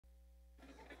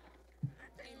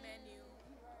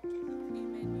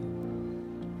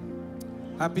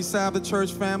Happy Sabbath,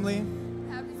 church family.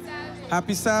 Happy Sabbath.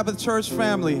 Happy Sabbath, church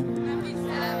family. Happy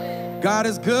Sabbath. God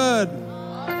is good.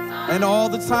 All the time. And all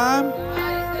the time.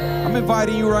 God is good. I'm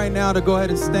inviting you right now to go ahead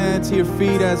and stand to your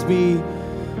feet as we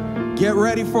get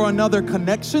ready for another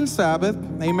Connection Sabbath.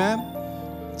 Amen.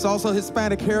 It's also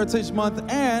Hispanic Heritage Month,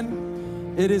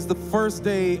 and it is the first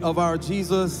day of our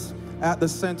Jesus at the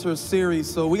Center series.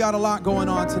 So we got a lot going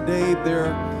on today.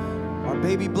 There are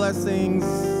baby blessings,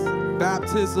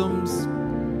 baptisms,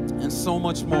 and so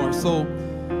much more. So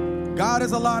God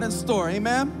has a lot in store.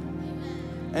 Amen.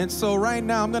 And so right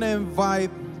now I'm going to invite,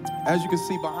 as you can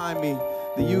see behind me,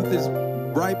 the youth is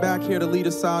right back here to lead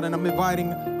us out, and I'm inviting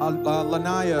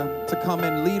Lanaya to come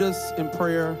and lead us in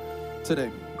prayer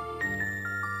today.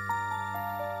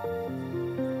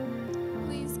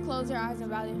 Please close your eyes and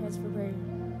bow your heads for prayer.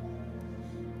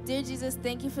 Dear Jesus,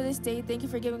 thank you for this day. Thank you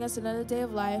for giving us another day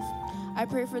of life. I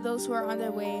pray for those who are on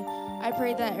their way. I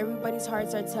pray that everybody's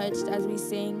hearts are touched as we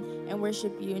sing and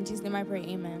worship you. In Jesus' name I pray,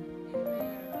 amen.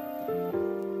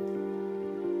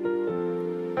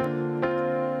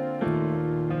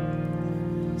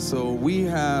 So we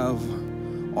have,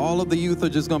 all of the youth are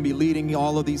just going to be leading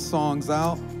all of these songs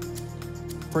out.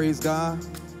 Praise God.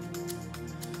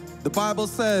 The Bible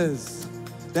says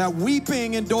that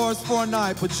weeping endures for a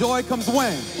night, but joy comes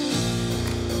when?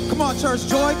 Come on, church,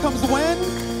 joy comes when?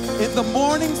 In the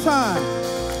morning time.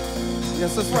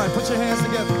 Yes, that's right. Put your hands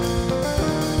together.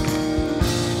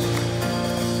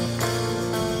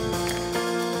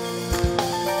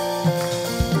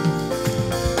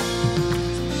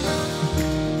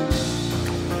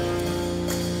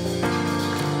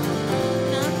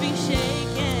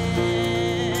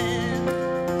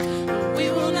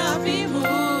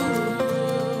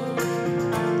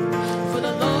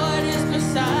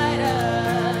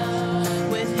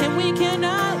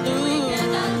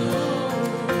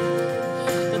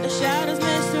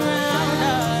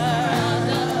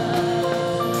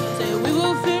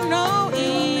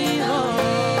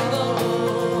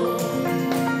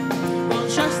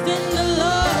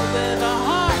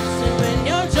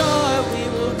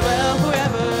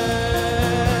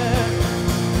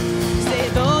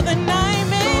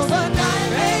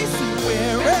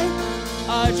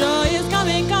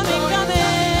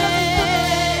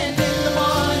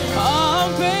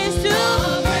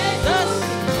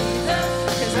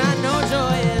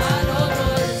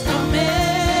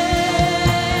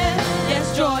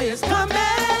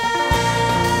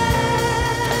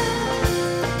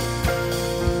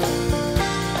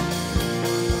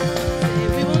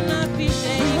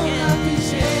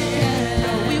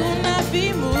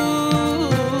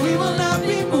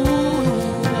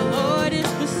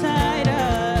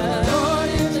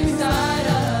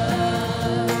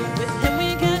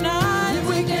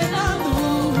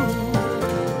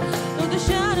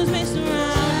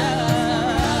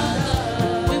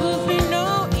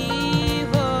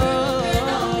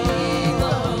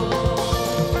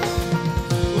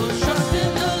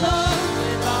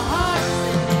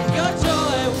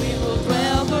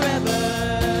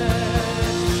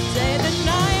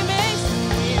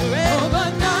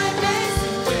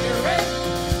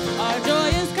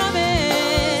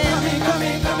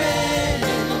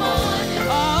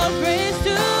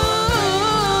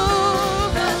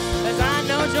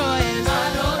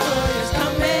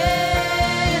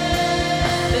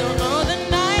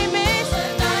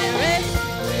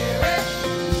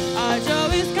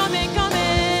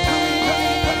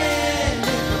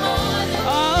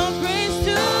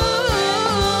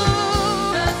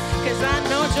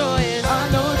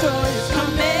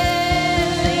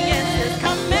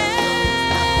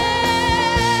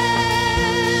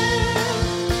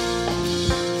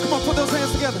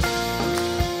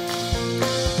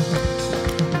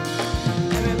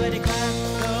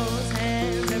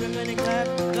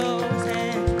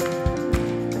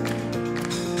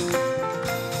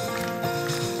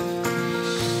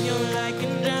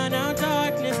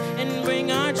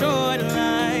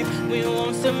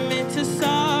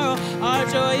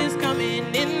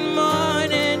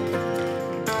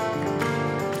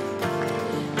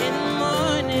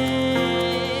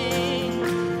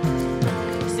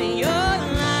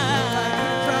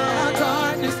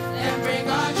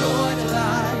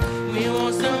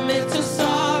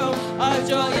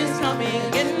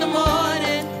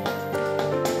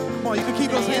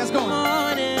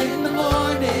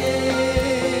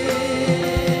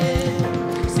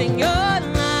 Sing your life.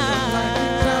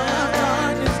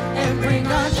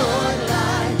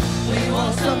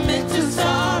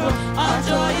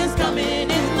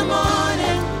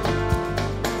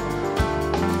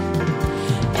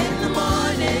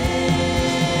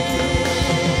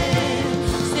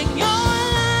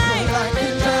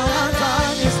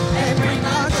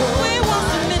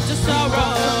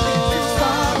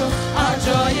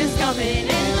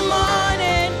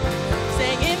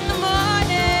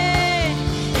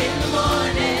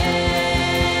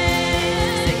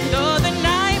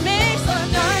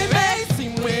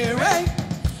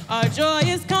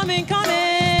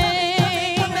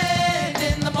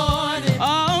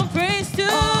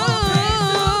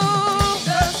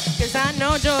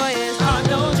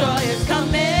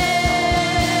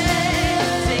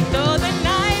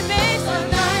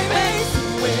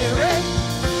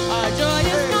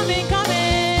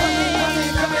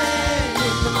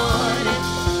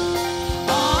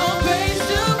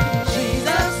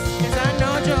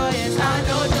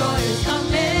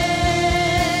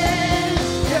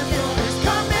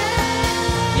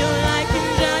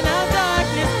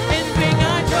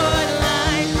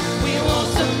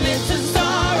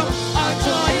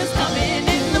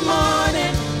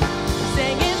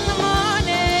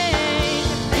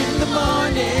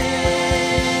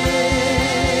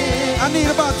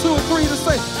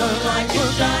 light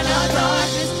will shine our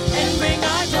darkness and bring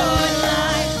our joy to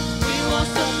light. We won't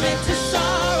submit to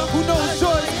sorrow. Who knows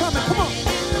joy is coming? Come on.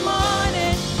 In the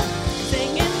morning,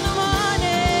 sing in the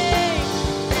morning,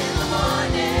 in the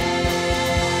morning.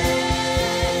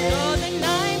 Though the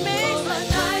night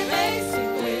may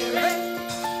seem weary,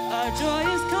 our joy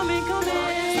is coming, coming.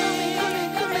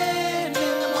 In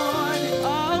the morning.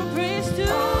 All praise to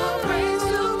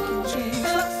King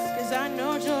Jesus, 'cause I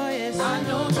know joy is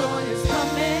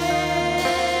coming.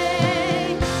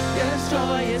 Yes,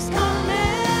 joy is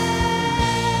coming.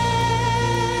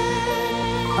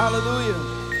 Hallelujah.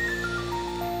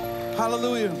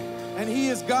 Hallelujah. And he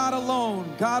is God alone.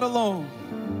 God alone.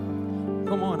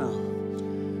 Come on now.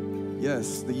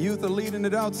 Yes, the youth are leading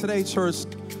it out today, church.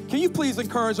 Can you please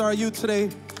encourage our youth today?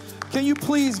 Can you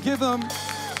please give them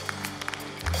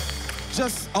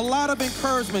just a lot of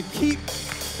encouragement? Keep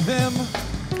them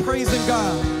praising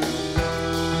God.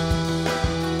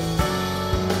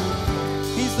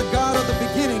 He's the God of the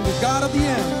beginning, the God of the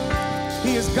end.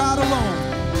 He is God alone.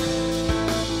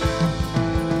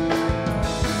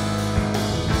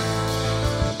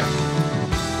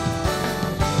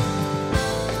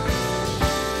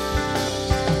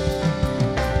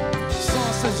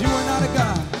 Song says, you are not a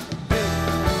God.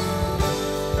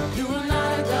 You are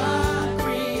not a God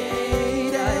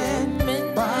created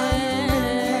by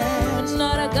man.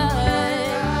 Not a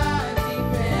God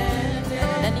Dependent.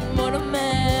 any more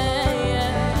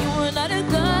man. You are not a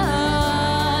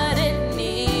God in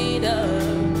need of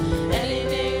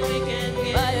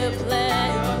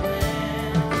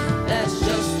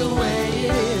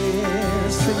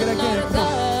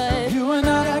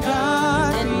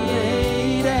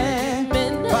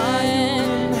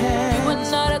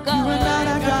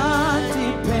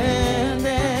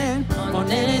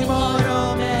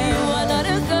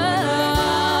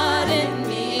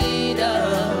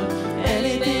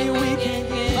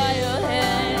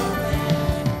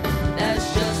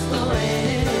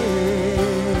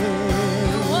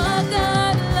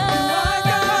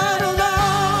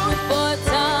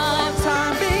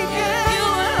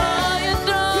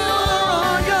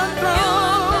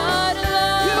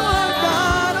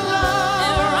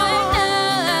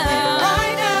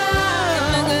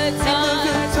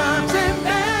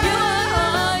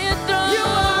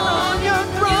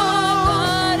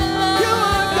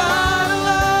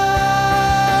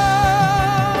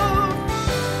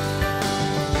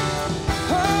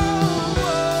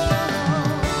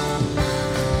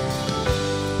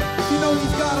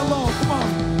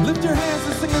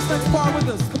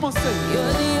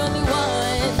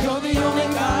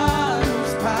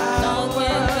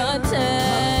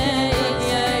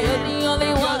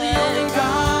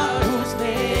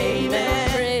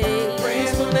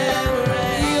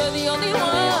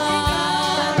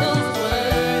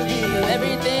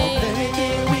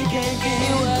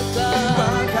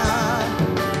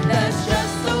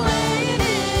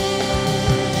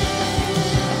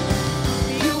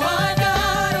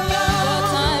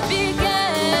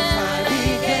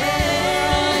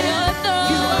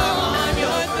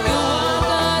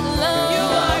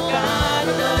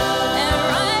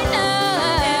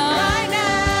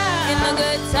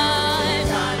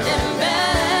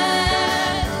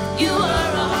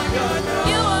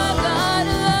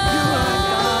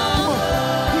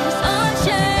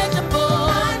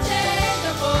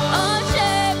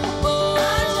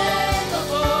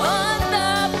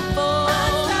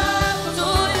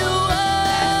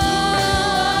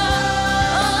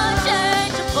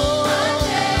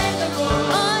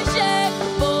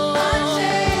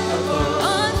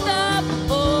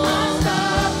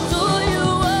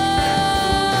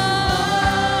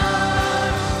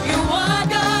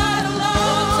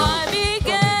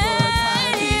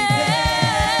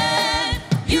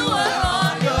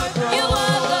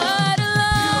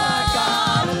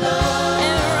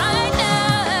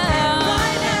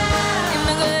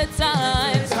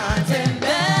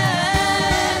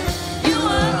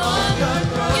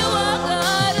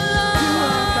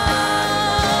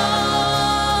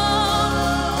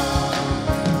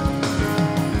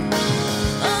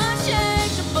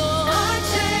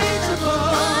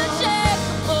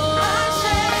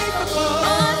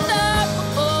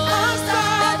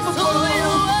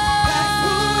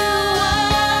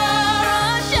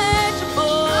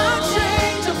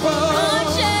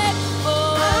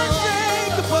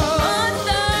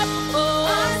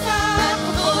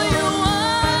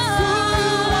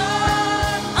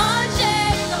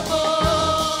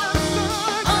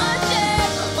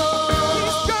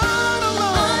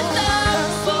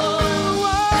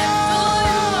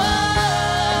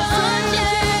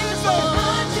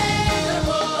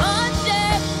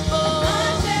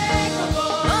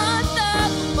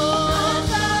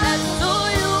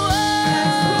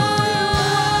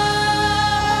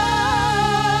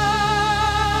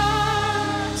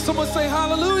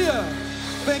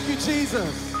Thank you,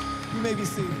 Jesus. You may be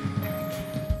seated.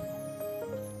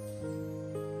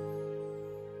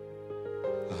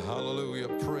 Hallelujah.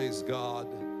 Praise God.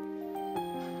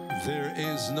 There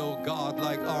is no God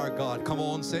like our God. Come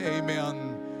on, say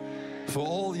amen. For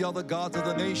all the other gods of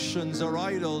the nations are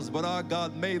idols, but our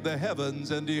God made the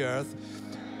heavens and the earth.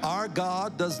 Our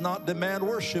God does not demand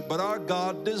worship, but our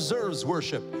God deserves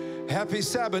worship. Happy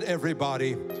Sabbath,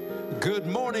 everybody. Good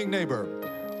morning, neighbor.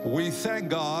 We thank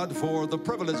God for the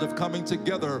privilege of coming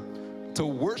together to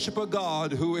worship a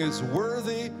God who is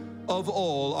worthy of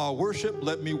all our worship.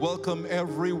 Let me welcome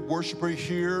every worshiper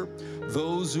here,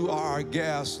 those who are our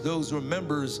guests, those who are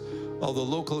members of the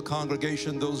local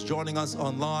congregation, those joining us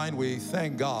online. We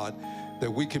thank God that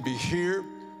we can be here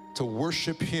to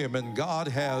worship Him, and God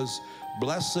has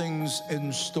blessings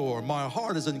in store. My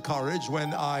heart is encouraged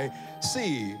when I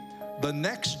see the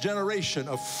next generation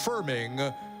affirming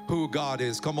who God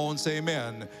is. Come on, say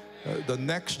amen. The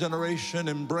next generation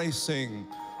embracing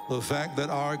the fact that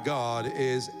our God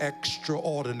is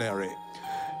extraordinary.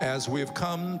 As we've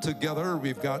come together,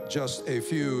 we've got just a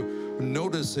few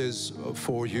notices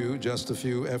for you, just a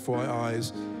few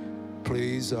FYIs.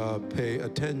 Please pay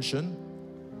attention.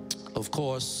 Of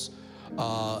course,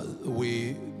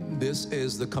 this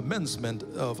is the commencement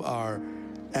of our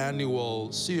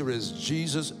annual series,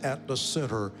 Jesus at the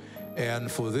Center. And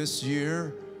for this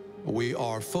year, we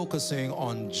are focusing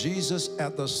on Jesus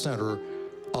at the center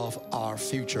of our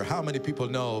future. How many people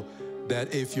know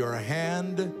that if your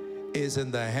hand is in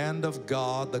the hand of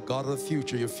God, the God of the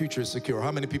future, your future is secure?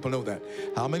 How many people know that?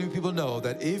 How many people know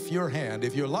that if your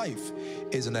life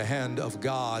is in the hand of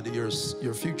God, your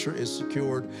future is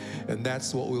secured? And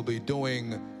that's what we'll be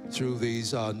doing through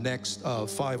these next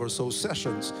 5 or so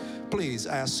sessions. Please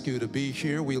ask you to be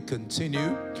here. We'll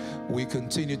continue. We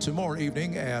continue tomorrow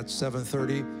evening at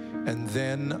 7:30, and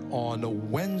then on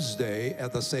Wednesday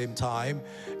at the same time,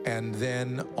 and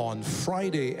then on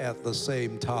Friday at the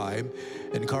same time.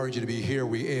 Encourage you to be here.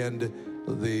 We end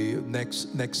the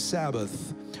next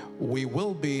Sabbath. We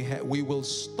will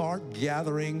start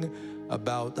gathering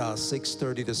about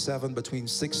 6:30 to 7. Between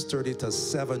 6:30 to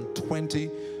 7:20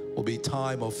 will be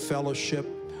time of fellowship.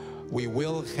 We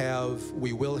will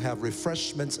have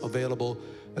refreshments available,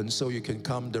 and so you can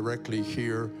come directly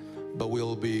here. But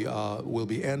we'll be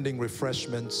ending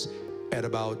refreshments at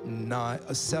about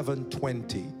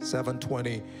 7:20.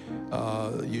 7:20,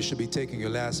 you should be taking your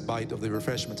last bite of the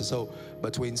refreshment. So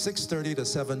between 6:30 to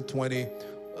 7:20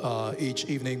 each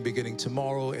evening, beginning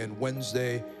tomorrow and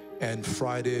Wednesday and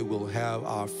Friday, we'll have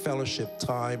our fellowship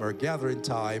time, our gathering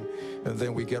time, and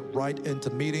then we get right into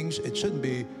meetings. It shouldn't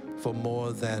be for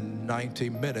more than 90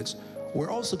 minutes. We're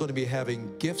also going to be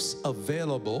having gifts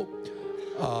available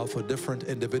for different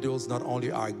individuals, not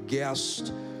only our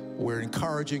guests. We're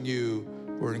encouraging you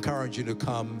to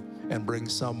come and bring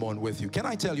someone with you. Can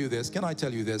I tell you this? Can I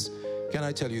tell you this? Can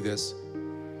I tell you this?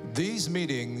 These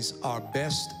meetings are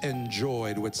best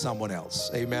enjoyed with someone else.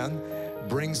 Amen.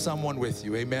 Bring someone with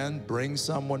you. Amen. Bring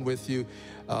someone with you.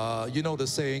 You know the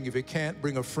saying, if you can't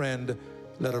bring a friend,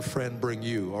 let a friend bring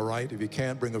you. All right? If you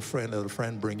can't bring a friend, let a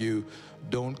friend bring you.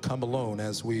 Don't come alone,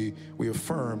 as we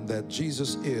affirm that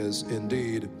Jesus is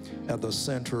indeed at the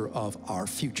center of our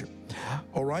future.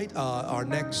 All right, our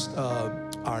next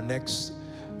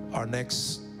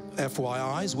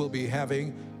FYIs, will be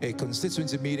having a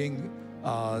constituency meeting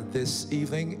this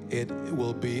evening. It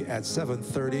will be at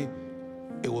 7:30.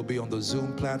 It will be on the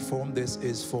Zoom platform. This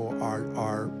is for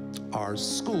our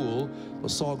school, the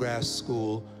Sawgrass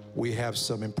School. We have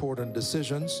some important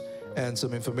decisions and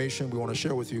some information we want to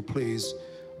share with you. Please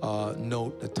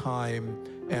note the time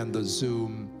and the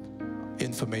Zoom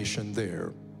information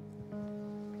there.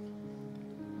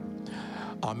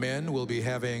 Our men will be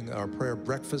having our prayer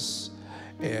breakfast.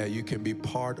 You can be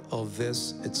part of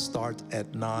this. It starts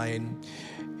at 9,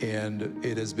 and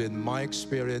it has been my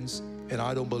experience, and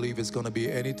I don't believe it's going to be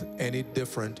any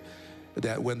different,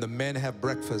 that when the men have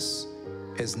breakfast,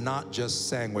 it's not just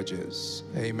sandwiches.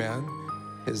 Amen.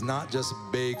 It's not just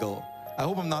bagel. I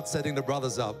hope I'm not setting the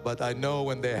brothers up, but I know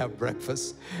when they have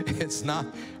breakfast, it's not,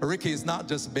 Ricky, it's not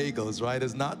just bagels, right?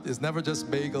 It's never just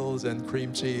bagels and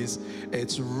cream cheese.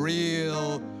 It's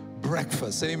real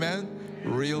breakfast. Amen.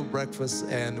 Real breakfast,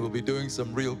 and we'll be doing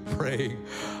some real praying.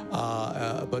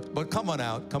 But come on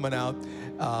out.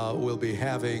 We'll be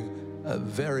having a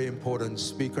very important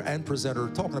speaker and presenter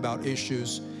talking about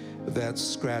issues that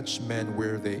scratch men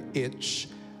where they itch.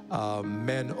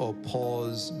 Men or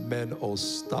pause, men or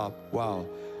stop. Wow,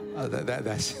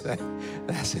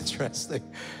 that's interesting.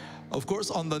 Of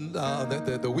course, on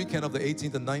the weekend of the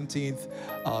 18th and 19th,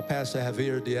 Pastor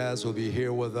Javier Diaz will be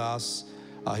here with us.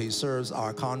 He serves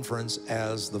our conference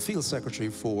as the field secretary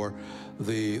for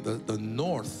the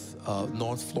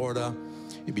North Florida.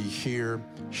 He'll be here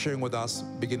sharing with us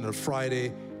beginning of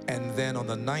Friday, and then on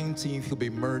the 19th he'll be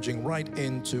merging right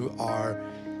into our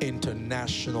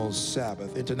International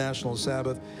Sabbath. International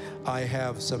Sabbath, I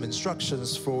have some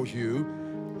instructions for you.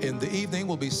 In the evening,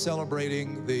 we'll be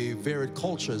celebrating the varied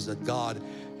cultures that God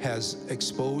has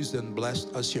exposed and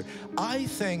blessed us here. I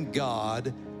thank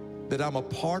God that I'm a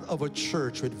part of a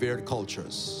church with varied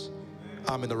cultures.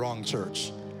 I'm in the wrong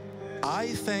church. I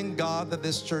thank God that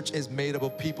this church is made up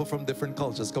of people from different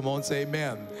cultures. Come on, say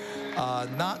amen.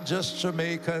 Not just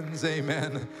Jamaicans,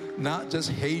 amen. Not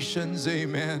just Haitians,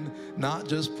 amen. Not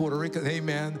just Puerto Ricans,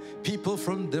 amen. People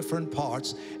from different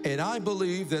parts. And I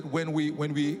believe that when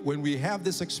we have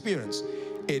this experience,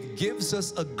 it gives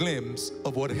us a glimpse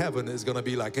of what heaven is going to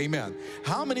be like. Amen.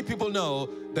 How many people know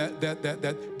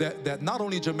that not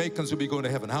only Jamaicans will be going to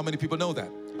heaven? How many people know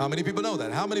that? How many people know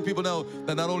that? How many people know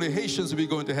that not only Haitians will be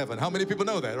going to heaven? How many people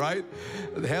know that, right?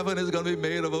 Heaven is going to be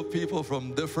made up of people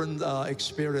from different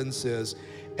experiences.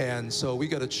 And so we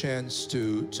got a chance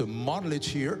to model it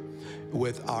here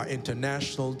with our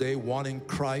International Day, One in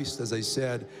Christ. As I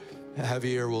said,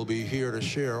 Javier will be here to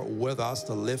share with us,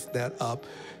 to lift that up.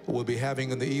 We'll be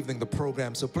having in the evening the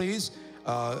program. So please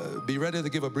be ready to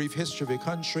give a brief history of your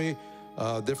country,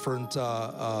 different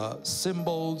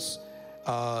symbols,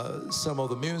 some of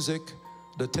the music,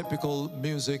 the typical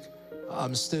music.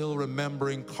 I'm still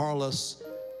remembering Carlos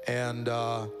and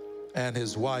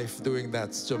his wife doing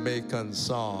that Jamaican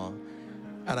song.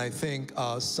 And I think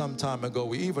some time ago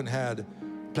we even had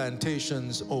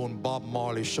Plantation's own Bob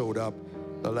Marley showed up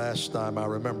the last time I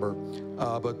remember.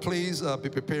 But please be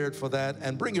prepared for that,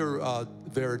 and bring your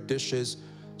their dishes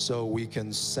so we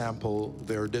can sample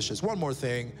their dishes. One more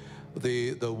thing,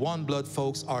 the One Blood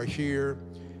folks are here,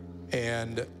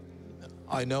 and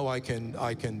I know I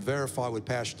can verify with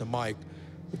Pastor Mike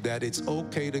that it's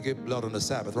okay to give blood on the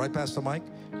Sabbath, right, Pastor Mike?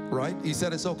 Right? He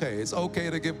said it's okay. It's okay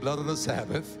to give blood on the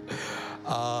Sabbath.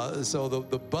 So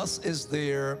the bus is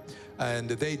there, and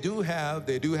they do have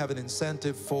an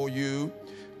incentive for you.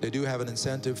 They do have an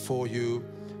incentive for you,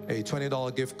 a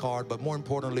 $20 gift card, but more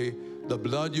importantly, the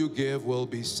blood you give will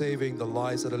be saving the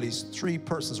lives of at least 3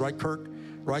 persons. Right, Kirk?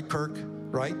 Right, Kirk?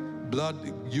 Right?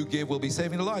 Blood you give will be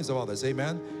saving the lives of others.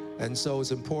 Amen? And so it's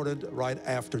important right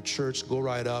after church, go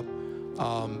right up.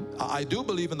 I do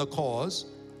believe in the cause.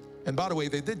 And by the way,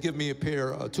 they did give me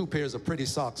a 2 pairs of pretty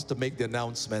socks to make the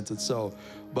announcement. And so,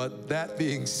 but that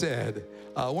being said,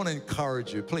 I want to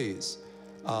encourage you, please,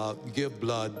 give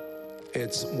blood.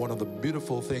 It's one of the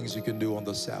beautiful things you can do on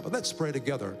the Sabbath. Let's pray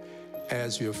together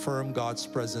as we affirm God's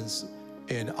presence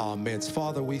in our midst.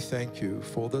 Father, we thank you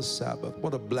for the Sabbath.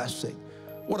 What a blessing.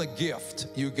 What a gift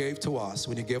you gave to us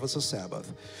when you gave us a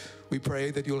Sabbath. We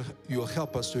pray that you'll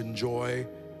help us to enjoy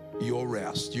your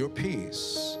rest, your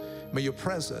peace. May your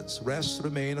presence rest,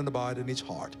 remain, and abide in each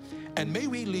heart. And may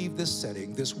we leave this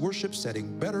setting, this worship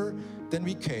setting, better than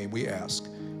we came, we ask.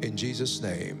 In Jesus'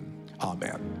 name,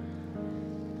 amen.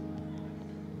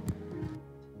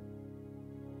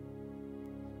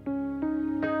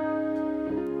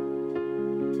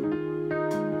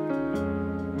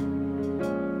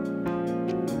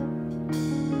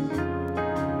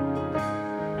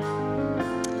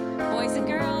 Boys and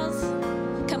girls,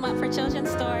 come up for children's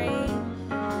story.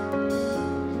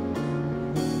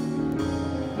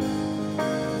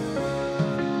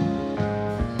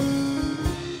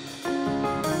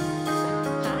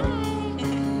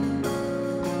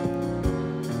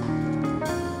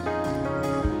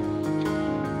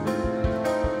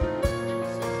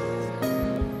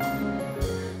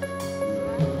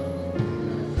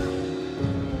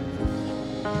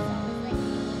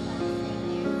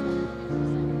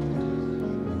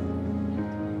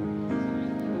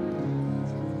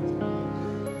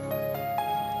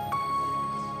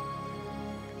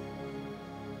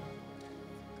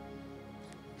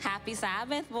 Happy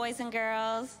Sabbath, boys and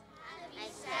girls.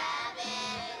 Happy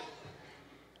Sabbath.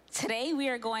 Today we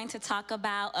are going to talk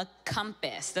about a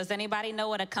compass. Does anybody know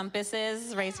what a compass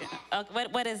is? Raise your,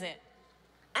 what is it?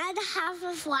 I'm half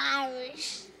of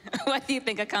Irish. What do you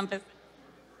think a compass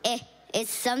is?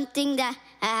 It's something that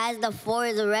has the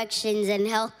 4 directions and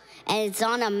it's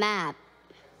on a map.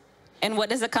 And what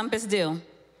does a compass do?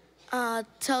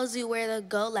 Tells you where to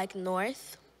go, like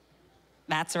north.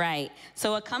 That's right.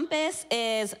 So a compass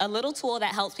is a little tool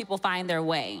that helps people find their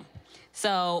way.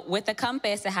 So with a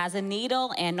compass, it has a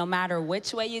needle, and no matter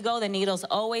which way you go, the needle's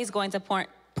always going to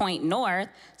point north,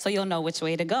 so you'll know which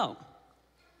way to go.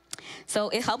 So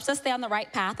it helps us stay on the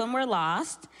right path when we're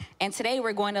lost. And today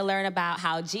we're going to learn about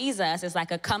how Jesus is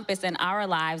like a compass in our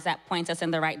lives that points us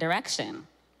in the right direction.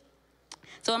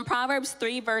 So in Proverbs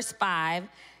 3, verse 5,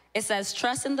 it says,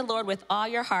 trust in the Lord with all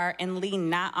your heart and lean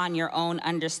not on your own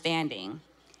understanding.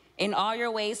 In all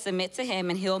your ways submit to him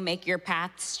and he'll make your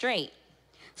path straight.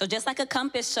 So just like a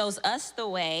compass shows us the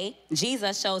way,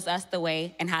 Jesus shows us the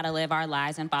way and how to live our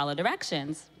lives and follow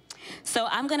directions. So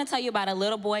I'm going to tell you about a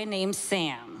little boy named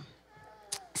Sam.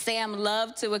 Sam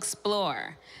loved to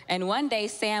explore. And one day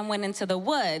Sam went into the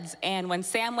woods. And when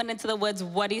Sam went into the woods,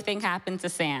 what do you think happened to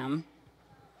Sam?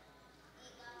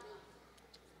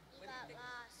 He got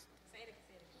lost. He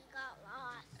got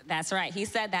lost. That's right. He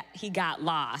said that he got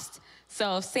lost.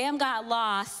 So if Sam got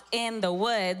lost in the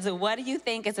woods, what do you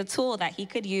think is a tool that he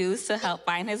could use to help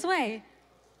find his way?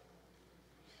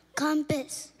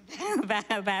 Compass.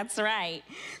 That's right.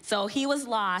 So he was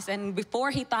lost, and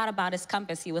before he thought about his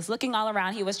compass, he was looking all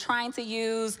around. He was trying to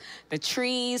use the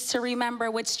trees to remember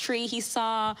which tree he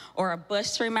saw, or a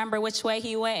bush to remember which way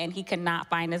he went, and he could not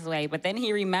find his way. But then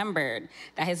he remembered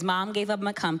that his mom gave him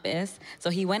a compass, so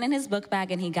he went in his book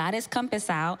bag and he got his compass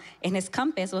out, and his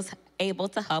compass was able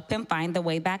to help him find the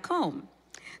way back home.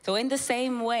 So in the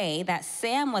same way that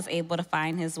Sam was able to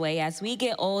find his way, as we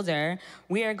get older,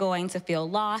 we are going to feel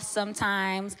lost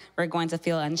sometimes. We're going to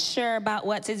feel unsure about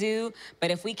what to do. But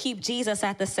if we keep Jesus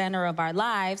at the center of our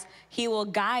lives, he will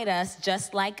guide us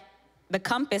just like the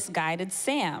compass guided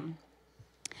Sam.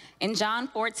 In John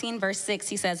 14, verse 6,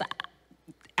 he says,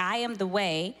 I am the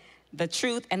way, the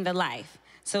truth, and the life.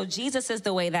 So Jesus is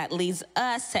the way that leads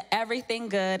us to everything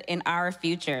good in our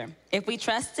future. If we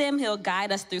trust him, he'll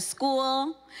guide us through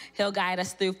school. He'll guide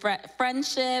us through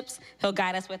friendships. He'll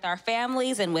guide us with our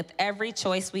families and with every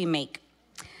choice we make.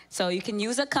 So you can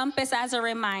use a compass as a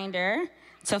reminder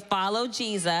to follow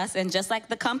Jesus. And just like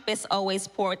the compass always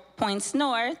points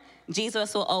north,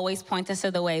 Jesus will always point us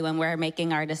to the way when we're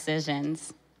making our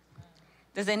decisions.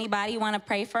 Does anybody want to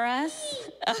pray for us?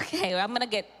 Okay, well, I'm going to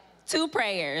get 2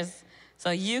 prayers. So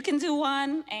you can do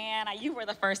one, and you were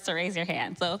the first to raise your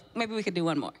hand. So maybe we could do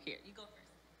one more. Here, you go first.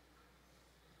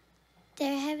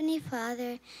 Dear Heavenly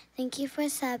Father, thank you for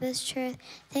Sabbath truth.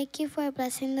 Thank you for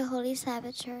blessing the Holy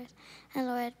Sabbath truth. And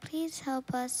Lord, please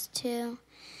help us to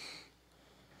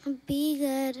be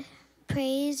good,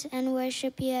 praise and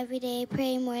worship you every day,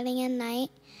 pray morning and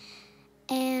night,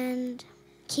 and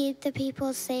keep the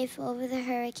people safe over the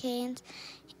hurricanes,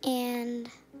 and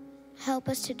help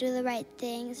us to do the right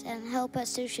things, and help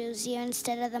us to choose you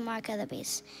instead of the mark of the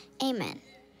beast. Amen.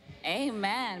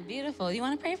 Amen. Beautiful. You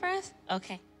want to pray for us?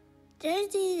 Okay. Dear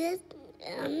Jesus,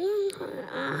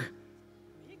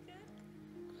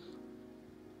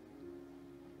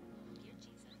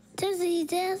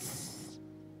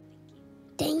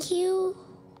 thank you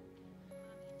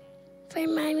for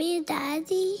mommy and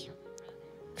daddy,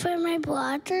 for my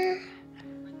brother,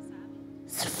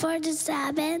 for the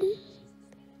Sabbath.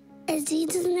 In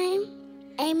Jesus' name,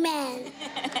 amen.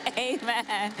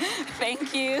 Amen.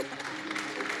 Thank you.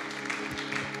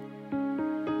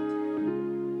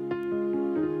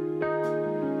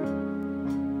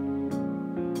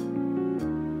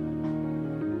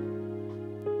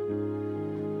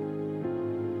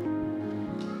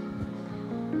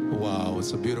 Wow,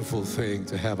 it's a beautiful thing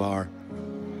to have our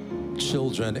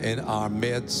children in our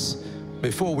midst.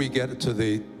 Before we get to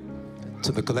the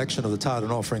collection of the tithe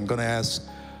and offering, I'm going to ask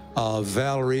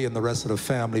Valerie and the rest of the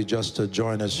family just to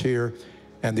join us here,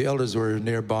 and the elders who are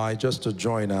nearby just to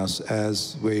join us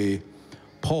as we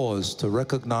pause to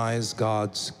recognize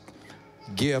God's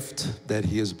gift that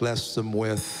he has blessed them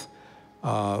with.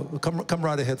 Come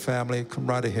right ahead, family. Come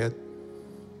right ahead.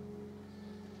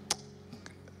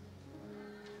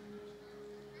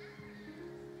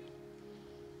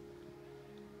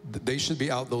 They should be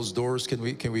out those doors. Can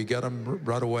we get them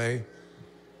right away?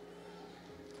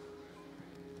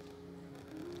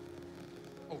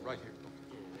 Oh, right here.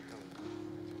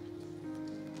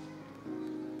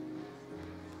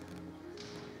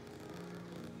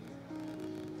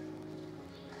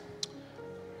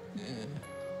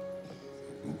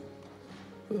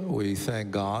 We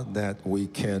thank God that we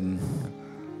can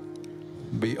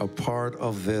be a part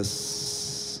of this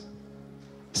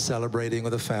celebrating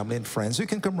with the family and friends. You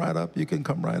can come right up. You can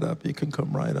come right up. You can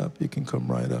come right up. You can come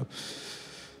right up.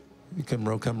 You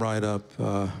can come right up.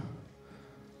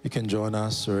 You can join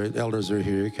us, or elders are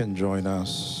here. You can join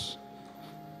us.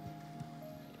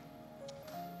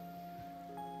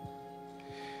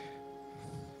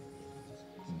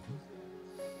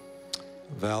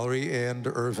 Valerie and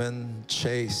Irvin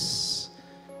Chase,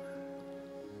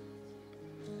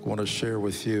 I want to share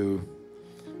with you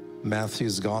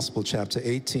Matthew's Gospel, chapter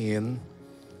 18,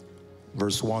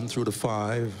 verse 1 through to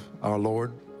 5, our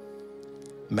Lord.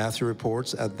 Matthew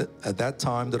reports, at that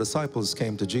time the disciples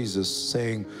came to Jesus,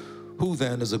 saying, "Who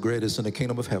then is the greatest in the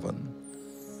kingdom of heaven?"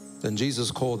 Then Jesus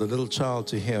called a little child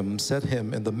to him, set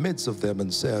him in the midst of them,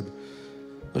 and said,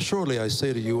 "Assuredly I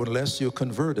say to you, unless you are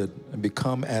converted and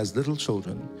become as little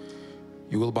children,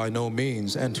 you will by no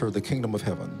means enter the kingdom of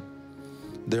heaven.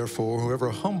 Therefore, whoever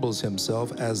humbles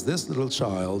himself as this little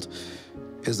child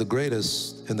is the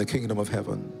greatest in the kingdom of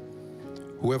heaven.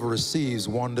 Whoever receives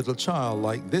one little child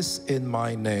like this in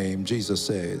my name," Jesus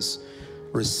says,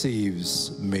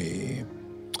 "receives me."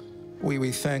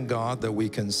 We thank God that we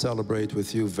can celebrate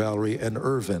with you, Valerie and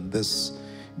Irvin, this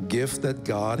gift that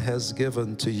God has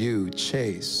given to you.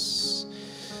 Chase,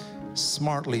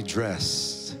 smartly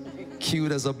dressed,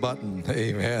 cute as a button,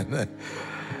 amen.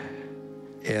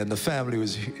 And the family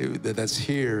that's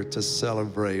here to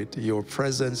celebrate. Your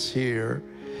presence here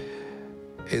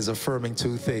is affirming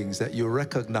two things: that you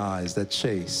recognize that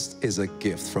Chase is a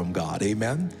gift from God,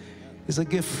 amen. It's a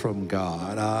gift from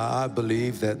God. I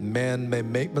believe that men may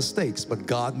make mistakes, but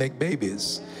God make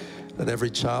babies. That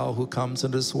every child who comes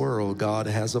into this world, God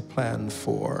has a plan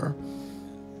for.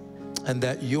 And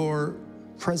that your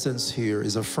presence here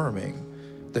is affirming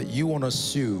that you want to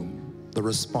assume the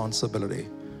responsibility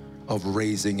of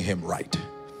raising him right.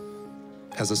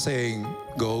 As the saying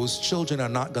goes, children are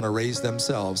not going to raise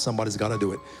themselves. Somebody's got to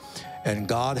do it. And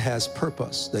God has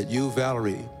purpose that you,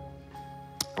 Valerie,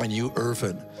 and you,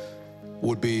 Irvin,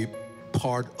 would be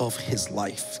part of his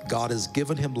life. God has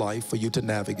given him life for you to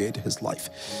navigate his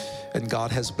life. And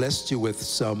God has blessed you with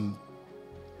some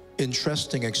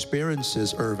interesting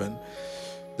experiences, Irvin,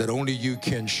 that only you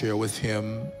can share with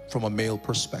him from a male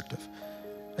perspective.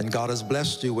 And God has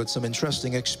blessed you with some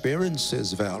interesting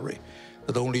experiences, Valerie,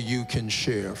 that only you can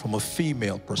share from a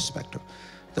female perspective.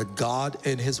 That God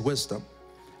in his wisdom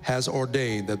has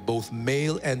ordained that both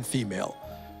male and female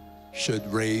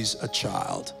should raise a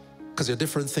child. Because there are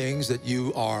different things that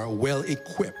you are well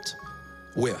equipped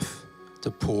with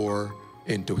to pour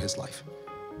into his life.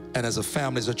 And as a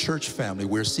family, as a church family,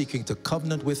 we're seeking to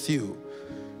covenant with you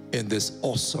in this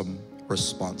awesome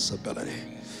responsibility.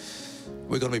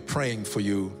 We're going to be praying for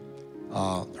you,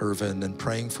 Irvin, and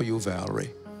praying for you,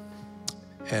 Valerie.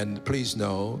 And please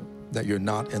know that you're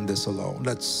not in this alone.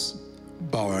 Let's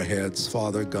bow our heads.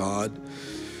 Father God,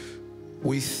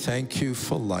 we thank you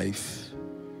for life.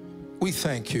 We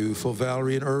thank you for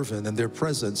Valerie and Irvin and their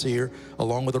presence here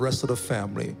along with the rest of the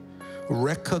family,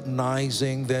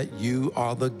 recognizing that you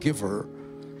are the giver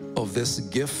of this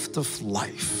gift of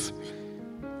life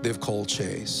they've called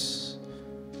Chase.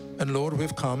 And Lord,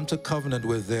 we've come to covenant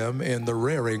with them in the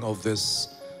rearing of this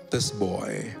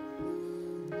boy.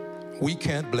 We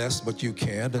can't bless, but you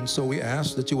can, and so we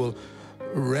ask that you will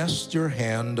rest your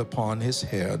hand upon his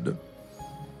head,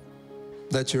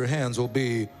 that your hands will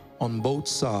be on both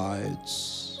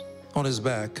sides, on his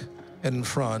back and in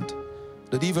front,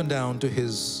 that even down to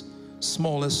his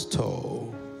smallest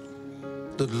toe,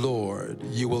 that Lord,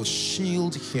 you will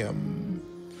shield him.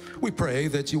 We pray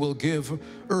that you will give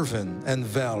Irvin and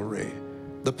Valerie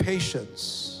the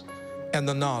patience and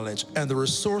the knowledge and the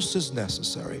resources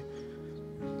necessary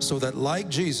so that, like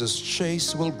Jesus,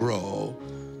 Chase will grow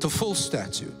to full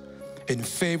stature in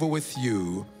favor with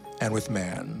you and with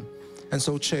man. And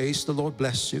so, Chase, the Lord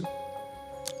bless you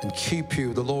and keep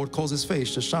you. The Lord cause his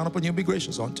face to shine upon you and be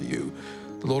gracious unto you.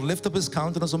 The Lord lift up his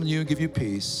countenance on you and give you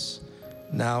peace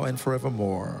now and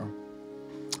forevermore.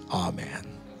 Amen.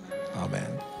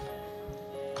 Amen.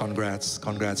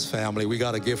 Congrats, family. We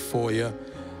got a gift for you,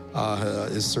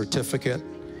 his certificate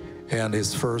and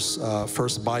his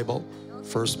first Bible,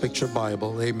 first picture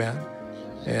Bible. Amen.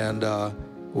 And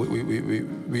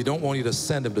we don't want you to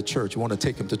send him to church. You want to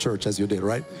take him to church as you did,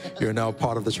 right? You're now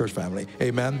part of the church family.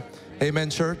 Amen. Amen,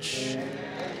 church.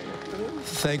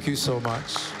 Thank you so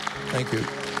much. Thank you.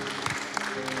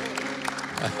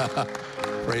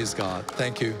 Praise God.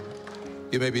 Thank you.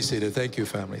 You may be seated. Thank you,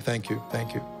 family. Thank you.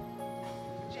 Thank you.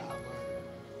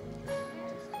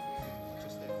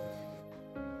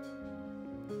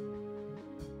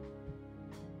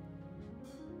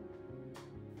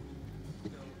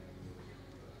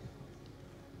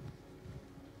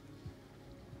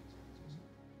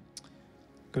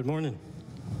 Good morning.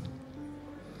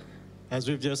 As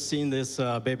we've just seen this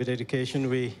baby dedication,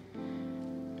 we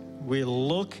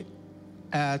look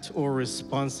at our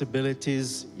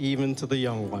responsibilities even to the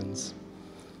young ones.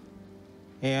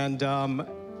 And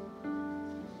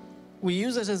we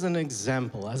use it as an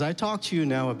example. As I talk to you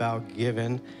now about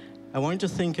giving, I want you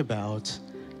to think about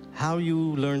how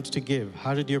you learned to give.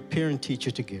 How did your parent teach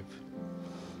you to give?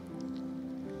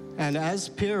 And as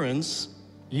parents,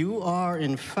 you are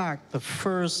in fact the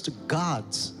first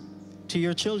gods to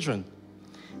your children.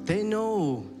 They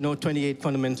know no 28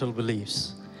 fundamental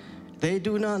beliefs. They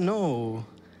do not know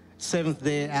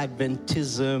Seventh-day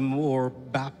Adventism or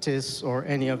Baptist or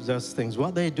any of those things.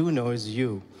 What they do know is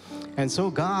you. And so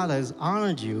God has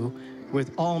honored you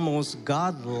with almost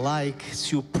God-like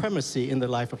supremacy in the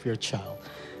life of your child.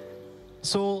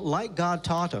 So like God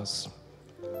taught us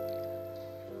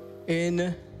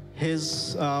in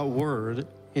his word,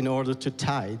 in order to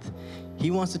tithe,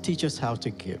 he wants to teach us how to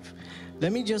give.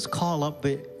 Let me just call up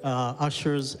the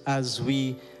ushers as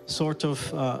we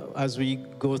as we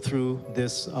go through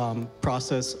this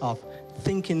process of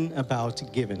thinking about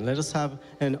giving. Let us have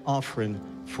an offering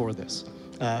for this,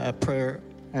 a prayer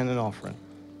and an offering.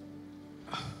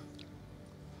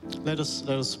 Let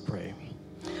us pray.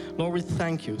 Lord, we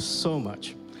thank you so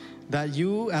much that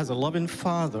you, as a loving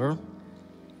Father,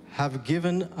 have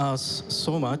given us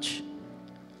so much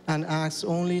and asked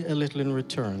only a little in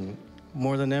return,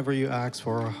 more than ever you ask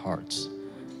for our hearts.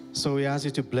 So we ask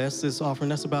you to bless this offering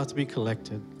that's about to be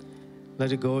collected.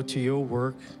 Let it go to your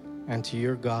work and to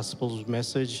your gospel's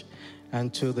message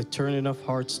and to the turning of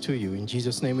hearts to you. In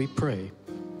Jesus' name we pray.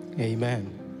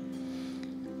 Amen.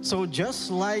 So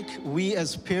just like we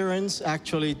as parents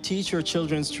actually teach our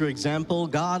children through example,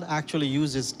 God actually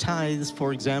uses tithes,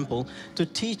 for example, to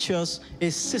teach us a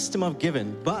system of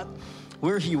giving. But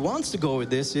where he wants to go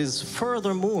with this is,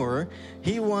 furthermore,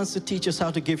 he wants to teach us how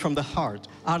to give from the heart,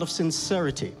 out of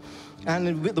sincerity.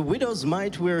 And with the widow's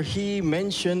mite, where he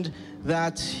mentioned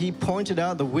that he pointed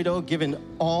out the widow giving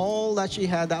all that she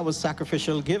had, that was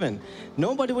sacrificial giving.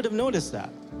 Nobody would have noticed that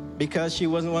because she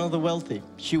wasn't one of the wealthy.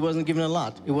 She wasn't given a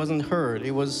lot. It wasn't heard.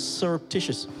 It was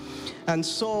surreptitious. And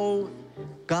so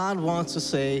God wants to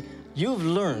say, you've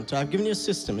learned, I've given you a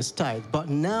system, it's tithe, but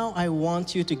now I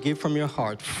want you to give from your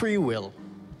heart, free will,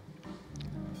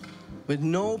 with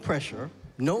no pressure,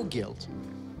 no guilt,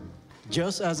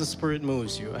 just as the Spirit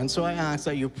moves you. And so I ask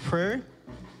that you pray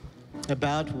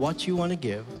about what you want to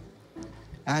give,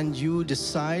 and you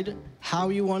decide how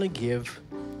you want to give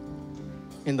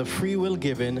in the free will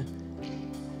giving,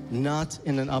 not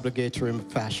in an obligatory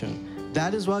fashion.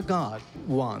 That is what God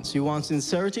wants. He wants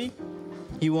sincerity,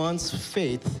 he wants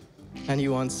faith, and he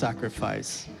wants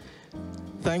sacrifice.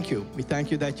 Thank you. We thank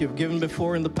you that you've given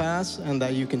before in the past and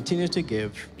that you continue to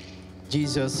give.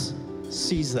 Jesus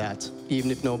sees that, even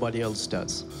if nobody else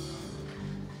does.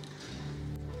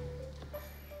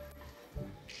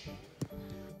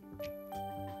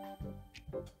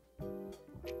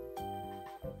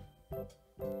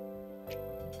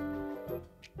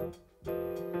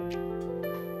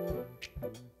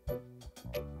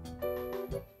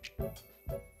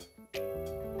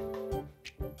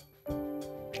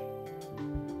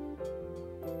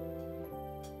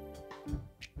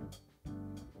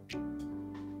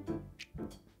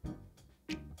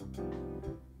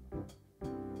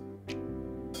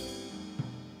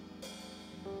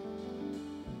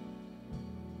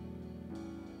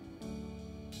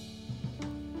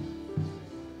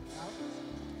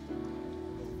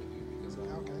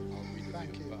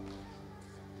 Thank you.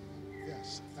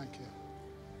 Yes, thank you.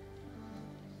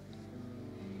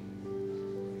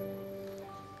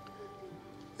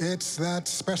 It's that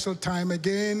special time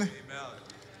again. Amen.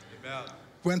 Amen.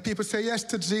 When people say yes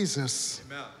to Jesus.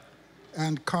 Amen.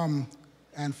 And come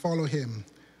and follow him.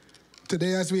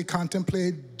 Today, as we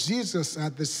contemplate Jesus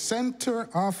at the center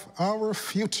of our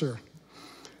future,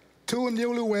 two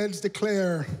newlyweds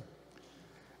declare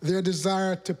their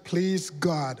desire to please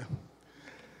God,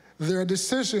 their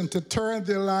decision to turn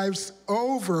their lives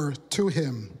over to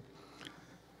him.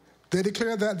 They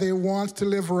declare that they want to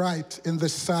live right in the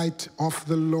sight of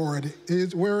the Lord.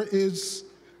 Where is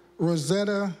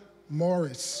Rosetta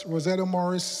Morris? Rosetta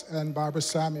Morris and Barbara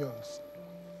Samuels.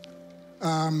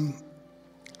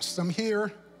 Some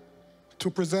here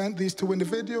to present these two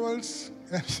individuals.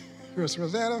 Here's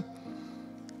Rosetta.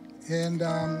 And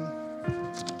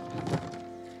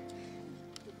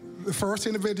the first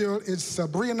individual is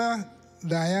Sabrina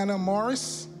Diana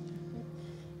Morris.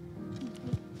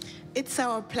 It's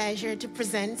our pleasure to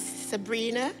present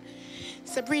Sabrina.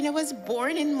 Sabrina was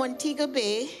born in Montego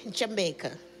Bay,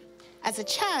 Jamaica. As a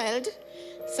child,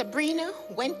 Sabrina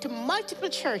went to multiple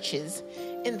churches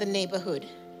in the neighborhood.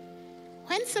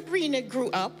 When Sabrina grew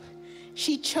up,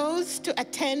 she chose to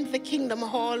attend the Kingdom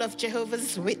Hall of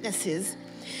Jehovah's Witnesses,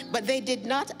 but they did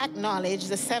not acknowledge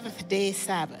the seventh-day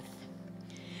Sabbath.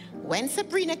 When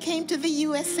Sabrina came to the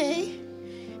USA,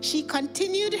 she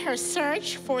continued her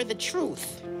search for the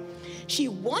truth. She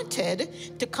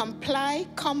wanted to comply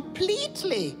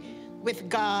completely with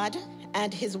God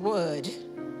and his word.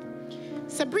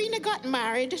 Sabrina got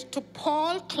married to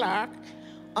Paul Clark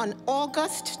on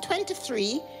August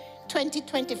 23,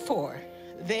 2024.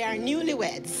 They are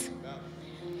newlyweds.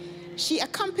 She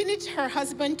accompanied her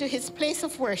husband to his place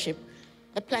of worship,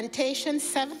 the Plantation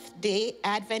Seventh-day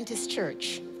Adventist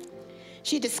Church.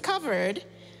 She discovered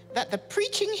that the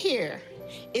preaching here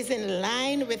is in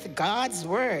line with God's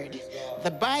word, the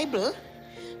Bible,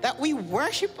 that we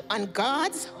worship on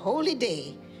God's holy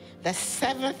day, the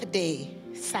seventh day,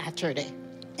 Saturday.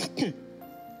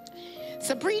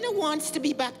 Sabrina wants to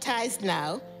be baptized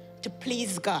now to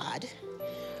please God,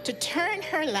 to turn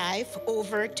her life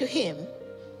over to Him.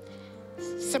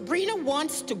 Sabrina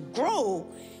wants to grow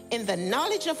in the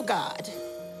knowledge of God.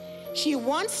 She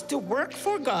wants to work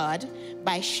for God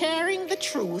by sharing the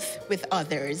truth with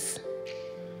others.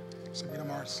 Sabrina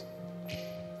Marsh.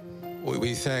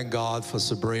 We thank God for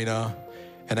Sabrina.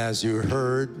 And as you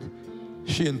heard,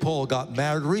 she and Paul got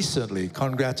married recently.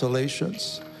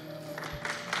 Congratulations.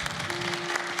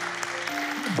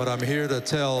 But I'm here to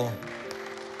tell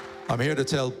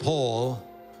Paul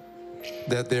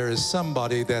that there is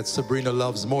somebody that Sabrina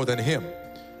loves more than him,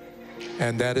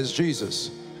 and that is Jesus.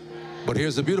 But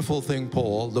here's the beautiful thing,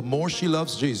 Paul, the more she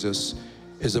loves Jesus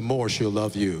is the more she'll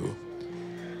love you.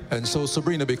 And so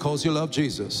Sabrina, because you love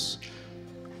Jesus,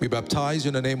 we baptize you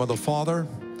in the name of the Father,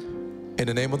 in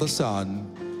the name of the Son,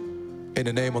 in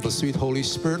the name of the sweet Holy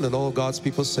Spirit. Let all of God's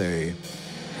people say,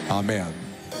 Amen.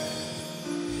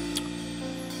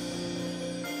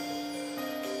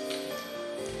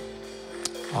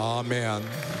 Amen.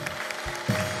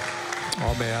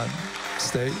 Amen.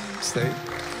 Stay.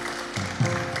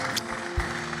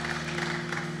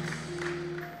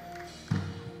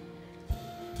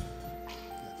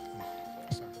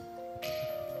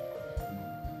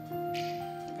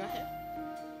 Go ahead.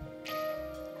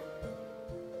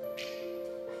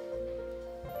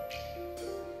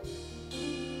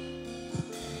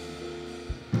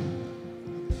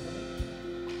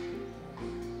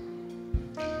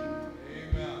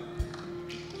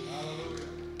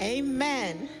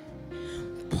 Amen.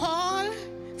 Paul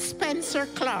Spencer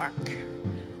Clark.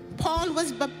 Paul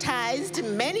was baptized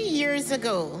many years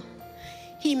ago.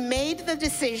 He made the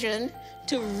decision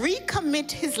to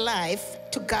recommit his life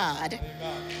to God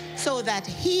so that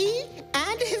he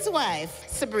and his wife,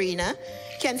 Sabrina,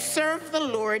 can serve the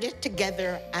Lord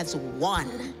together as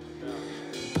one.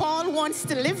 Paul wants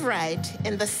to live right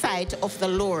in the sight of the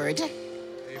Lord.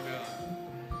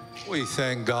 We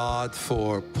thank God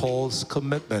for Paul's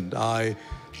commitment. I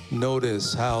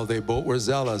notice how they both were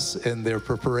zealous in their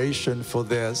preparation for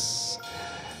this.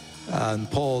 And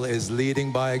Paul is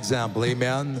leading by example,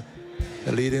 amen?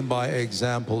 Leading by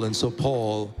example. And so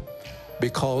Paul,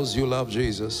 because you love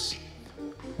Jesus,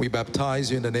 we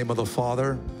baptize you in the name of the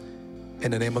Father,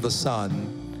 in the name of the Son,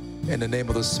 in the name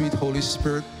of the sweet Holy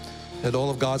Spirit. And all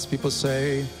of God's people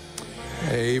say,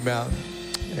 amen,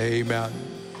 amen.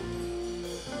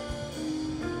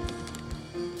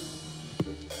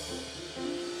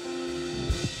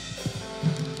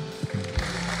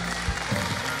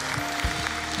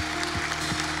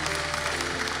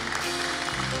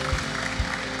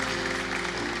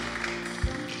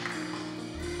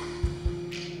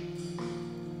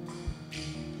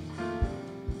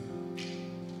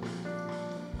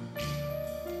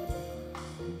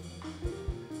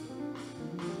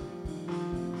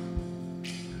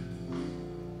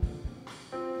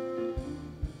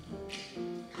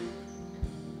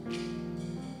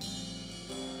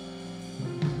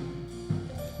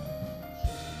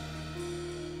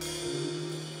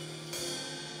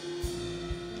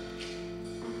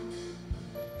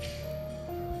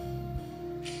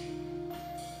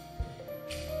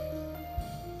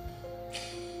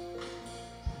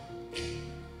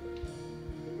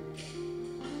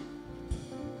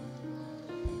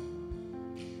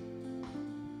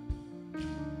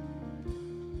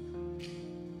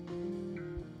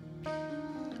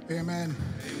 Amen.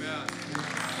 Amen.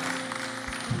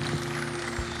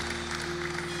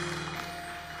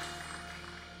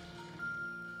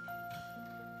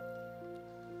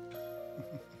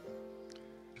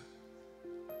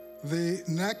 The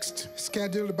next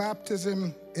scheduled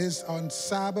baptism is on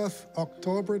Sabbath,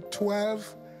 October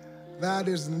 12th. That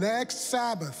is next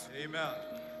Sabbath. Amen.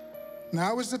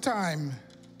 Now is the time.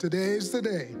 Today is the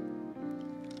day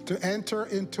to enter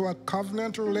into a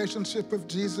covenant relationship with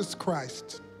Jesus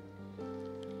Christ.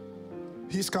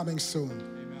 He's coming soon.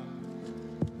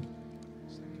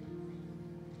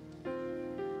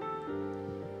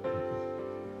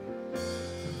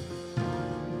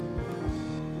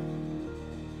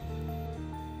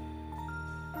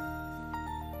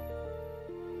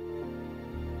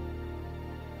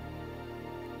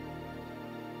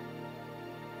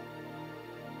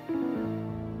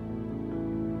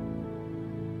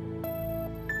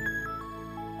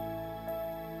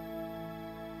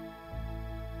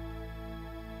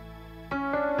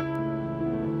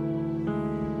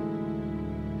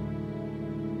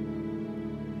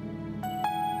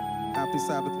 Happy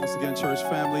Sabbath once again, church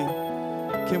family.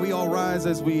 Can we all rise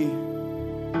as we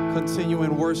continue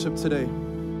in worship today?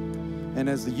 And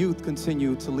as the youth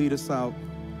continue to lead us out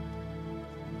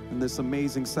in this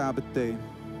amazing Sabbath day.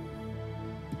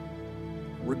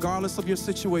 Regardless of your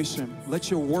situation,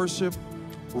 let your worship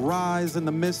rise in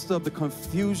the midst of the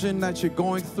confusion that you're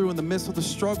going through, in the midst of the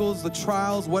struggles, the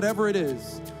trials, whatever it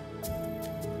is.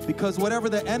 Because whatever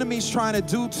the enemy's trying to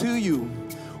do to you,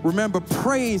 remember,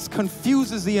 praise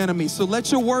confuses the enemy. So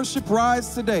let your worship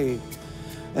rise today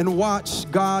and watch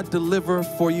God deliver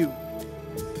for you.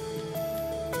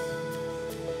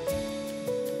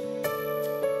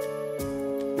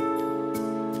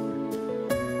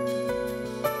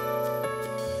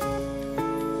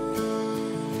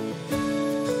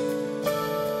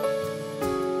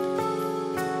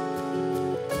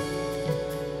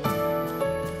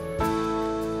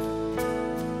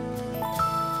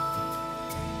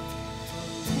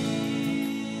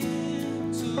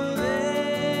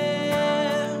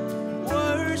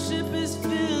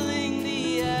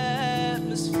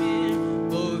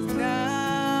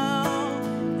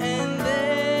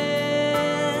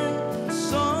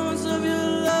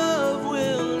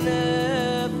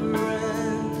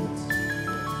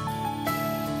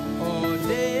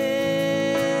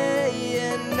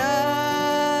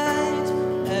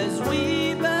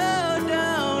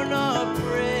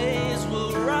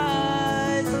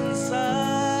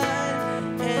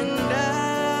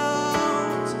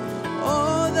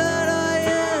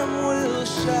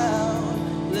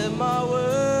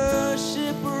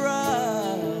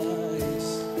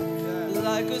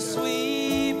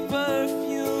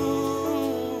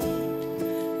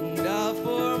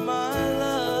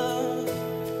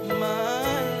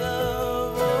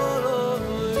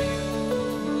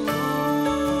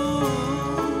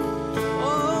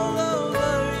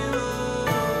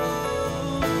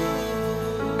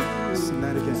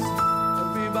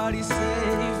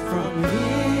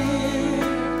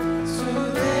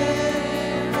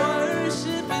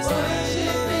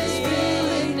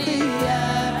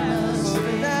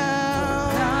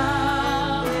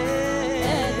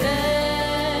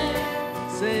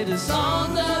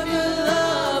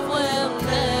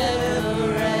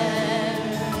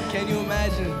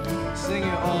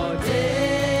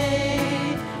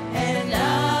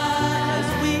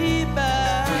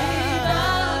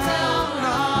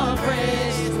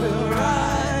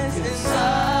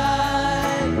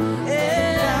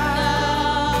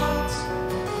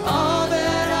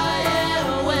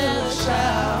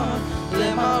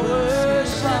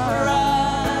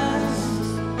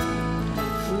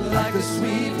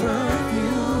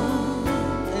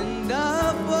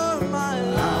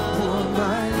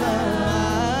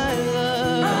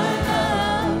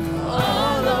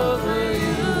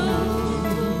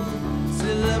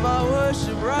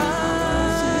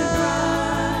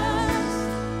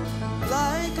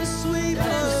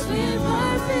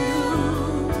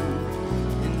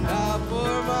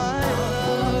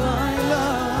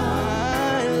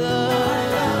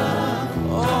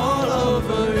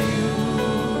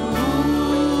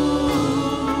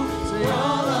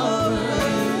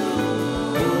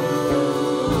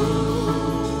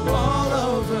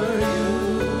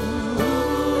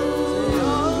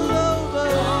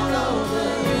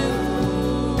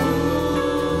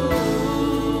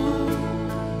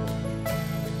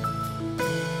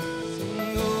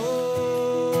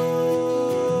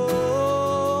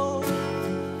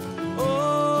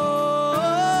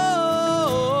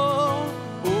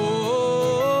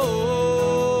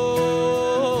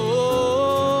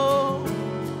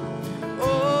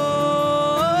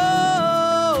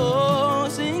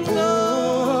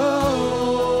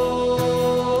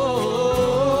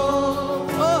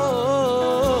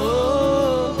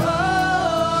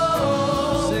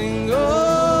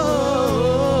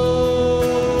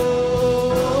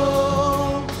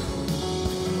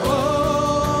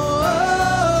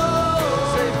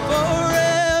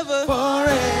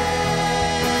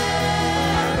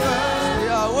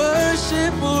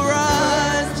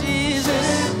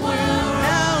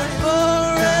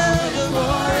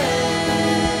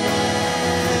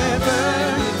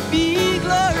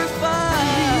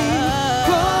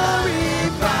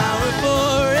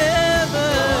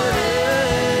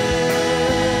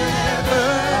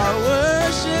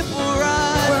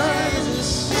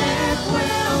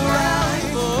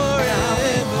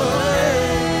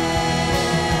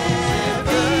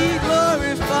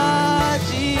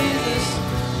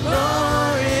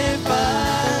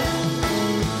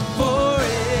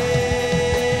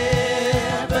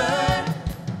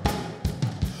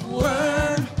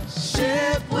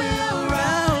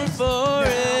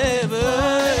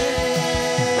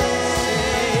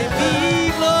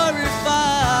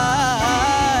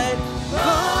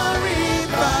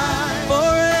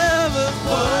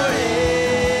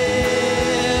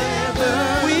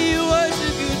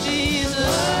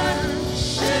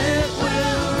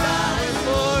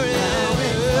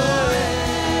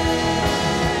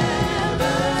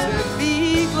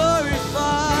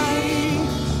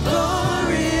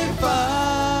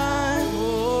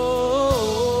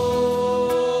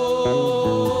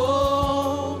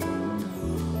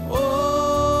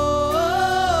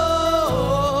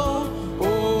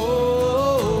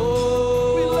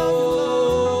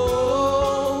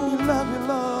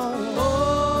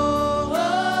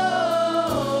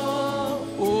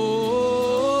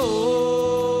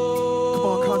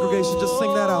 Just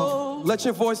sing that out. Let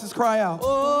your voices cry out.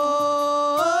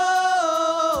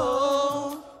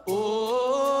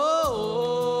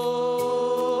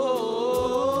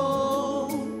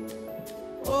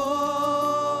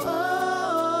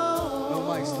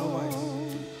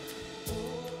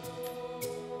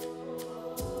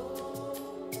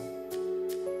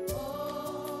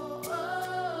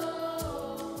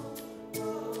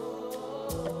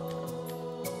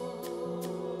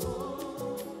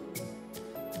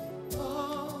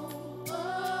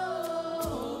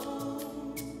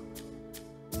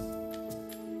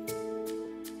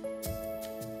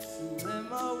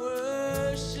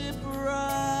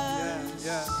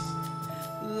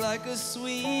 Like a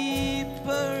sweet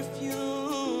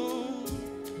perfume,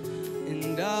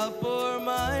 and I'll pour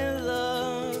my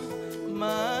love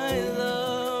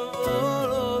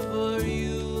all over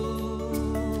you.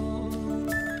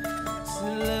 So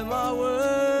let my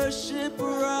worship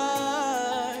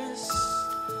rise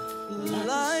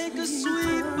like a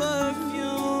sweet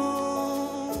perfume,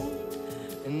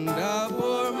 and I'll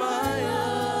pour my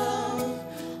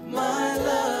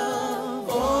love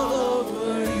all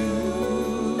over you.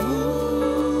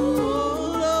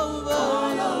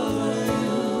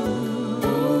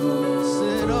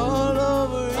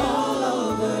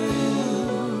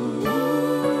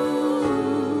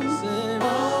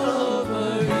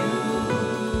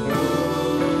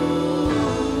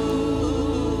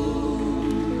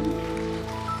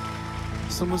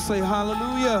 Someone say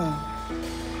hallelujah.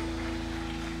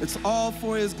 It's all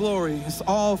for his glory. It's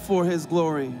all for his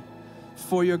glory.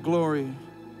 For your glory.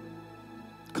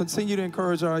 Continue to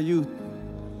encourage our youth.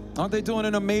 Aren't they doing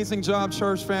an amazing job,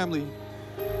 church family?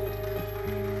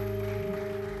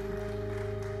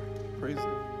 Praise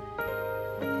God.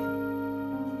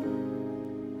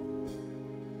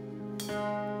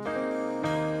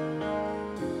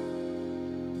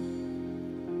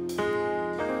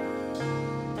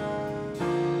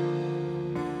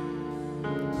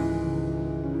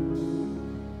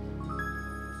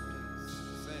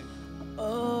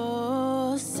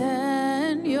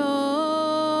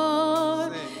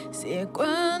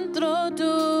 Encuentro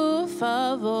tu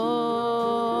favor,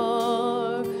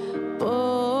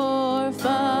 por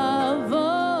favor,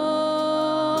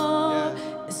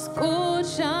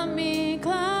 escucha mi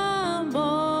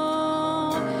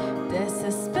clamor,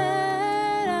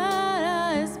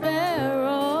 desesperada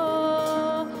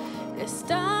espero,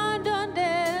 estar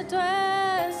donde tú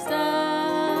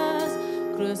estás,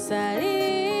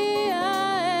 cruzaría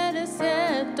el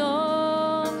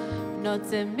desierto, no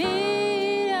temiría.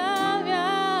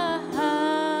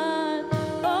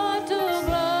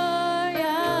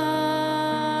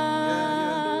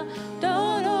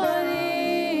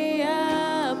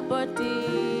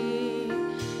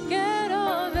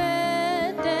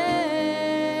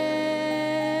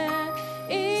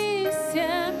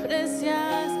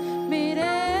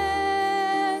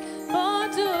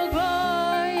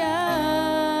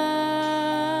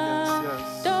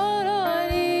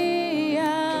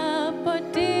 Por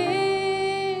ti.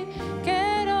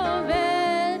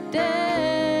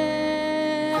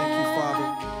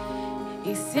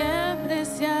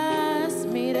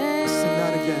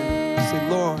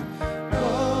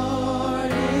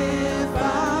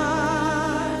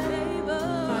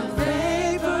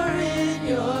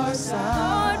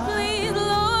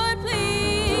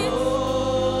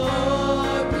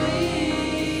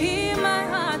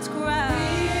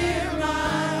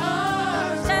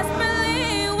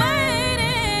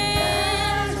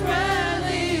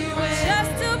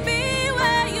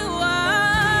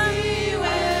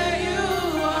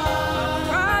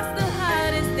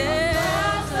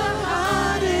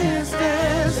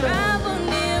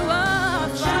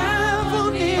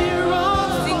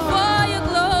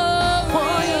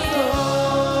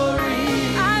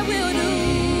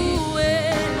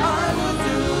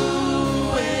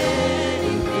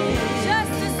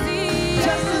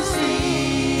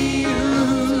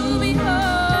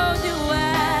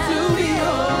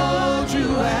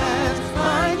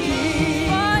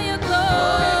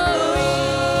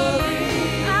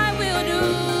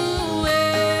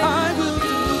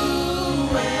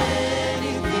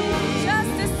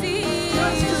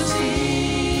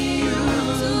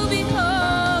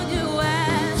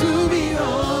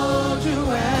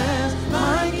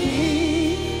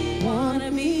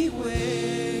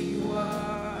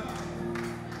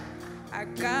 I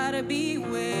gotta be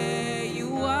where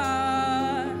you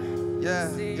are. Yeah,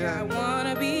 Say, yeah. I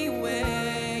wanna be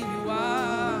where you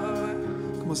are.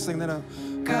 Come on, sing that out.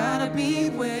 Gotta be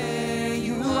where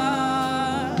you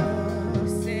are.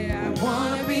 Say, I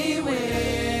wanna be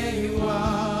where you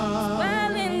are.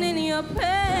 Dwelling in your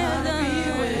presence. Gotta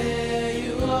be where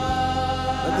you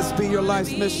are. Let this be your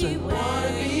life's mission.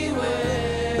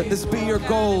 Let this be your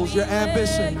goals, your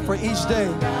ambition for each day.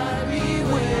 Gotta be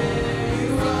where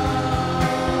you are.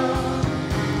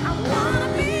 I wanna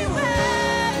be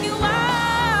where you are.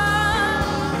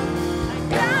 I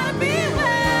gotta be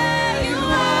where you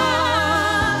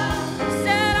are.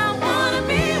 Said I wanna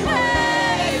be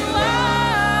where you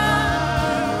are.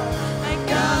 I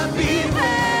gotta be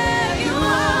where you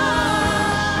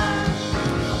are.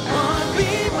 Wanna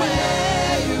be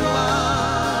where you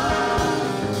are.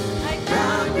 I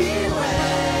gotta be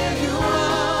where you are.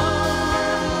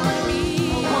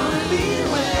 Wanna be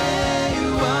where you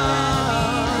are.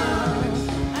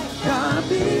 I gotta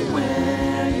be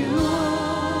where you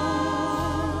are.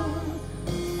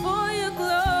 For your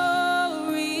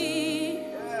glory,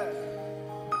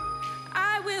 I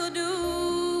will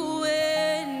do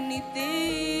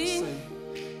anything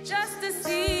just to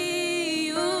see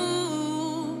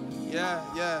you, Yeah,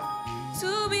 yeah.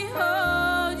 to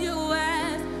behold you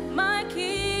as my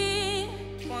king.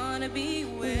 Wanna be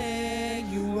where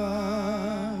you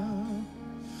are.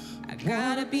 I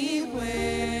gotta be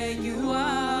where you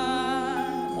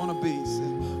are. Wanna be,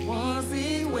 say. Wanna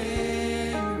be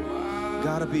where you are.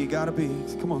 Gotta be, gotta be.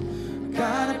 Come on.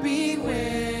 Gotta be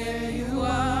where you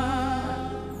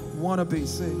are. Wanna be,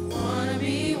 say. Wanna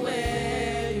be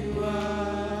where you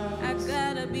are. I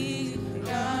gotta be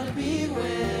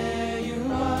where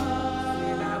you are.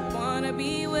 And I wanna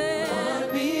be where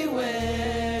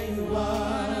you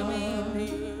are.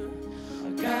 I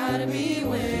gotta be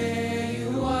where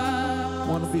you are.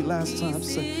 Wanna be, last time,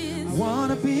 say.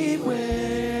 Wanna be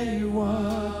where you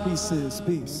are. Peace is,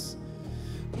 peace.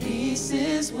 Peace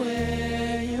is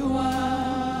where you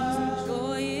are.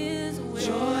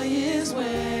 Joy is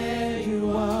where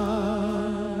you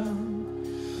are.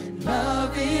 And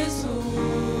love is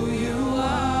who you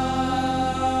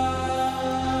are.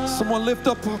 Someone lift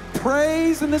up a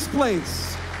praise in this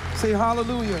place. Say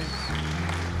hallelujah.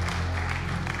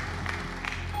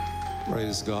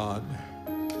 Praise God.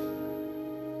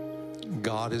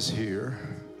 God is here.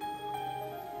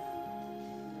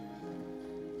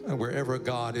 And wherever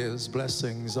God is,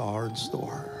 blessings are in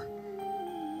store.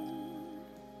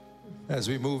 As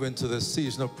we move into this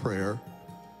season of prayer,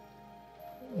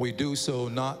 we do so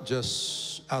not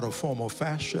just out of formal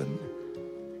fashion,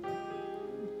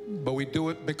 but we do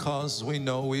it because we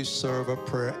know we serve a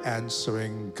prayer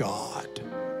answering God.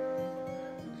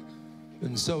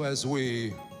 And so as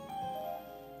we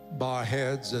bow our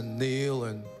heads and kneel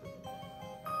and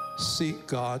seek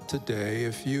God today,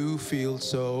 if you feel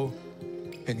so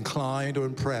inclined or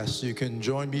impressed, you can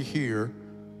join me here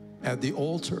at the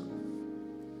altar,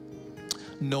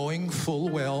 knowing full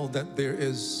well that there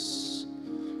is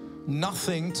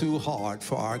nothing too hard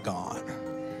for our God,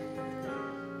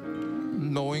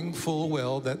 knowing full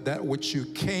well that that which you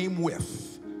came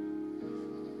with,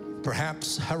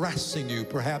 perhaps harassing you,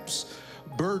 perhaps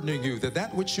burdening you,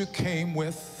 that which you came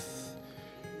with,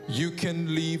 you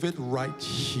can leave it right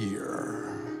here.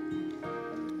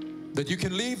 That you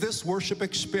can leave this worship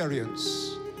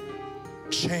experience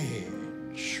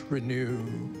changed,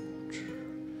 renewed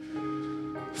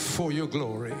for your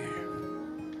glory.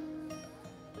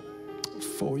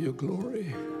 For your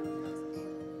glory.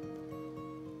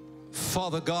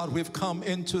 Father God, we've come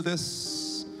into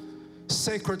this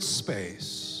sacred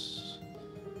space,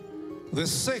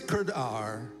 this sacred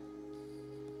hour,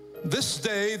 this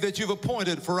day that you've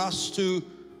appointed for us to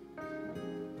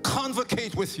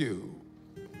convocate with you.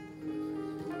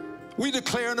 We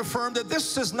declare and affirm that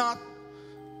this is not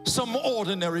some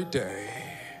ordinary day.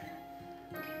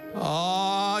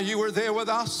 You were there with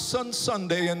us on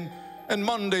Sunday and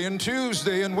Monday and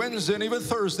Tuesday and Wednesday and even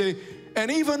Thursday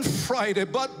and even Friday,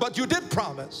 but you did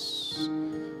promise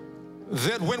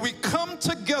that when we come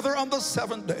together on the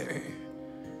seventh day,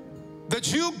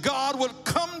 that you, God, will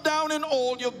come down in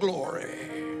all your glory.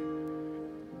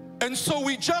 And so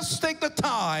we just take the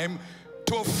time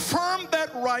to affirm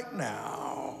that right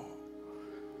now,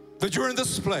 that you're in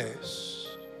this place,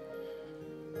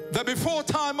 that before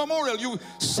time memorial, you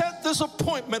set this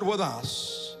appointment with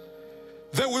us,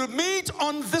 that we'll meet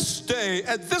on this day,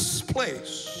 at this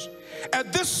place,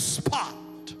 at this spot.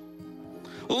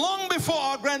 Long before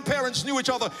our grandparents knew each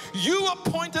other, you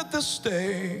appointed this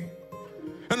day.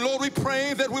 And Lord, we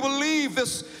pray that we will leave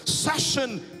this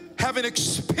session having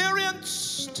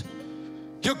experienced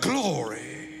your glory.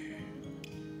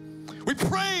 We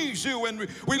praise you and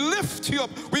we lift you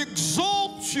up. We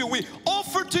exalt you. We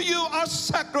offer to you our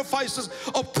sacrifices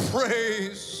of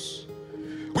praise.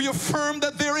 We affirm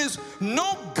that there is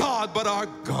no God but our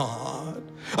God.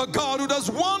 A God who does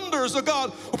wonders, a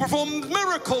God who performs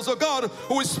miracles, a God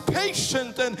who is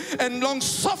patient and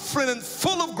long-suffering and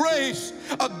full of grace,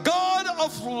 a God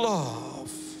of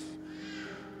love.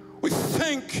 We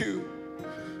thank you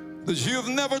that you have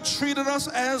never treated us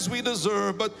as we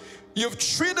deserve, but you've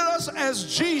treated us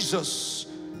as Jesus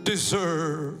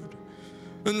deserved.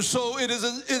 And so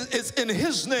it's in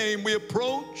his name we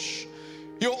approach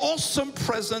your awesome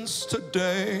presence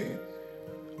today.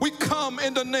 We come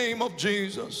in the name of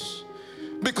Jesus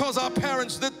because our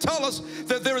parents did tell us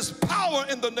that there is power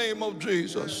in the name of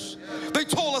Jesus. They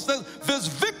told us that there's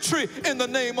victory in the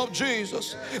name of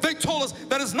Jesus. They told us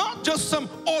that it's not just some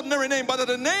ordinary name, but in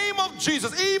the name of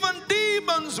Jesus, even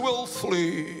demons will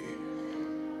flee.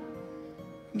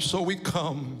 And so we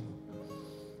come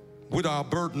with our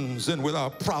burdens and with our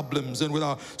problems and with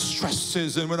our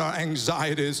stresses and with our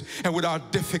anxieties and with our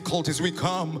difficulties. We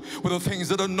come with the things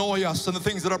that annoy us and the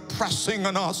things that are pressing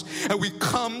on us. And we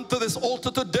come to this altar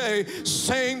today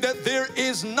saying that there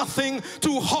is nothing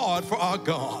too hard for our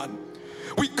God.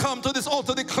 We come to this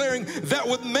altar declaring that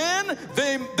with men,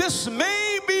 this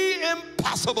may be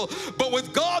impossible, but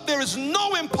with God there is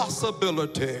no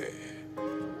impossibility.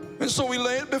 And so we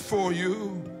lay it before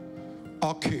you,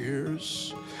 our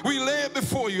cares. We lay it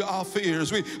before you, our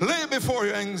fears. We lay it before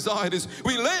you, anxieties.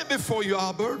 We lay it before you,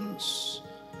 our burdens,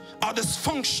 our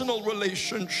dysfunctional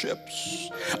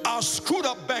relationships, our screwed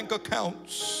up bank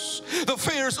accounts, the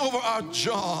fears over our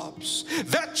jobs,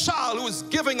 that child who is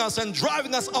giving us and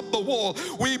driving us up the wall.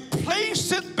 We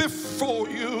place it before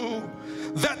you.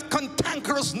 That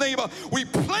cantankerous neighbor, we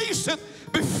place it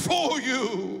before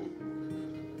you.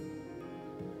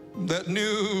 That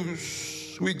news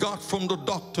we got from the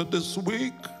doctor this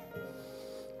week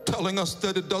telling us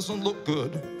that it doesn't look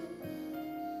good,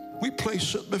 we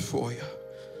place it before you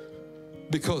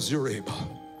because you're able.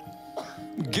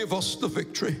 Give us the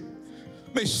victory.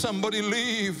 May somebody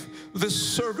leave this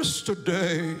service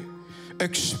today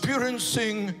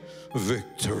experiencing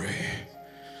victory.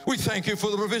 We thank you for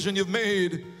the provision you've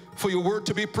made for your word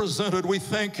to be presented. We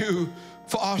thank you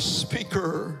for our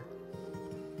speaker,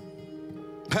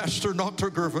 Pastor Dr.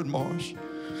 Gervon Marsh.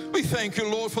 We thank you,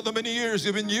 Lord, for the many years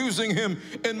you've been using him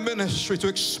in ministry to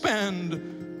expand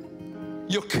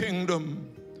your kingdom.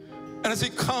 And as he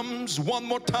comes one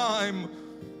more time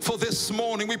for this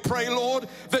morning, we pray, Lord,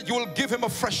 that you will give him a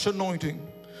fresh anointing.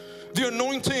 The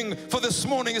anointing for this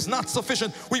morning is not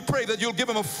sufficient. We pray that you'll give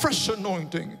him a fresh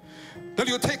anointing, that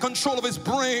you'll take control of his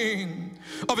brain,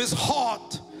 of his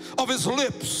heart, of his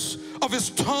lips, of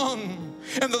his tongue,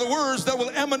 and that the words that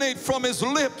will emanate from his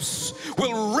lips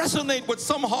will resonate with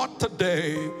some heart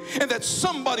today, and that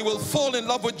somebody will fall in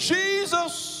love with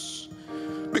Jesus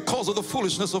because of the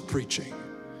foolishness of preaching.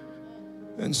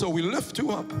 And so we lift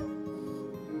you up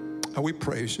and we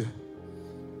praise you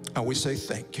and we say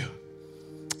thank you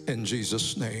in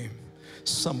Jesus' name.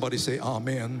 Somebody say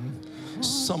amen.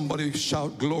 Somebody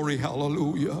shout glory,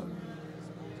 hallelujah.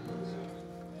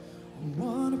 I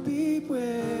wanna be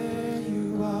where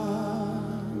you are.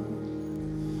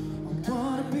 I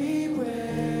wanna be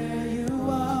where you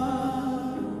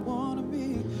are.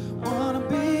 Wanna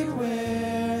be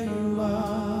where you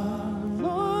are.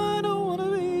 Lord, I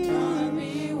wanna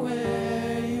be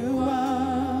where you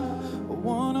are. I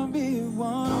wanna be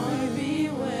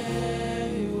where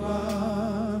you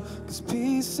are. 'Cause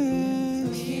peace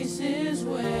is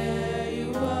where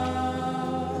you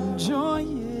are. Joy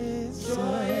is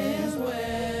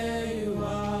where you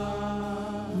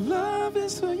are. Love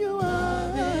is who you are.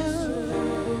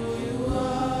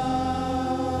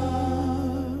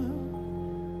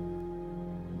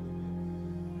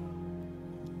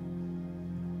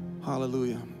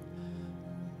 Hallelujah.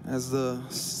 As the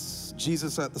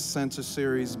Jesus at the Center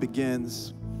series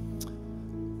begins,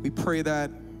 we pray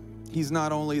that he's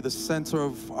not only the center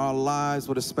of our lives,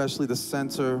 but especially the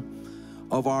center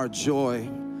of our joy.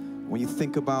 When you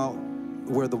think about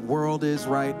where the world is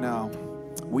right now,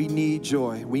 we need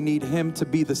joy. We need him to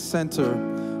be the center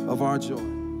of our joy.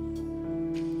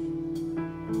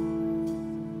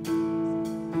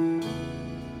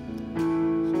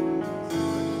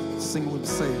 Sing with me,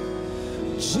 say,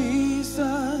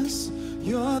 Jesus,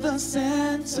 you're the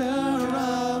center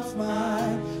of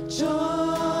my joy.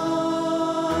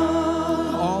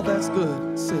 All that's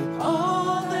good, say,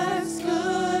 all that's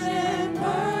good and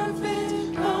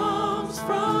perfect comes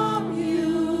from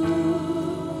you.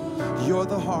 You're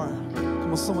the heart.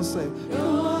 Come on, someone say,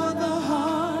 you're the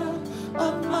heart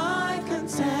of my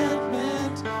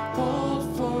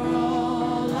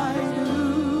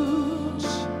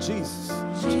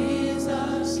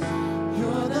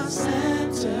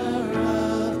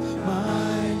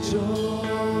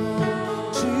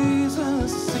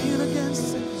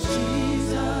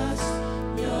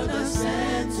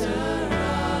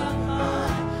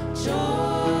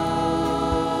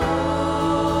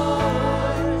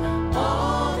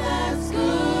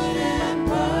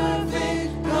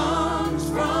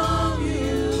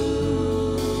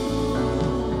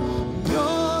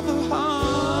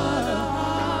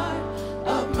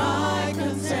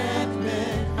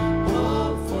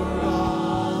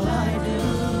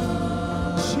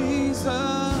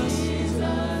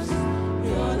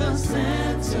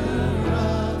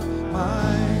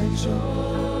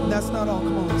that's not all.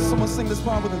 Come on, someone sing this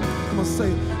part with us. Come on,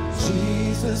 say,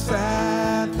 Jesus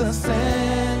at the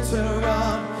center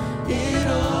of it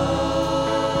all.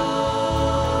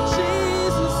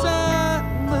 Jesus at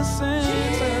the center.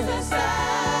 Jesus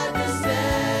at the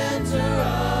center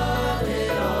of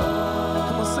it all.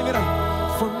 Come on, sing it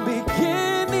out. From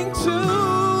beginning to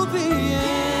the end.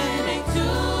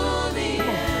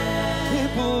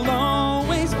 It will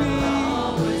always be.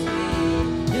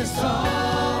 It's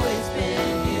always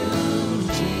been you,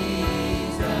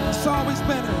 Jesus. It's always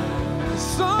been it.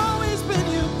 It's always been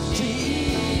you,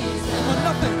 Jesus. Come on,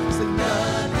 nothing. Say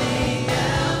nothing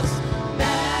else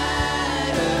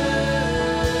matters.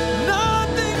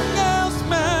 Nothing else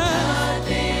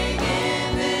matters. Nothing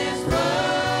in this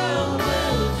world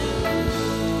will do.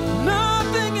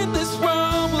 Nothing in this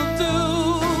world will do.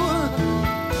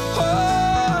 Oh,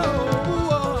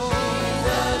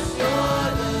 Jesus,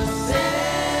 you're the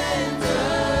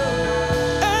center.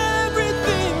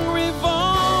 everything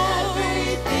revolves.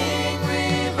 Everything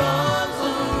revolves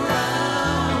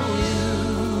around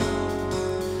you.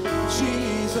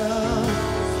 Jesus,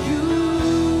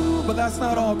 you. But that's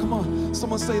not all. Come on,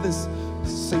 someone say this.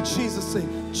 Say Jesus. Say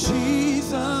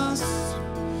Jesus.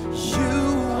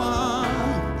 You are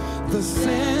the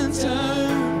center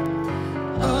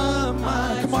of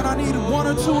my. Come on, I need 1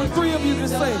 or 2 or 3 of you to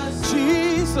say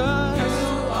Jesus.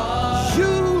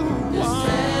 You are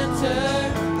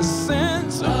the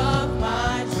center Of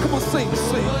my Come on, say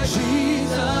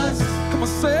Jesus. Come on,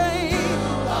 say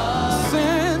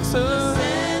center.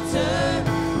 center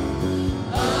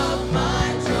of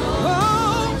my joy.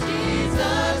 Oh,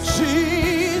 Jesus,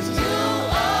 Jesus, you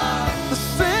are the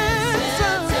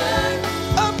center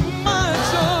of my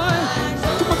joy.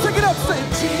 Come on, take it up, say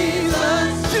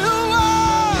Jesus. You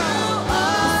are the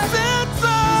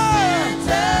center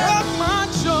of my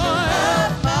joy.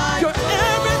 You're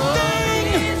everything,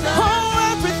 oh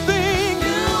everything.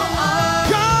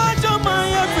 God, you're my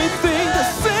everything. The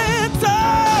center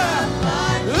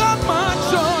of my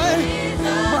joy,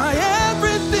 my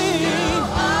everything.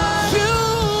 You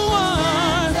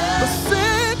are the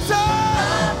center.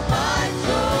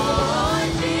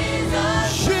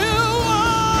 You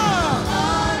are.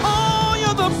 Oh,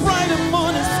 you're the bright and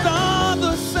morning star,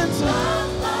 the center.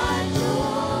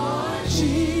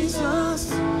 Jesus,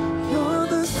 you're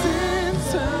the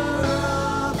center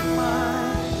of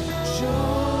my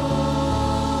joy.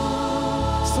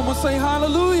 Someone say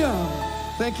hallelujah.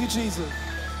 Thank you, Jesus.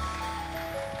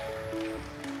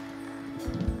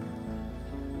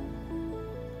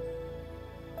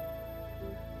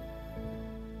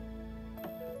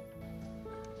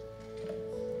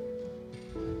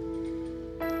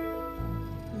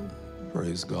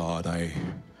 Praise God. I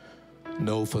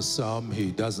know for some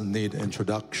he doesn't need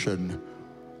introduction,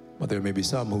 but there may be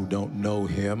some who don't know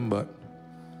him. But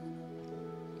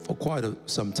for quite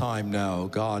some time now,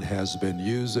 God has been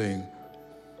using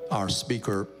our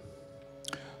speaker,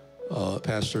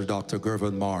 Pastor Dr.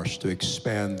 Gervon Marsh, to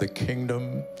expand the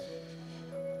kingdom.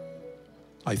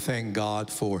 I thank God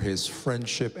for his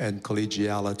friendship and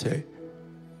collegiality.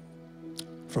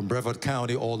 From Brevard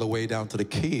County all the way down to the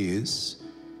Keys,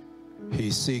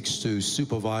 he seeks to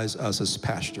supervise us as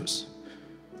pastors.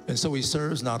 And so he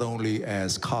serves not only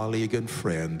as colleague and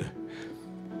friend,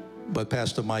 but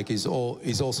Pastor Mike, he's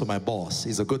also my boss.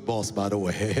 He's a good boss, by the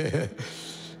way.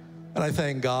 And I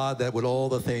thank God that with all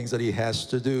the things that he has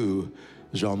to do,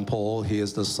 Jean-Paul, he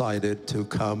has decided to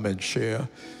come and share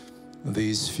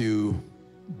these few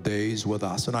days with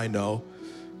us. And I know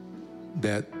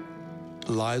that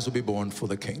lives will be born for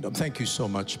the kingdom. Thank you so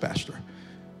much, Pastor.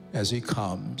 As he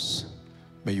comes,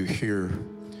 may you hear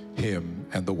him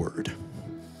and the word.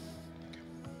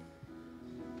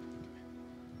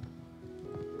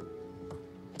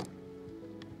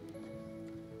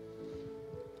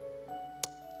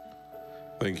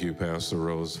 Thank you, Pastor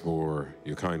Rose, for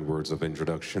your kind words of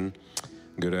introduction.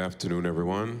 Good afternoon,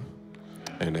 everyone,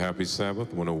 and happy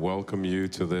Sabbath. I want to welcome you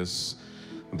to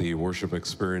the worship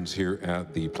experience here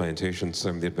at the Plantation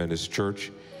Seventh-day Adventist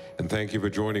Church. And thank you for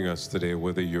joining us today,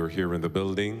 whether you're here in the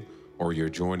building or you're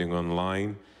joining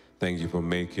online. Thank you for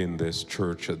making this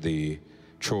church the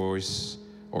choice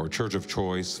or church of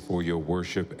choice for your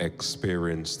worship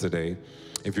experience today.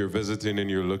 If you're visiting and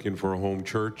you're looking for a home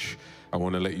church, I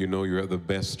want to let you know you're at the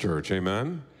best church.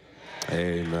 Amen?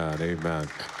 Amen. Amen.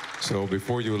 So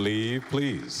before you leave,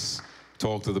 please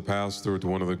talk to the pastor, to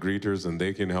one of the greeters, and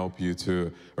they can help you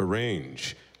to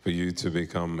arrange for you to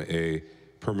become a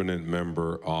permanent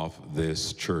member of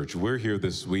this church. We're here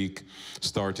this week,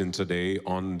 starting today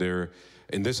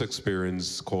in this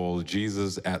experience called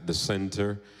Jesus at the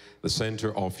Center. the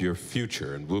center of your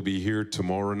future. And we'll be here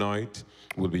tomorrow night.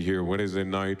 We'll be here Wednesday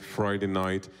night, Friday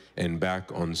night, and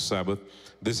back on Sabbath.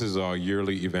 This is our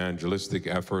yearly evangelistic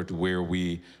effort where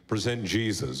we present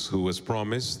Jesus, who has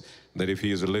promised that if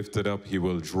he is lifted up, he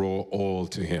will draw all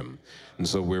to him. And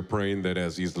so we're praying that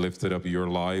as he's lifted up, your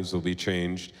lives will be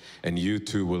changed, and you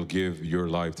too will give your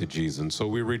life to Jesus. And so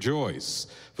we rejoice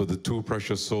for the 2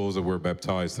 precious souls that were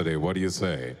baptized today. What do you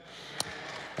say?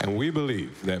 And we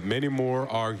believe that many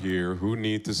more are here who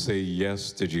need to say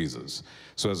yes to Jesus.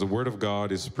 So as the word of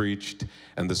God is preached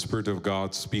and the Spirit of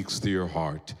God speaks to your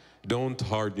heart, don't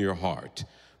harden your heart,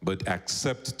 but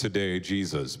accept today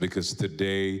Jesus, because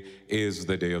today is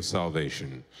the day of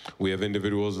salvation. We have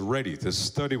individuals ready to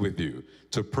study with you,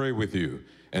 to pray with you,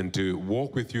 and to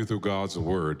walk with you through God's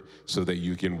word so that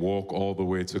you can walk all the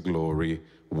way to glory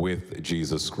with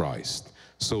Jesus Christ.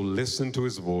 So listen to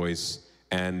his voice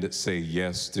and say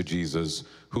yes to Jesus,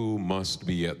 who must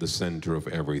be at the center of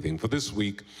everything. For this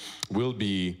week, we'll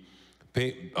be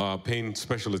paying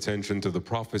special attention to the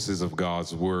prophecies of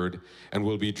God's word, and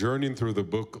we'll be journeying through the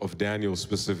book of Daniel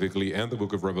specifically and the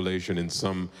book of Revelation in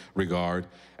some regard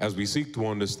as we seek to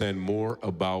understand more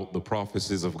about the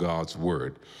prophecies of God's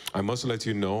word. I must let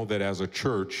you know that as a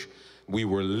church, we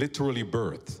were literally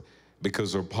birthed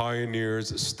because our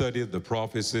pioneers studied the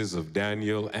prophecies of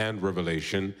Daniel and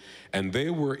Revelation, and they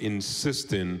were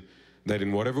insisting that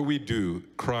in whatever we do,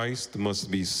 Christ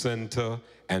must be center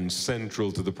and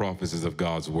central to the prophecies of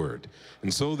God's word.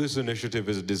 And so this initiative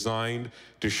is designed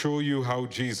to show you how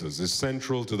Jesus is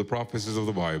central to the prophecies of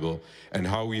the Bible and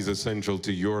how he's essential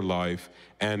to your life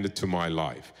and to my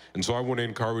life. And so I want to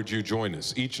encourage you, join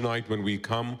us. Each night when we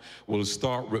come, we'll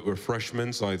start with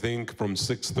refreshments. I think from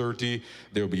 6:30,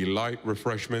 there'll be light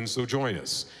refreshments, so join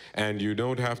us. And you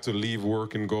don't have to leave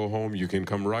work and go home. You can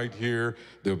come right here.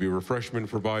 There'll be refreshment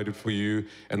provided for you,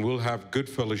 and we'll have good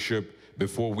fellowship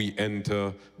before we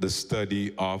enter the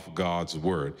study of God's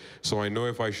word. So I know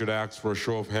if I should ask for a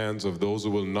show of hands of those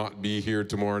who will not be here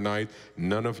tomorrow night,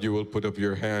 none of you will put up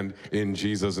your hand in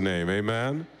Jesus' name.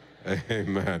 Amen?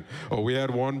 Amen. Oh, we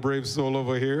had one brave soul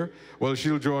over here. Well,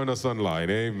 she'll join us online.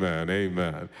 Amen.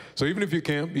 Amen. So even if you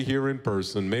can't be here in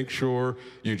person, make sure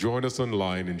you join us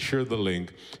online and share the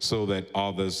link so that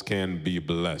others can be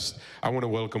blessed. I want to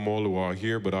welcome all who are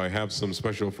here, but I have some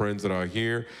special friends that are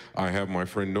here. I have my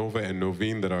friend Nova and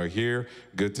Noveen that are here.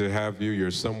 Good to have you. You're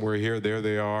somewhere here. There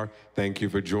they are. Thank you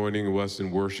for joining us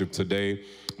in worship today.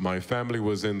 My family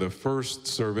was in the first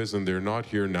service, and they're not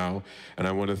here now, and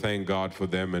I want to thank God for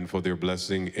them and for their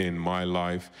blessing in my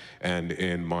life and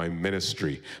in my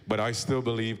ministry. But I still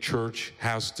believe church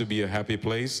has to be a happy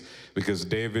place, because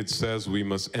David says we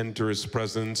must enter his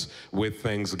presence with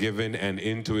thanksgiving and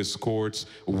into his courts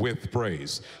with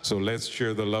praise. So let's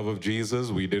share the love of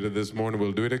Jesus. We did it this morning.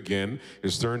 We'll do it again.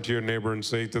 Just turn to your neighbor and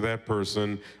say to that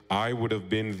person, I would have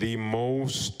been the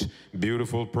most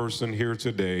beautiful person here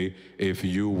today if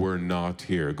you were not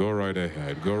here. Go right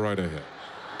ahead. Go right ahead.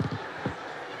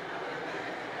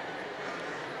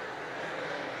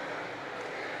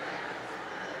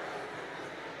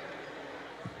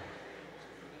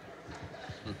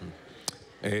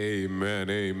 Amen,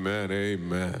 amen,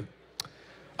 amen.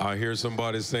 I hear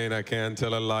somebody saying I can't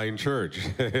tell a lie in church.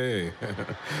 Hey.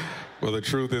 Well, the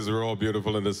truth is we're all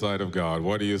beautiful in the sight of God.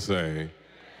 What do you say?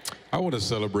 I want to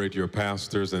celebrate your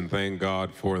pastors and thank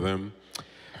God for them.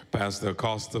 Pastor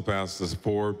Acosta, Pastor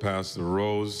Ford, Pastor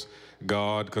Rose,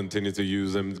 God continues to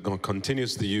use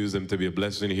them to be a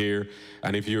blessing here.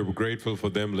 And if you're grateful for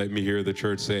them, let me hear the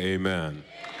church say amen.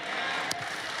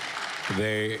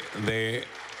 They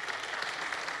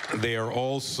are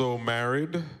also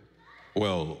married.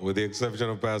 Well, with the exception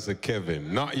of Pastor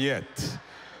Kevin, not yet.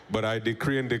 But I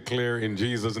decree and declare in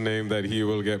Jesus' name that he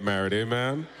will get married.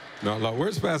 Amen? Not long.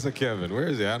 Where's Pastor Kevin? Where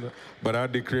is he? But I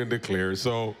decree and declare.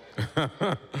 So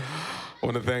I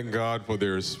want to thank God for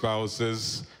their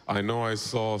spouses. I know I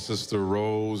saw Sister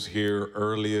Rose here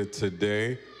earlier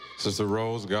today. Sister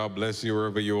Rose, God bless you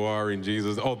wherever you are in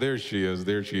Jesus. Oh, there she is.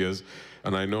 There she is.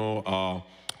 And I know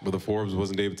Brother Forbes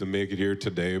wasn't able to make it here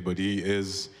today, but he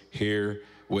is here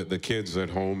with the kids at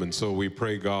home. And so we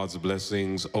pray God's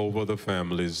blessings over the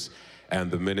families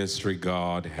and the ministry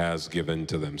God has given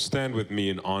to them. Stand with me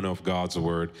in honor of God's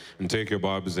word and take your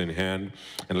Bibles in hand.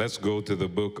 And let's go to the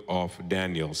book of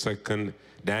Daniel,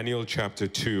 Daniel chapter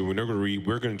 2.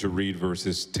 We're going to read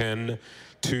verses 10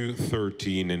 to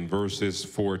 13 and verses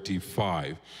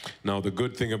 45. Now, the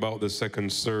good thing about the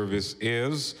second service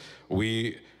is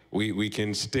we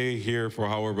can stay here for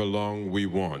however long we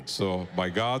want. So by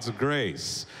God's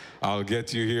grace, I'll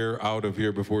get you out of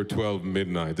here before 12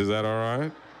 midnight. Is that all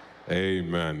right?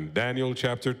 Amen. Daniel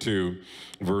chapter 2,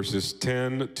 verses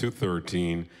 10 to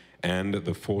 13 and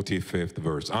the 45th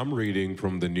verse. I'm reading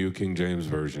from the New King James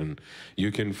Version.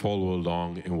 You can follow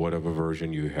along in whatever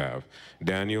version you have.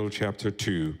 Daniel chapter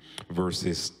 2,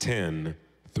 verses 10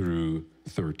 through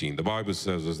 13. The Bible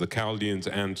says, as the Chaldeans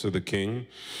answered the king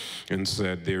and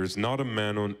said, there is not a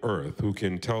man on earth who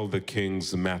can tell the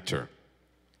king's matter.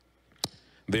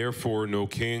 Therefore, no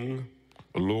king,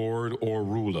 lord, or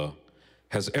ruler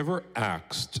has ever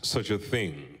asked such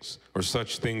things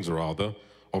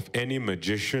of any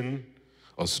magician,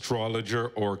 astrologer,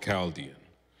 or Chaldean.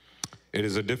 It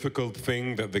is a difficult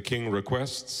thing that the king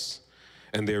requests,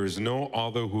 and there is no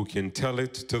other who can tell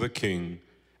it to the king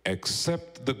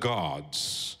except the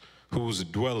gods, whose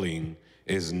dwelling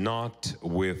is not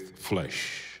with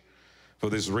flesh. For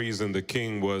this reason the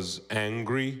king was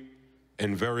angry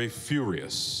and very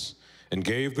furious, and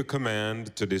gave the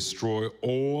command to destroy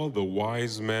all the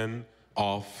wise men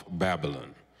of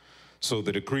Babylon. So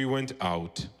the decree went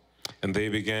out, and they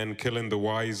began killing the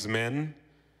wise men,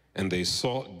 and they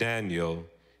sought Daniel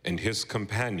and his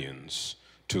companions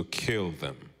to kill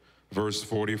them. Verse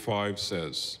 45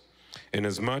 says,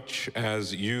 inasmuch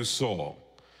as you saw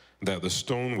that the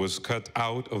stone was cut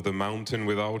out of the mountain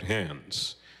without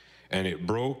hands, and it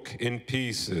broke in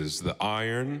pieces the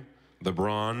iron, the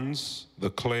bronze, the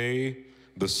clay,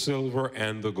 the silver,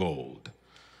 and the gold,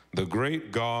 the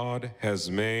great God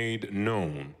has made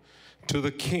known to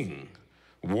the king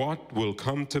what will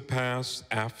come to pass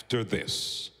after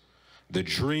this. The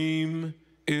dream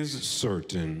is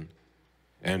certain,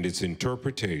 and its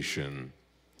interpretation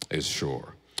is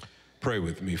sure. Pray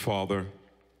with me. Father,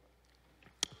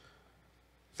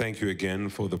 thank you again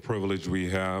for the privilege we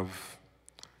have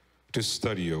to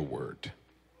study your word.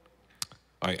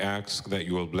 I ask that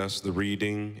you will bless the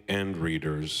reading and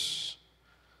readers,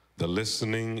 the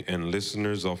listening and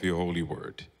listeners of your holy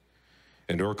word.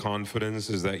 And our confidence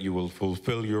is that you will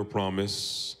fulfill your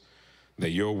promise,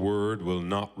 that your word will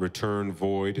not return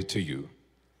void to you.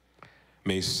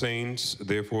 May saints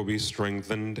therefore be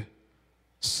strengthened,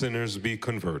 sinners be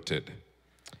converted,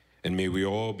 and may we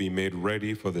all be made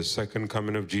ready for the second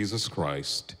coming of Jesus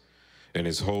Christ. In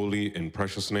his holy and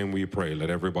precious name we pray.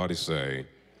 Let everybody say,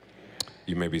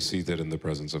 you may be seated in the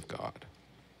presence of God.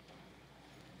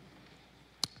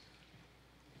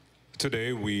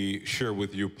 Today we share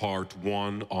with you part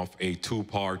one of a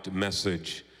two-part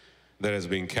message that has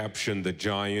been captioned The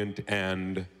Giant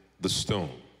and the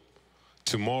Stone.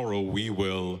 Tomorrow we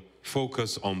will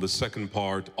focus on the second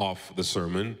part of the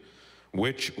sermon,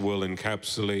 which will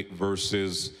encapsulate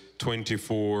verses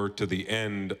 24 to the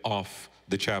end of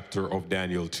the chapter of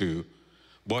Daniel 2.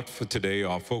 But for today,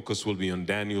 our focus will be on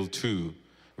Daniel 2,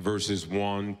 verses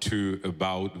 1 to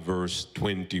about verse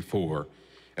 24.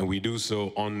 And we do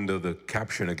so under the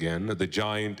caption again, The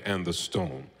Giant and the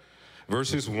Stone.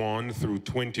 Verses 1 through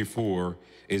 24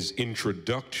 is an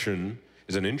introduction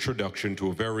to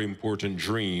a very important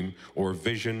dream or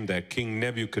vision that King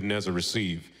Nebuchadnezzar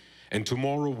received. And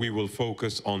tomorrow we will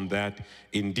focus on that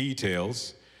in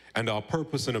details. And our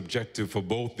purpose and objective for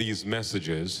both these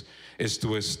messages is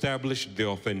to establish the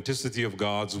authenticity of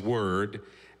God's word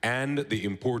and the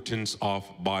importance of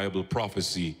Bible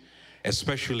prophecy,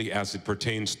 especially as it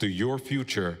pertains to your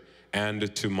future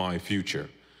and to my future.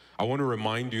 I want to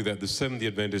remind you that the Seventh-day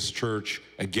Adventist Church,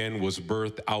 again, was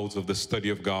birthed out of the study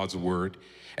of God's word.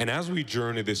 And as we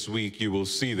journey this week, you will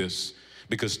see this,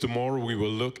 because tomorrow we will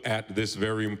look at this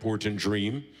very important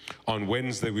dream. On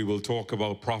Wednesday, we will talk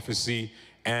about prophecy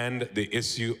and the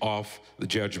issue of the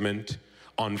judgment.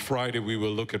 On Friday, we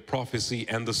will look at prophecy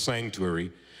and the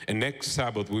sanctuary. And next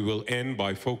Sabbath, we will end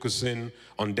by focusing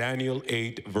on Daniel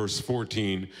 8, verse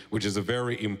 14, which is a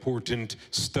very important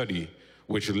study,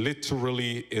 which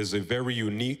literally is a very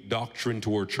unique doctrine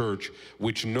to our church,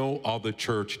 which no other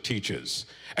church teaches.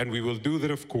 And we will do that,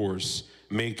 of course,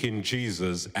 making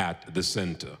Jesus at the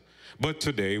center. But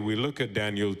today, we look at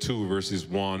Daniel 2, verses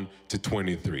 1 to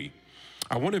 23.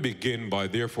 I want to begin by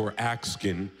therefore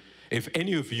asking if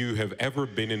any of you have ever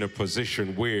been in a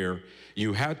position where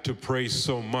you had to pray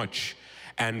so much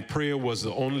and prayer was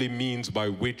the only means by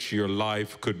which your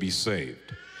life could be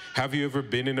saved. Have you ever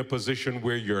been in a position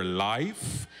where your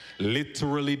life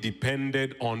literally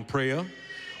depended on prayer,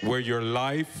 where your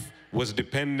life was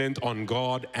dependent on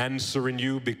God answering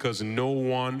you because no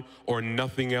one or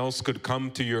nothing else could come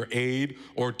to your aid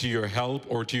or to your help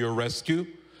or to your rescue?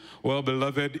 Well,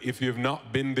 beloved, if you've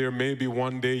not been there, maybe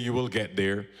one day you will get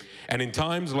there. And in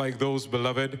times like those,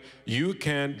 beloved, you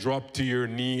can't drop to your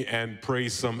knee and pray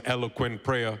some eloquent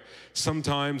prayer.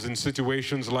 Sometimes in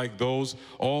situations like those,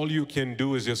 all you can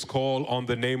do is just call on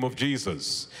the name of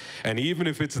Jesus. And even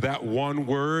if it's that one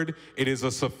word, it is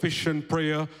a sufficient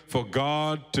prayer for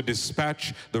God to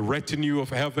dispatch the retinue of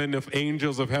heaven, of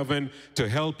angels of heaven, to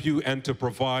help you and to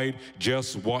provide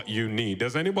just what you need.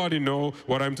 Does anybody know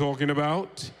what I'm talking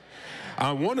about?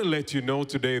 I want to let you know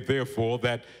today, therefore,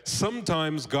 that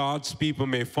sometimes God's people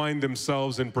may find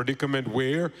themselves in predicament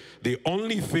where the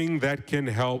only thing that can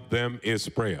help them is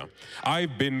prayer.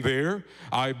 I've been there,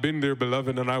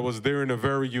 beloved, and I was there in a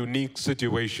very unique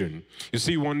situation. You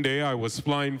see, one day I was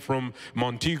flying from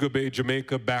Montego Bay,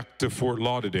 Jamaica, back to Fort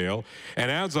Lauderdale, and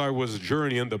as I was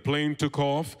journeying, the plane took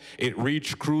off, it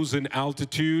reached cruising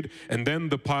altitude, and then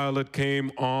the pilot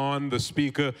came on the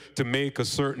speaker to make a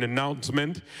certain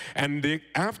announcement, and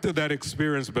after that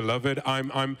experience, beloved,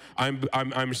 I'm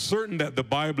certain that the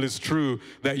Bible is true,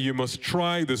 that you must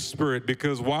try the Spirit,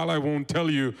 because while I won't tell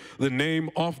you the name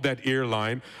of that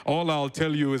airline, all I'll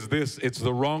tell you is this: it's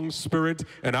the wrong spirit,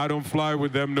 and I don't fly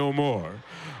with them no more.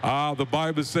 The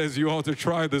Bible says you ought to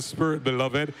try the Spirit,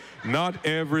 beloved. Not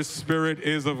every spirit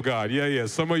is of God. Yeah,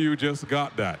 some of you just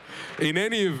got that. In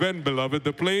any event, beloved,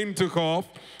 the plane took off.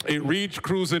 It reached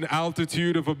cruising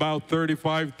altitude of about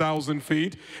 35,000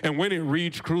 feet. And when it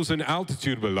reached cruising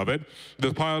altitude, beloved,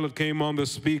 the pilot came on the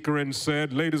speaker and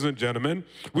said, "Ladies and gentlemen,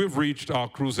 we've reached our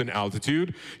cruising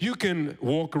altitude. You can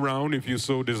walk around if you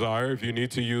so desire, if you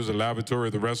need to use a lavatory or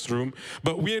the restroom.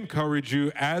 But we encourage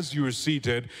you, as you're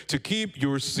seated, to keep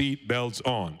your seat belts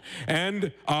on."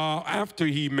 And after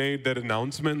he made that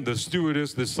announcement, the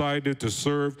stewardess decided to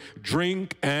serve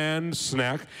drink and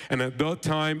snack, and at that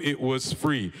time it was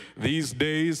free. These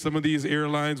days, some of these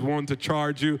airlines want to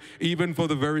charge you even for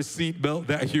the very seat belt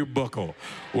that you buckle.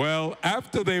 Well,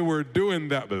 after they were doing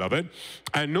that, beloved,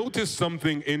 I noticed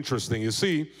something interesting. You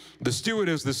see, the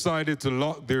stewardess decided to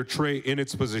lock their tray in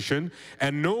its position,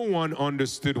 and no one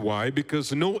understood why,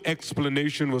 because no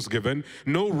explanation was given,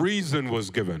 no reason was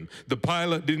given. The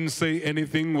pilot didn't say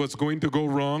anything was going to go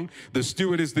wrong. The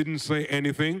stewardess didn't say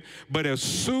anything. But as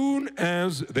soon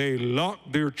as they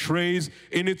locked their trays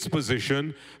in its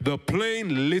position, the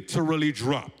plane literally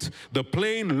dropped. The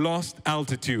plane lost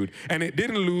altitude, and it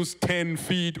didn't lose 10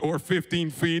 feet or 15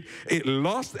 feet. It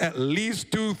lost at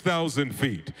least 2,000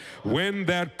 feet. When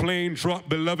that plane dropped,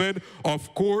 beloved,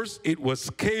 of course, it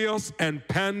was chaos and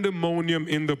pandemonium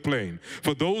in the plane.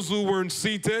 For those who weren't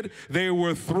seated, they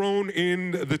were thrown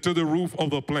to the roof of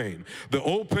the plane. The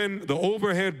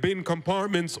overhead bin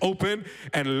compartments opened,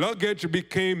 and luggage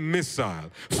became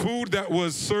missile. Food that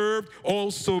was served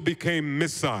also became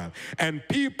missile. And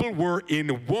people were in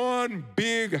one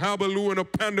big hullabaloo and a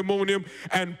pandemonium,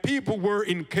 and people were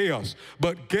in chaos.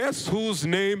 But guess whose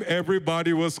name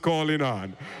everybody was calling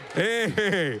on?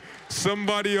 Hey,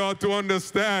 somebody ought to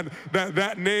understand that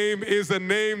that name is a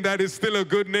name that is still a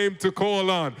good name to call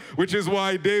on, which is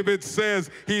why David says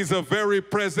he's a very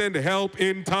present help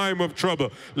in time of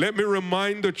trouble. Let me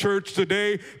remind the church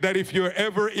today that if you're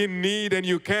ever in need and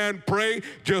you can't pray,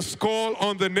 just call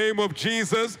on the name of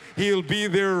Jesus. He'll be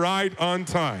there right on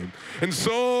time. And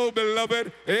so,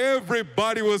 beloved,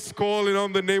 everybody was calling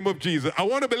on the name of Jesus. I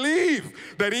want to believe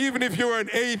that even if you're an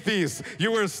atheist,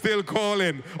 you were still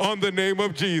calling on the name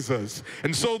of Jesus.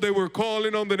 And so they were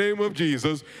calling on the name of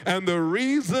Jesus. And the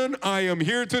reason I am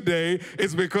here today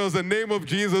is because the name of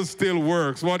Jesus still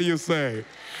works. What do you say?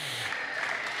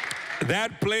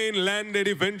 That plane landed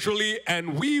eventually,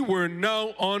 and we were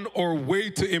now on our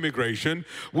way to immigration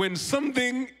when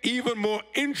something even more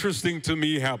interesting to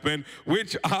me happened,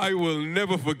 which I will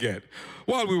never forget.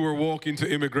 While we were walking to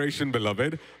immigration,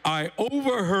 beloved, I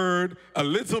overheard a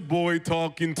little boy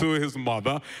talking to his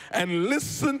mother, and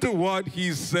listen to what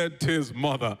he said to his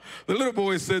mother. The little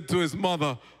boy said to his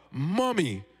mother,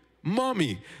 "Mommy,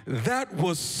 that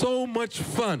was so much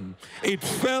fun. It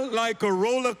felt like a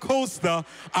roller coaster.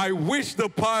 I wish the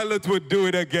pilot would do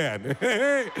it again."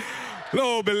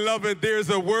 Oh, beloved, there's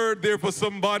a word there for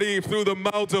somebody through the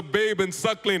mouth of babe and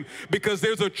suckling, because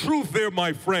there's a truth there,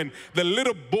 my friend. The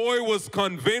little boy was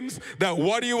convinced that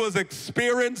what he was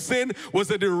experiencing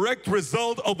was a direct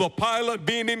result of the pilot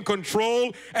being in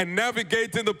control and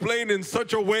navigating the plane in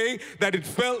such a way that it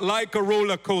felt like a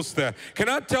roller coaster. Can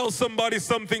I tell somebody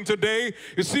something today?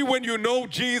 You see, when you know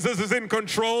Jesus is in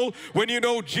control, when you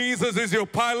know Jesus is your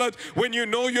pilot, when you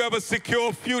know you have a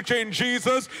secure future in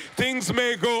Jesus, things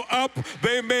may go up,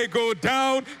 they may go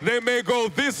down, they may go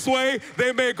this way,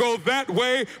 they may go that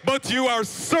way, but you are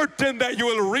certain that you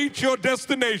will reach your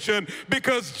destination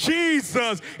because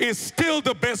Jesus is still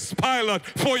the best pilot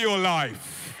for your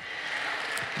life.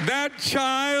 That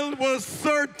child was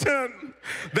certain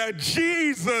that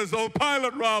Jesus, or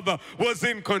pilot rather, was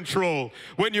in control.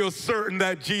 When you're certain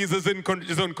that Jesus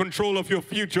is in control of your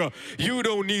future, you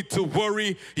don't need to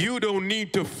worry, you don't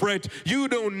need to fret, you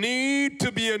don't need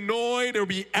to be annoyed or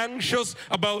be anxious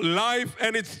about life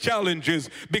and its challenges,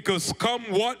 because come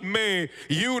what may,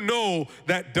 you know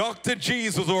that Dr.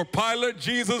 Jesus, or pilot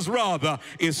Jesus rather,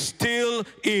 is still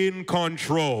in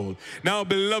control. Now,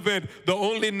 beloved, the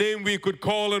only name we could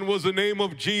call on was the name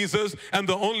of Jesus, and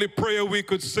the only prayer we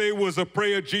could say was a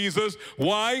prayer Jesus.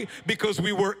 Why? Because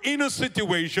we were in a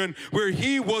situation where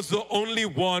he was the only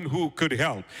one who could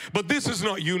help. But this is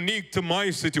not unique to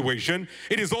my situation.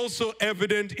 It is also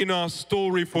evident in our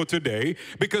story for today,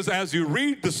 because as you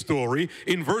read the story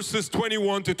in verses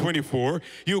 21 to 24,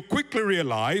 you quickly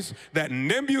realize that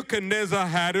Nebuchadnezzar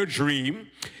had a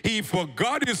dream. He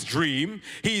forgot his dream.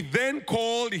 He then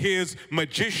called his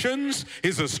magicians,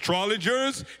 his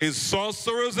astrologers, his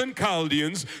sorcerers and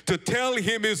Chaldeans to tell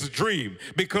him his dream,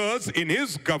 because in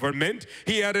his government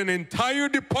he had an entire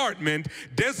department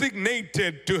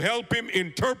designated to help him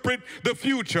interpret the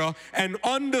future and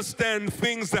understand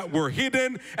things that were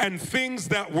hidden and things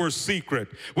that were secret.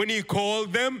 When he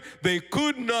called them, they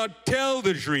could not tell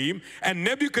the dream, and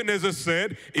Nebuchadnezzar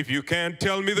said, if you can't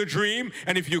tell me the dream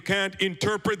and if you can't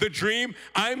interpret the dream,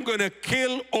 I'm going to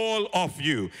kill all of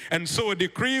you. And so a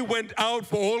decree went out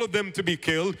for all of them to be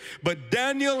killed, but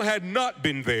Daniel had not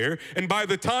been there, and by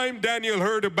the time Daniel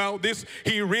heard about this,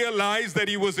 he realized that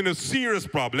he was in a serious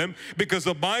problem, because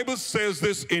the Bible says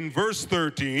this in verse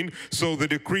 13, so the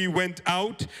decree went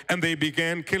out and they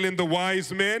began killing the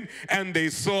wise men, and they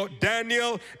sought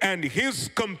Daniel and his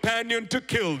companion to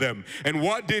kill them. And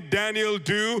what did Daniel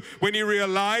do when he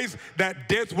realized that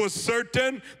death was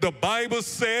certain? The Bible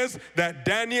says that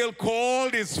Daniel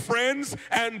called his friends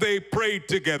and they prayed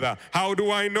together. How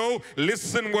do I know?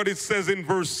 Listen what it says in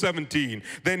verse 17.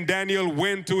 Then Daniel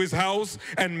went to his house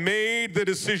and made the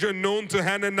decision known to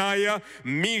Hananiah,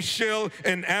 Mishael,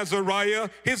 and Azariah,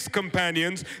 his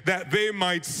companions, that they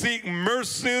might seek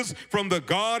mercies from the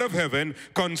God of heaven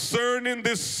concerning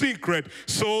this secret,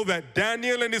 so that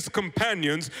Daniel and his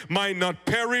companions might not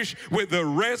perish with the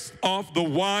rest of the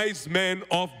wise men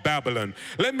of Babylon.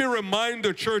 Let me remind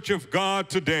the church of God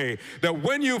today that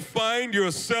when you find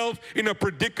yourself in a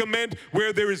predicament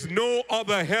where there is no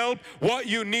other help, what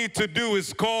you need to do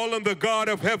is call on the God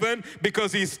of heaven,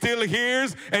 because he still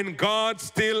hears and God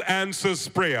still answers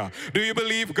prayer. Do you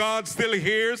believe God still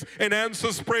hears and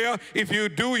answers prayer? If you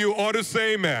do, you ought to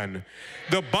say amen.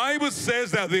 The Bible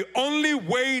says that the only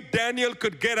way Daniel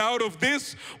could get out of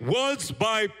this was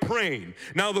by praying.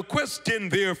 Now the question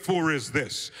therefore is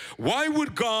this: why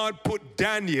would God put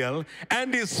Daniel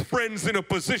and his friends in a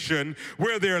position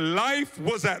where their life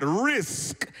was at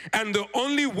risk and the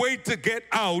only way to get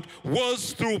out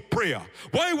was through prayer?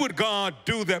 Why would God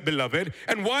do that, beloved?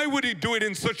 And why would he do it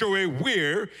in such a way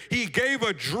where he gave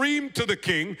a dream to the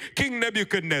king, King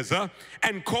Nebuchadnezzar,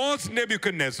 and caused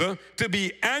Nebuchadnezzar to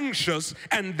be anxious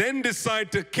and then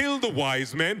decide to kill the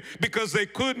wise men because they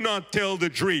could not tell the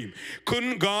dream?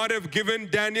 Couldn't God have given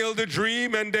Daniel the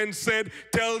dream and then said,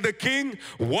 tell the king?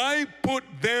 Why put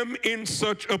them in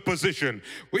such a position?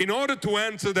 In order to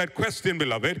answer that question,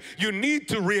 beloved, you need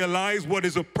to realize what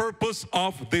is the purpose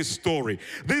of this story.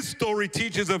 This story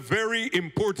teaches a very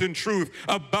important truth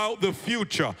about the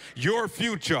future, your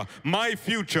future, my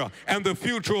future, and the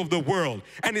future of the world.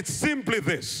 And it's simply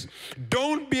this: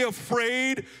 don't be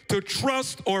afraid to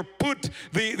trust or put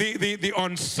the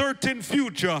uncertain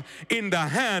future in the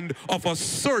hand of a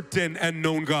certain and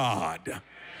known God.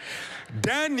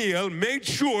 Daniel made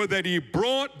sure that he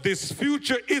brought this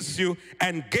future issue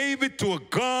and gave it to a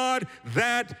God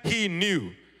that he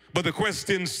knew. But the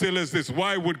question still is this: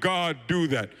 why would God do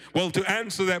that? Well, to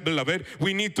answer that, beloved,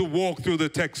 we need to walk through the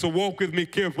text. So walk with me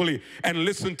carefully and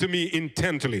listen to me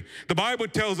intently. The Bible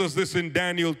tells us this in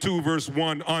Daniel 2 verse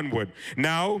 1 onward.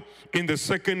 Now, in the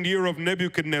second year of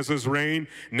Nebuchadnezzar's reign,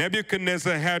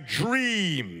 Nebuchadnezzar had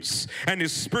dreams, and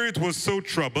his spirit was so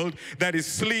troubled that his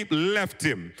sleep left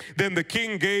him. Then the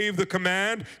king gave the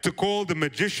command to call the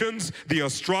magicians, the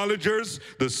astrologers,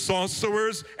 the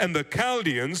sorcerers, and the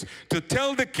Chaldeans to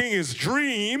tell the king king his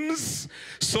dreams.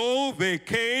 So they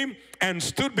came and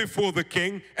stood before the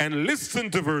king, and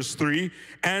listened to verse 3.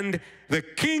 And the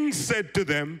king said to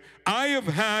them, I have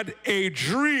had a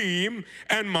dream,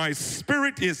 and my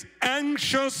spirit is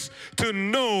anxious to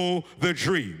know the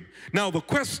dream. Now the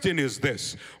question is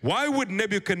this: why would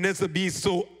Nebuchadnezzar be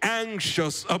so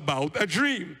anxious about a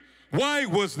dream? Why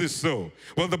was this so?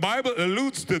 Well, the Bible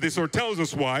alludes to this, or tells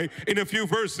us why, in a few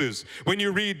verses. When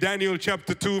you read Daniel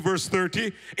chapter 2, verse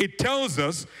 30, it tells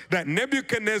us that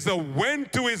Nebuchadnezzar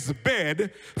went to his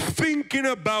bed thinking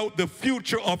about the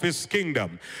future of his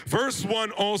kingdom. Verse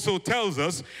 1 also tells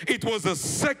us it was the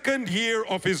second year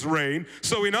of his reign.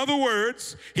 So in other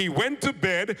words, he went to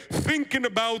bed thinking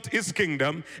about his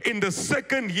kingdom in the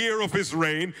second year of his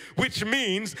reign, which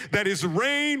means that his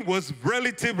reign was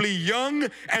relatively young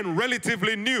and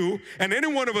relatively new. And any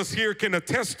one of us here can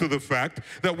attest to the fact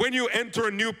that when you enter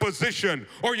a new position,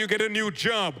 or you get a new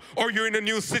job, or you're in a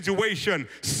new situation,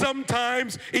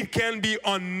 sometimes it can be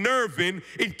unnerving,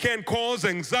 it can cause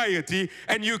anxiety,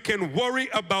 and you can worry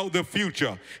about the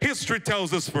future. History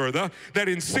tells us further that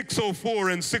in 604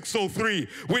 and 603,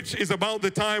 which is about the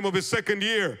time of his second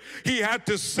year, he had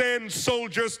to send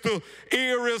soldiers to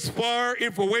areas far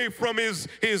away from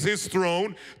his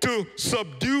throne to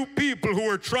subdue people who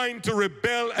were trying to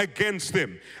rebel against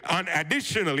him. And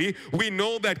additionally, we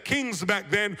know that kings back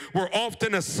then were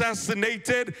often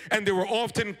assassinated, and there were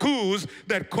often coups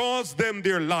that cost them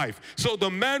their life. So the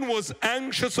man was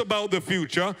anxious about the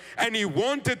future, and he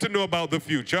wanted to know about the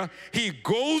future. He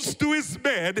goes to his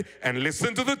bed, and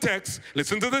listen to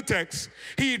the text,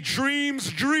 he dreams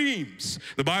dreams.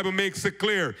 The Bible makes it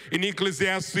clear in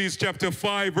Ecclesiastes chapter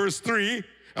 5, verse 3,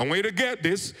 and way to get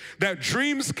this, that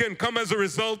dreams can come as a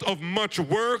result of much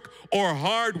work or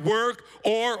hard work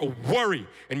or worry.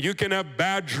 And you can have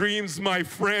bad dreams, my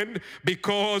friend,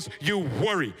 because you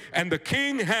worry. And the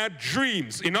king had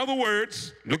dreams. In other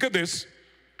words, look at this.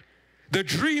 The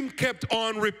dream kept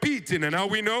on repeating. And now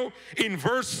we know in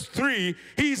verse 3,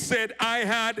 he said, I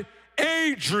had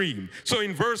a dream. So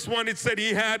in verse 1, it said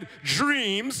he had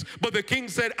dreams, but the king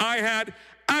said, I had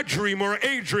a dream, or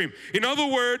a dream. In other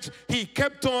words, he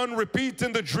kept on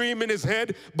repeating the dream in his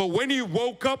head, but when he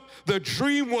woke up, the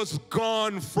dream was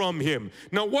gone from him.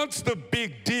 Now, what's the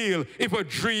big deal if a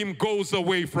dream goes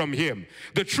away from him?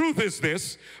 The truth is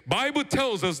this: Bible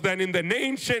tells us that in the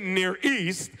ancient Near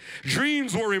East,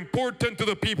 dreams were important to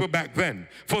the people back then.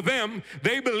 For them,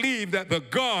 they believed that the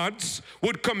gods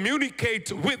would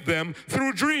communicate with them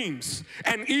through dreams.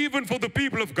 And even for the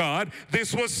people of God,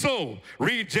 this was so.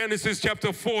 Read Genesis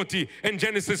chapter 40 and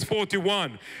Genesis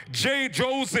 41.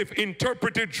 Joseph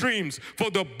interpreted dreams for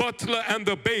the butler and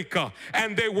the baker,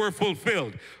 and they were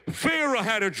fulfilled. Pharaoh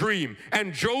had a dream,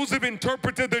 and Joseph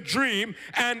interpreted the dream,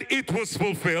 and it was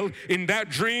fulfilled. In that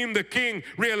dream, the king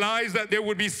realized that there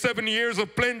would be 7 years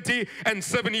of plenty and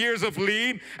 7 years of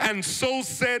lean, and so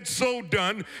said, so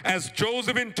done. As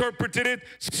Joseph interpreted it,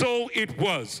 so it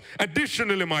was.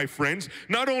 Additionally, my friends,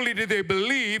 not only did they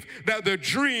believe that the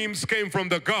dreams came from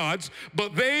the gods,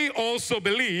 but they also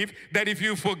believed that if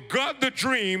you forgot the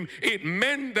dream, it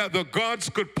meant that the gods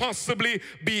could possibly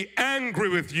be angry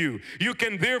with you. You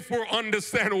can therefore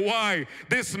understand why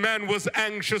this man was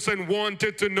anxious and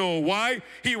wanted to know. Why?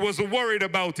 He was worried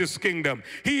about his kingdom.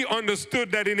 He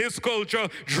understood that in his culture,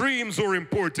 dreams were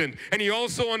important. And he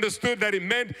also understood that it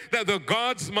meant that the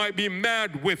gods might be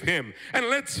mad with him. And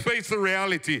let's face the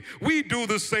reality. We do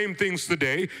the same things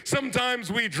today.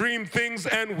 Sometimes we dream things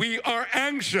and we are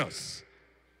anxious.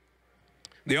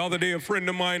 The other day, a friend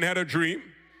of mine had a dream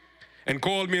and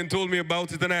called me and told me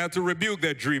about it, and I had to rebuke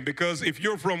that dream, because if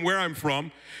you're from where I'm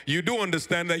from, you do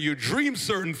understand that you dream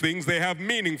certain things, they have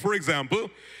meaning. For example,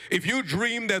 if you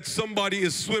dream that somebody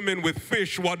is swimming with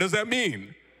fish, what does that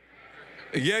mean?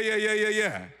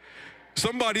 Yeah.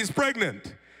 Somebody's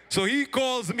pregnant. So he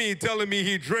calls me telling me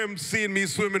he dreamt seeing me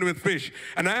swimming with fish,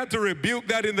 and I had to rebuke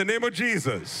that in the name of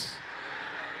Jesus.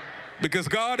 Because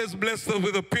God has blessed us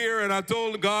with a peer, and I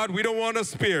told God we don't want a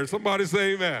spear. Somebody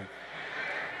say amen.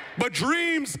 But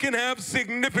dreams can have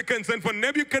significance, and for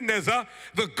Nebuchadnezzar,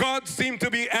 the gods seemed to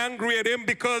be angry at him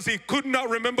because he could not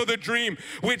remember the dream,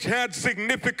 which had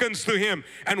significance to him.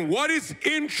 And what is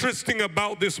interesting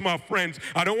about this, my friends,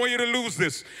 I don't want you to lose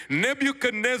this.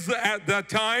 Nebuchadnezzar at that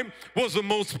time was the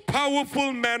most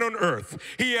powerful man on earth.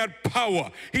 He had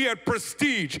power, he had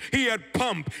prestige, he had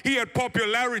pomp, he had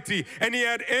popularity, and he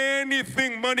had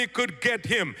anything money could get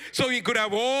him. So he could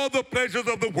have all the pleasures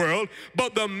of the world,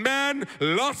 but the man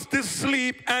lost his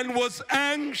sleep and was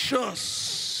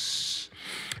anxious.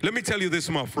 Let me tell you this,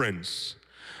 my friends.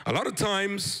 A lot of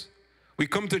times We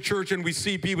come to church and we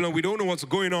see people and we don't know what's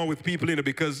going on with people in it,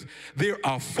 because there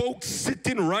are folks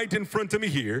sitting right in front of me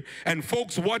here and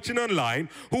folks watching online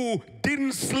who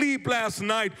didn't sleep last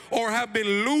night or have been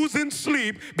losing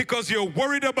sleep because you're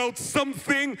worried about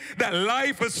something that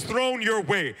life has thrown your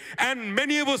way. And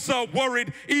many of us are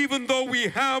worried even though we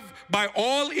have, by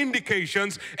all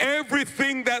indications,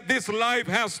 everything that this life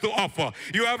has to offer.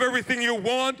 You have everything you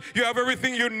want, you have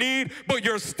everything you need, but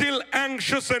you're still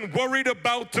anxious and worried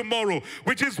about tomorrow.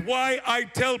 Which is why I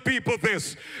tell people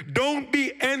this: don't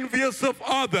be envious of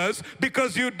others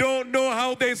because you don't know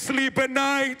how they sleep at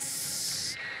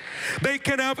nights. They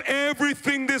can have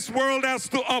everything this world has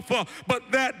to offer, but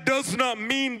that does not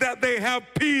mean that they have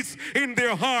peace in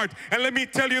their heart. And let me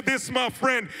tell you this, my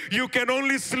friend, you can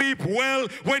only sleep well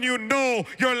when you know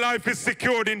your life is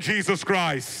secured in Jesus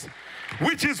Christ.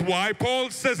 Which is why Paul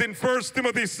says in 1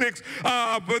 Timothy 6,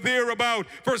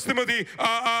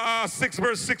 6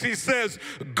 verse 6, he says,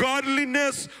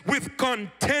 godliness with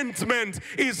contentment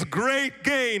is great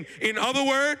gain. In other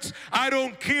words, I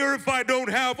don't care if I don't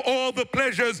have all the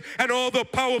pleasures and all the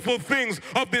powerful things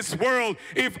of this world.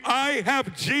 If I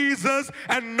have Jesus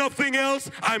and nothing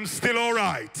else, I'm still all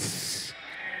right.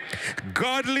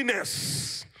 Godliness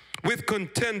with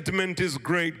contentment is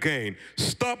great gain.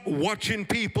 Stop watching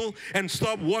people and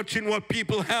stop watching what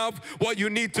people have. What you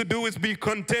need to do is be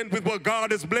content with what God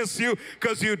has blessed you,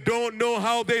 because you don't know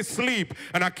how they sleep.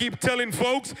 And I keep telling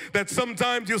folks that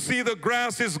sometimes you see the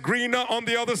grass is greener on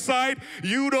the other side.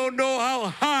 You don't know how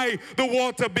high the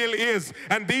water bill is.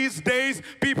 And these days,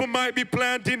 people might be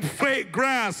planting fake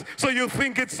grass, so you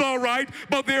think it's all right,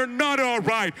 but they're not all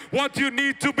right. What you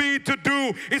need to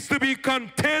do is to be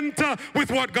content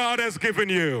with what God has given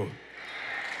you.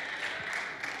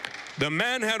 The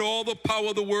man had all the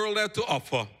power the world had to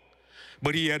offer,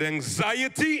 but he had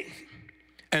anxiety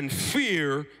and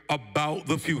fear about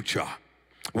the future.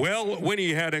 Well, when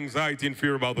he had anxiety and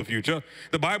fear about the future,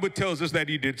 the Bible tells us that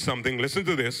he did something. Listen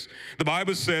to this. The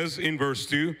Bible says in verse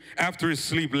 2, after his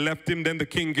sleep left him, then the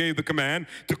king gave the command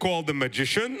to call the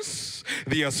magicians,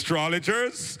 the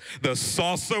astrologers, the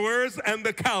sorcerers, and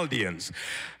the Chaldeans.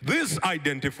 This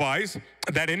identifies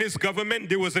that in his government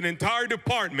there was an entire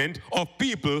department of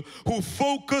people who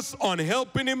focus on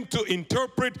helping him to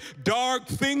interpret dark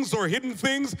things or hidden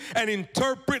things and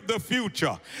interpret the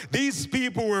future. These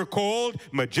people were called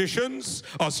magicians,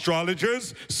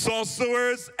 astrologers,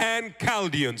 sorcerers, and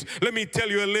Chaldeans. Let me tell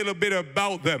you a little bit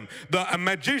about them. The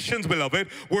magicians, beloved,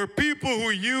 were people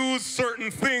who use certain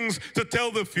things to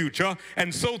tell the future,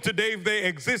 and so today they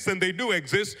exist, and they do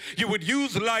exist. You would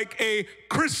use like a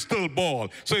crystal ball.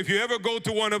 So if you ever go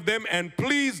to one of them, and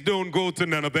please don't go to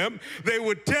none of them, they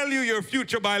would tell you your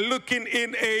future by looking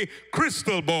in a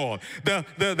crystal ball.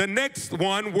 The next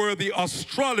one were the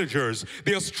astrologers.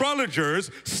 The astrologers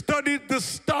studied the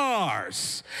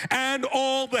stars and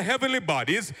all the heavenly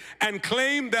bodies and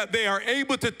claimed that they are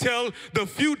able to tell the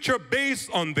future based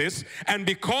on this. And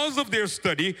because of their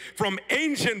study from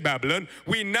ancient Babylon,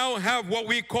 we now have what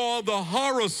we call the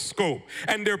horoscope.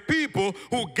 And they're people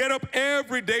who get up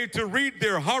every day to read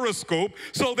their horoscope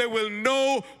so they will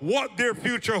know what their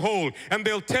future holds. And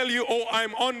they'll tell you, oh,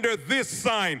 I'm under this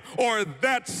sign or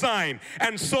that sign.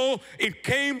 And so it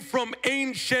came from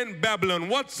ancient Babylon.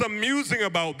 What's amusing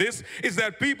about this is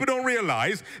that people don't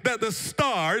realize that the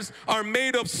stars are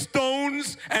made of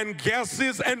stones and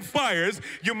gases and fires.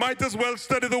 You might as well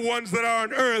study the ones that are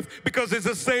on earth, because it's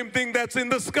the same thing that's in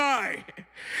the sky.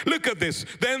 Look at this.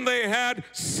 Then they had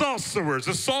sorcerers.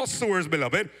 The sorcerers,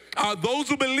 beloved, are those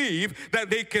who believe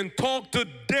that they can talk to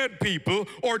dead people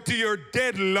or to your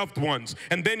dead loved ones.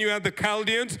 And then you have the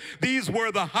Chaldeans. These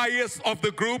were the highest of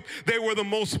the group. They were the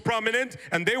most prominent,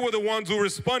 and they were the ones who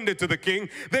responded to the king.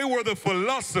 They were the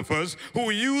philosophers who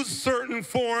used certain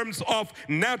forms of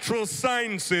natural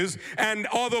sciences and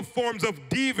other forms of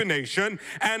divination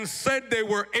and said they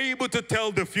were able to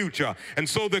tell the future. And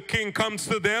so the king comes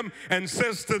to them and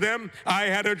says to them, I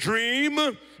had a dream.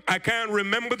 I can't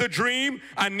remember the dream.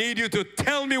 I need you to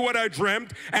tell me what I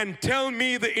dreamt and tell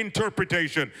me the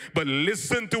interpretation. But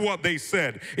listen to what they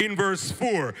said in verse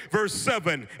 4, verse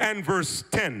 7, and verse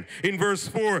 10. In verse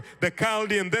 4,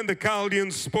 then the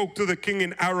Chaldeans spoke to the king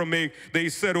in Aramaic. They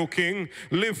said, O king,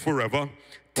 live forever.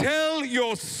 tell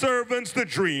your servants the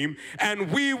dream,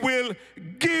 and we will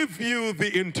give you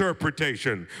the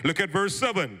interpretation. Look at verse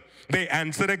 7. They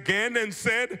answered again and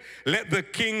said, let the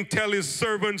king tell his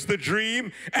servants the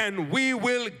dream, and we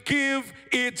will give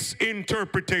its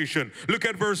interpretation. Look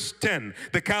at verse 10.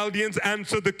 The Chaldeans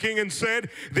answered the king and said,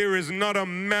 there is not a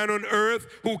man on earth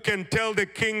who can tell the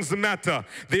king's matter.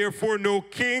 Therefore no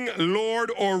king, lord,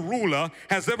 or ruler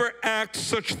has ever asked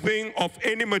such thing of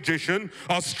any magician,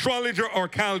 astrologer, or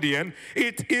Chaldean.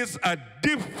 It is a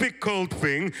difficult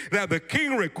thing that the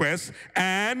king requests,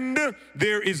 and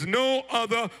there is no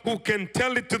other who can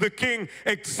tell it to the king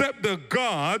except the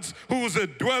gods whose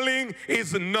dwelling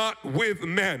is not with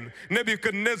men.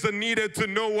 Nebuchadnezzar needed to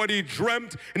know what he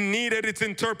dreamt, needed its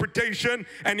interpretation,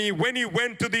 and when he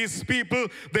went to these people,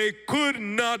 they could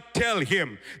not tell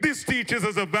him. This teaches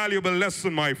us a valuable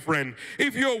lesson, my friend.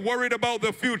 If you're worried about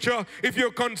the future, if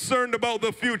you're concerned about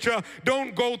the future,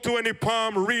 don't go to any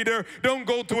palm reader, don't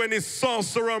go to any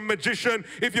sorcerer, magician.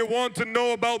 If you want to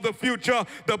know about the future,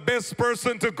 the best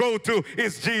person to go to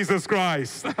is Jesus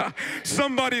Christ.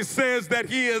 Somebody says that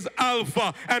he is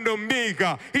Alpha and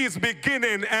Omega. He's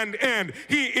beginning and end.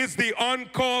 He is the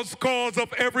uncaused cause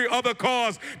of every other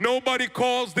cause. Nobody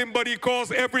caused him, but he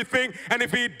caused everything. And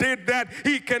if he did that,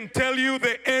 he can tell you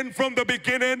the end from the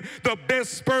beginning. The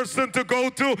best person to go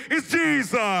to is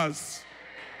Jesus.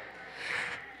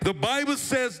 The Bible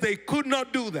says they could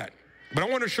not do that. But I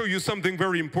want to show you something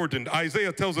very important.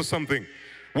 Isaiah tells us something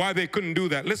why they couldn't do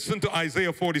that. Listen to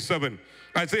Isaiah 47.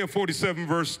 Isaiah 47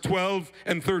 verse 12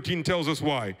 and 13 tells us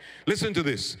why. Listen to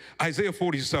this. Isaiah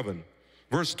 47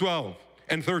 verse 12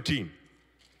 and 13.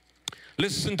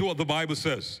 Listen to what the Bible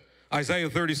says. Isaiah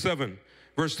 37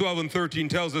 verse 12 and 13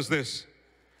 tells us this.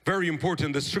 Very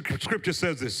important. The scripture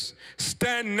says this.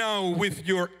 Stand now with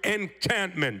your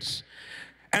enchantments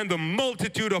and the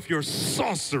multitude of your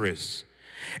sorceries,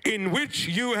 in which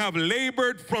you have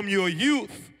labored from your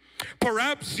youth.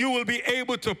 Perhaps you will be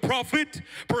able to profit.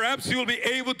 Perhaps you will be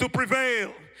able to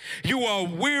prevail. You are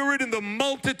wearied in the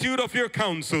multitude of your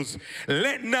counsels.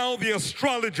 Let now the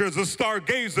astrologers, the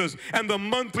stargazers, and the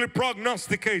monthly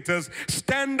prognosticators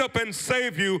stand up and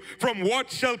save you from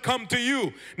what shall come to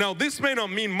you. Now, this may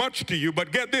not mean much to you,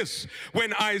 but get this.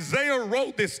 When Isaiah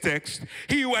wrote this text,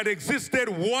 he had existed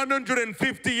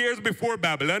 150 years before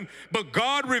Babylon, but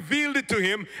God revealed it to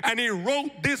him, and he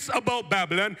wrote this about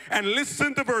Babylon. And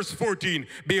listen to verse 14.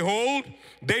 Behold,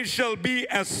 they shall be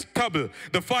as stubble.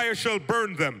 The fire shall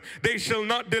burn them. They shall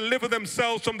not deliver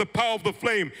themselves from the power of the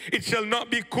flame. It shall not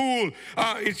be cool.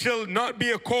 It shall not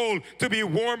be a coal to be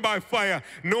warmed by fire,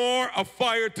 nor a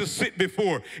fire to sit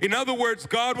before. In other words,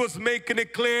 God was making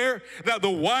it clear that the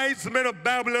wise men of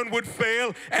Babylon would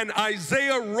fail, and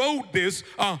Isaiah wrote this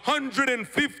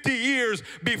 150 years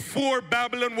before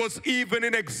Babylon was even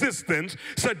in existence,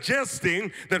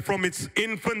 suggesting that from its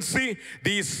infancy,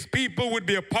 these people would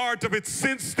be a part of its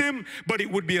system, but it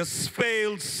would be a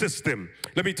failed system.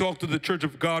 Let me talk to the church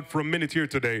of God for a minute here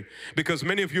today, because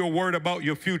many of you are worried about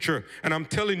your future, and I'm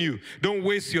telling you, don't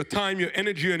waste your time, your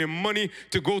energy, and your money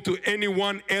to go to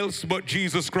anyone else but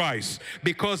Jesus Christ,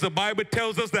 because the Bible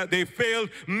tells us that they failed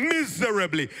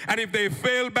miserably, and if they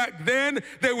failed back then,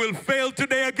 they will fail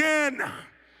today again.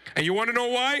 And you want to know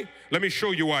why? Let me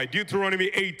show you why. Deuteronomy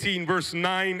 18 verse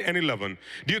 9 and 11.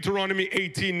 Deuteronomy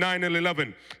 18, 9 and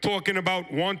 11. Talking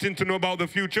about wanting to know about the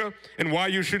future and why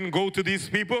you shouldn't go to these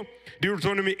people.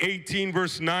 Deuteronomy 18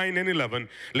 verse 9 and 11.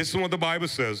 Listen what the Bible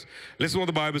says. Listen what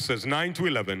the Bible says. 9 to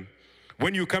 11.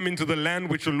 When you come into the land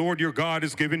which the Lord your God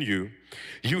has given you,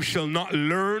 you shall not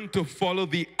learn to follow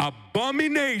the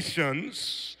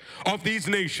abominations of these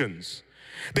nations.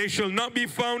 They shall not be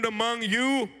found among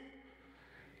you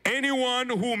anyone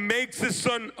who makes his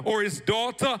son or his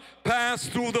daughter pass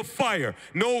through the fire,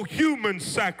 no human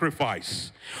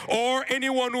sacrifice, or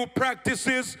anyone who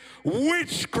practices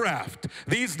witchcraft.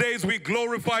 These days we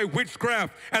glorify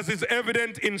witchcraft, as is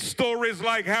evident in stories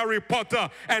like Harry Potter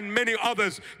and many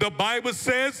others. The Bible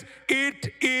says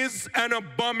it is an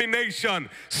abomination.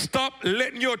 Stop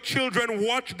letting your children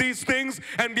watch these things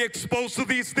and be exposed to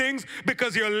these things,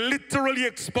 because you're literally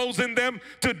exposing them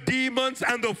to demons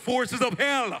and the forces of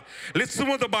hell. Listen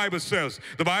what the Bible says.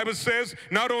 The Bible says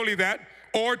not only that,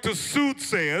 or to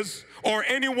soothsayers, or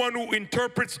anyone who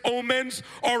interprets omens,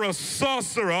 or a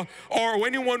sorcerer, or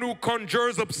anyone who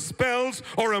conjures up spells,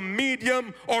 or a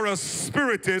medium, or a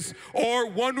spiritist, or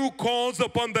one who calls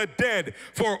upon the dead.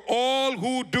 For all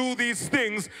who do these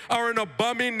things are an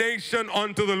abomination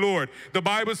unto the Lord. The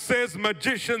Bible says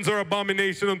magicians are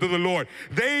abomination unto the Lord.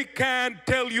 They can't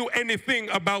tell you anything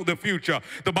about the future.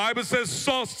 The Bible says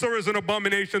sorcerer is an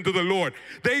abomination to the Lord.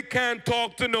 They can't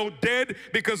talk to no dead,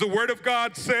 because the word of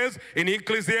God says in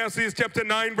Ecclesiastes chapter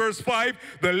 9 verse 5,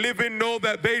 the living know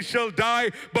that they shall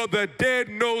die, but the dead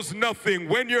knows nothing.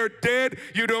 When you're dead,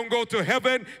 you don't go to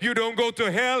heaven, you don't go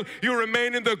to hell, you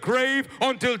remain in the grave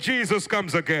until Jesus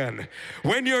comes again.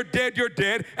 When you're dead, you're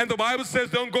dead. And the Bible says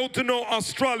don't go to no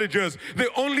astrologers. The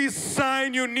only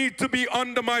sign you need to be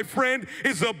under, my friend,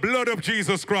 is the blood of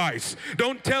Jesus Christ.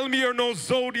 Don't tell me you're no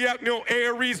zodiac, no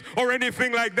Aries, or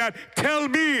anything like that. Tell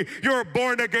me you're a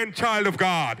born-again child of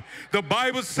God. The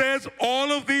Bible says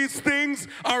all of these things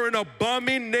are an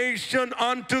abomination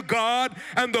unto God,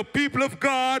 and the people of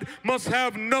God must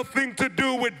have nothing to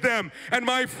do with them. And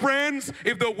my friends,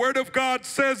 if the word of God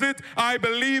says it, I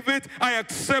believe it, I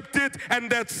accept it,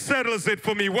 and that settles it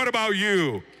for me. What about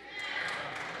you?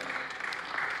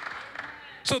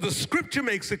 So the scripture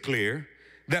makes it clear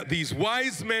that these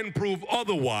wise men prove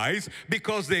otherwise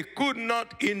because they could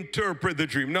not interpret the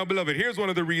dream. Now, beloved, here's one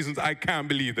of the reasons I can't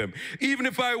believe them. Even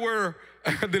if I were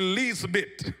the least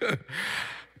bit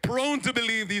prone to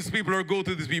believe these people or go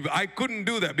to these people, I couldn't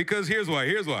do that, because here's why.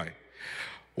 Here's why.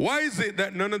 Why is it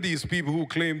that none of these people who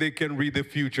claim they can read the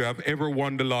future have ever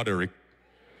won the lottery?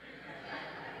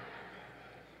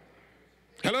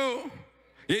 Hello?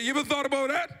 You ever thought about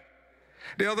that?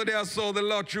 The other day I saw the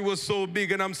lottery was so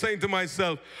big, and I'm saying to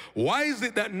myself, why is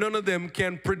it that none of them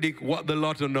can predict what the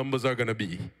lotto numbers are going to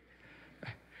be?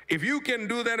 If you can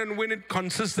do that and win it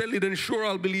consistently, then sure,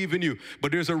 I'll believe in you.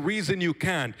 But there's a reason you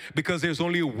can't, because there's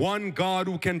only one God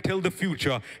who can tell the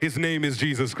future. His name is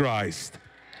Jesus Christ.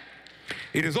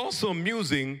 It is also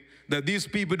amusing that these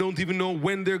people don't even know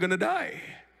when they're going to die.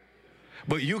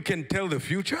 But you can tell the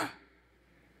future?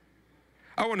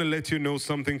 I want to let you know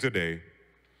something today.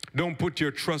 Don't put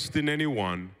your trust in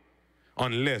anyone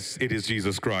unless it is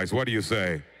Jesus Christ. What do you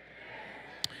say?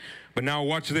 But now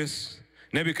watch this.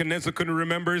 Nebuchadnezzar couldn't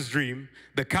remember his dream.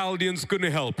 The Chaldeans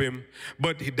couldn't help him.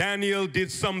 But Daniel did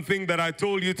something that I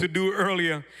told you to do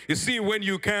earlier. You see, when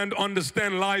you can't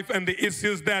understand life and the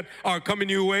issues that are coming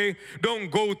your way,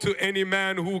 don't go to any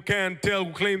man who can't tell,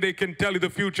 who claim they can tell you the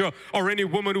future, or any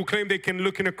woman who claim they can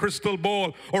look in a crystal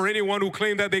ball, or anyone who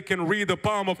claim that they can read the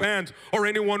palm of hands, or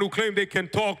anyone who claim they can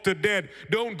talk to dead.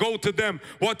 Don't go to them.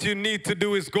 What you need to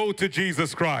do is go to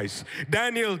Jesus Christ.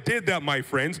 Daniel did that, my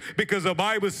friends, because the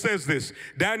Bible says this.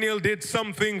 Daniel did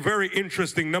something very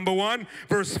interesting. Number 1,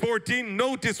 verse 14,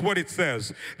 notice what it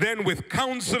says. Then with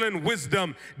counsel and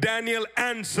wisdom, Daniel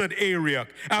answered Arioch.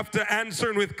 After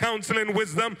answering with counsel and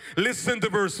wisdom, listen to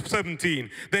verse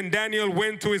 17. Then Daniel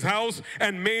went to his house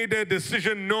and made a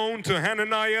decision known to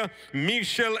Hananiah,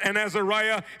 Mishael, and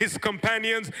Azariah, his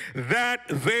companions, that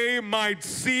they might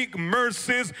seek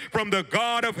mercies from the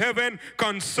God of heaven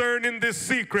concerning this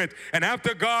secret. And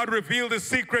after God revealed the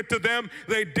secret to them,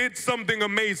 they did something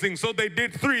amazing. So they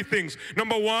did 3 things.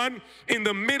 Number 1, in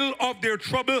the middle of their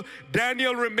trouble,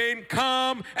 Daniel remained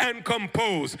calm and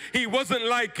composed. He wasn't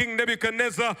like King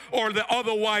Nebuchadnezzar or the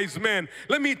other wise men.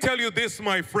 Let me tell you this,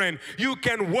 my friend. You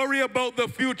can worry about the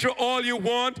future all you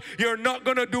want. You're not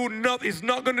going to do nothing. It's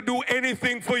not going to do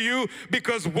anything for you,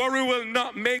 because worry will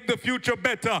not make the future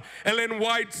better. Ellen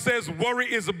White says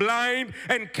worry is blind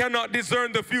and cannot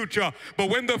discern the future. But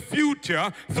when the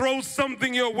future throws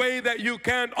something your way that you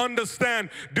can't understand,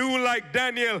 do like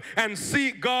Daniel and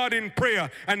seek God in prayer.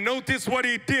 And notice what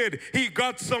he did. He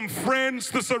got some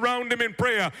friends to surround him in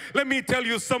prayer. Let me tell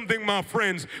you something, my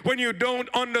friends. When you don't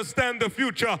understand the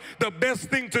future, the best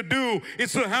thing to do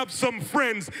is to have some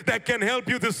friends that can help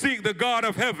you to seek the God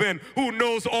of heaven who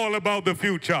knows all about the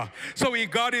future. So he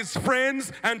got his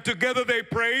friends, and together they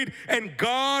prayed, and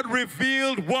God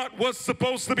revealed what was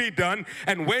supposed to be done.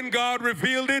 And when God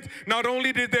revealed it, not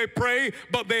only did they pray,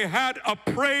 but they had a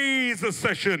praise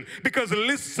session. Because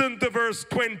listen to verse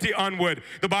 20 onward.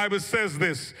 The Bible says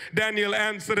this. Daniel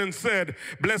answered and said,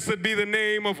 blessed be the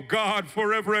name of God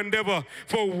forever and ever,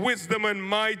 for wisdom and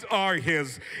might are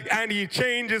his. And he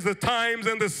changes the times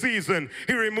and the season.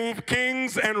 He removed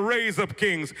kings and raised up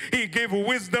kings. He gave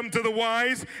wisdom to the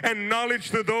wise and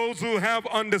knowledge to those who have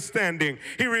understanding.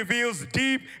 He reveals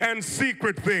deep and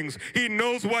secret things. He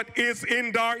knows what is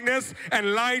in darkness,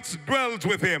 and light dwells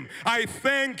with him. I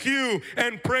thank you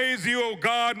and praise praise you, O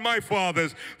God, my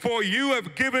fathers, for you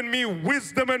have given me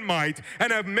wisdom and might,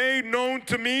 and have made known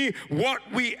to me what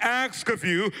we ask of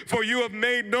you, for you have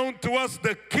made known to us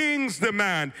the king's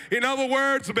demand. In other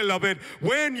words, beloved,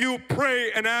 when you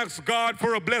pray and ask God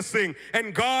for a blessing,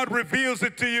 and God reveals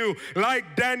it to you,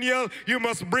 like Daniel, you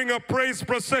must bring a praise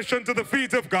procession to the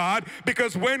feet of God,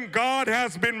 because when God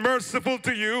has been merciful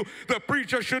to you, the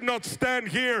preacher should not stand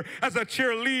here as a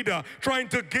cheerleader trying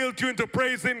to guilt you into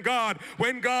praising God.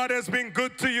 When God has been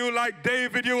good to you, like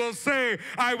David, you will say,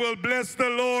 I will bless the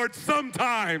Lord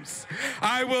sometimes.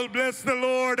 I will bless the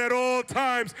Lord at all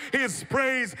times. His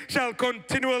praise shall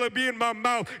continually be in my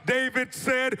mouth. David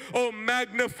said, oh,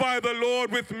 magnify the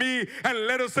Lord with me, and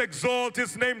let us exalt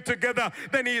his name together.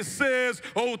 Then he says,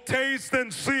 oh, taste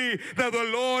and see that the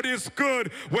Lord is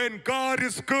good. When God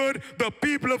is good, the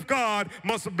people of God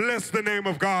must bless the name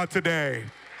of God today.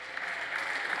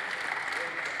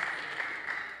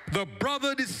 The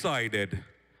brother decided,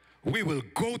 we will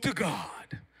go to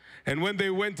God. And when they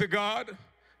went to God,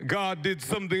 God did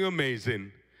something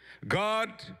amazing.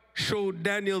 God showed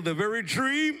Daniel the very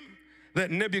dream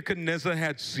that Nebuchadnezzar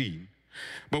had seen.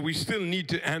 But we still need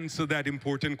to answer that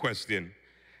important question.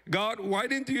 God, why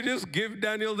didn't you just give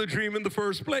Daniel the dream in the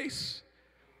first place?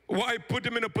 Why put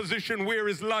him in a position where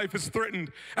his life is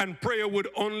threatened, and prayer would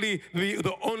only be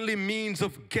the only means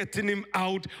of getting him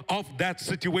out of that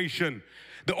situation?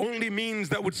 The only means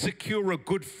that would secure a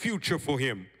good future for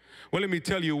him. Well, let me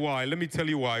tell you why. Let me tell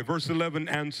you why. Verse 11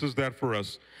 answers that for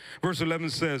us. Verse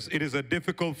 11 says, it is a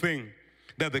difficult thing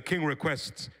that the king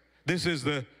requests. These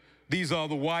are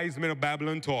the wise men of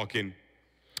Babylon talking.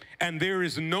 And there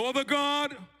is no other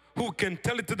God who can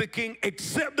tell it to the king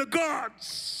except the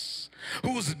gods,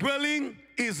 whose dwelling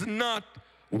is not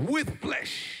with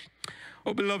flesh.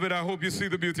 Oh, beloved, I hope you see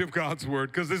the beauty of God's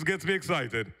word, because this gets me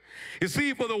excited. You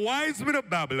see, for the wise men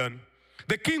of Babylon,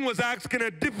 the king was asking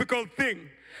a difficult thing,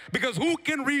 because who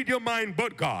can read your mind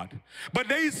but God? But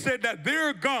they said that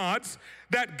their gods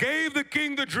that gave the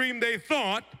king the dream, they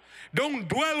thought, don't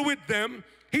dwell with them.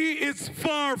 He is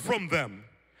far from them.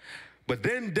 But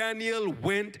then Daniel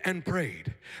went and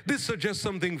prayed. This suggests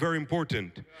something very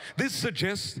important. This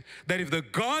suggests that if the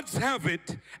gods have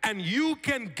it and you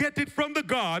can get it from the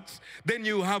gods, then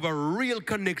you have a real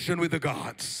connection with the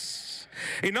gods.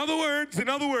 In other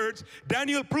words,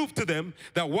 Daniel proved to them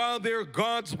that while their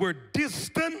gods were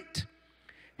distant,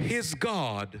 his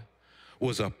God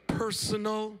was a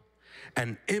personal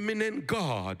and eminent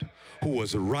God who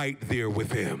was right there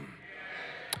with him.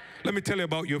 Let me tell you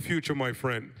about your future, my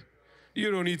friend. You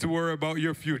don't need to worry about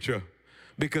your future,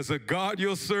 because the God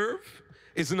you'll serve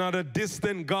is not a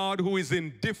distant God who is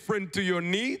indifferent to your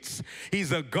needs.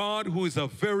 He's a God who is a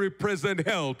very present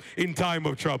help in time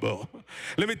of trouble.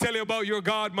 Let me tell you about your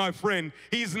God, my friend.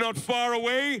 He's not far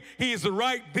away. He's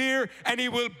right there, and he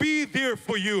will be there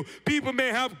for you. People may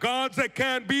have gods that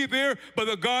can't be there, but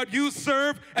the God you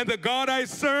serve and the God I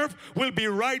serve will be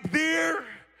right there,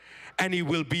 and he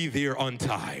will be there on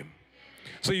time.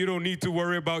 So you don't need to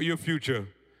worry about your future,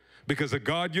 because the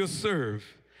God you serve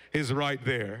is right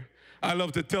there. I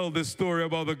love to tell this story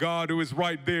about the God who is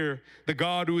right there, the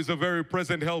God who is a very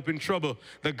present help in trouble,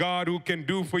 the God who can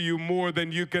do for you more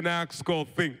than you can ask or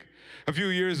think. A few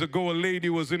years ago, a lady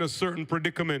was in a certain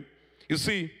predicament. You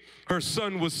see, her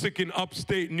son was sick in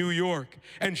upstate New York,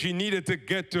 and she needed to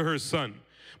get to her son.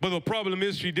 But the problem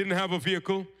is she didn't have a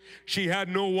vehicle, she had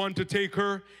no one to take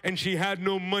her, and she had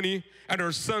no money, and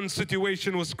her son's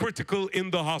situation was critical in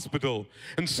the hospital.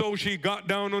 And so she got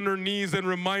down on her knees and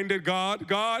reminded God,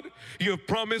 God, you have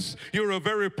promised you're a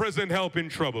very present help in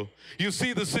trouble. You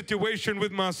see the situation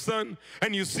with my son,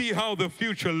 and you see how the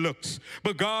future looks.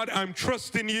 But God, I'm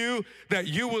trusting you that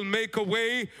you will make a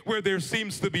way where there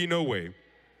seems to be no way.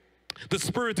 The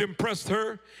Spirit impressed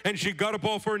her, and she got up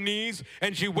off her knees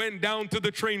and she went down to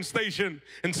the train station,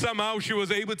 and somehow she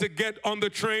was able to get on the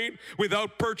train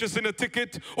without purchasing a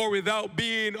ticket or without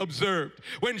being observed.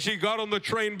 When she got on the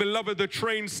train, beloved, the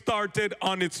train started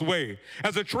on its way.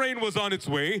 As the train was on its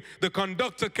way, the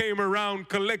conductor came around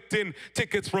collecting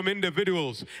tickets from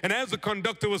individuals, and as the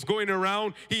conductor was going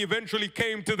around, he eventually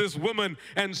came to this woman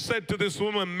and said to this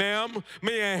woman, ma'am,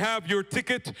 may I have your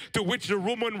ticket? To which the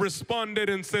woman responded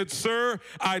and said, sir,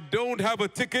 I don't have a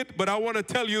ticket, but I want to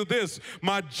tell you this,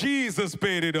 my Jesus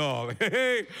paid it all.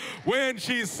 When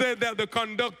she said that, the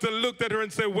conductor looked at her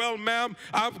and said, well, ma'am,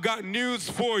 I've got news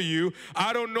for you.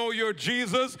 I don't know your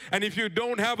Jesus, and if you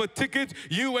don't have a ticket,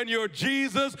 you and your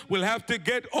Jesus will have to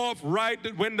get off right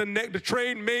when the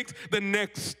train makes the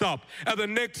next stop. At the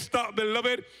next stop,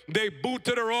 beloved, they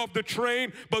booted her off the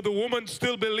train, but the woman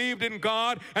still believed in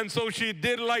God, and so she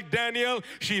did like Daniel.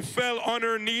 She fell on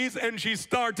her knees and she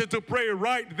started to pray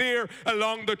right there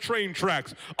along the train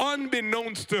tracks.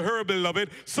 Unbeknownst to her, beloved,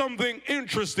 something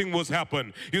interesting was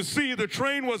happening. You see, the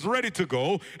train was ready to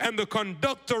go, and the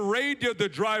conductor radioed the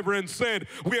driver and said,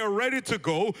 "We are ready to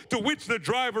go," to which the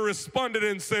driver responded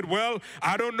and said, "Well,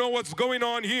 I don't know what's going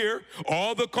on here.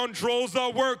 All the controls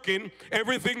are working.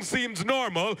 Everything seems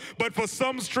normal, but for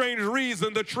some strange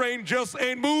reason, the train just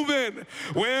ain't moving."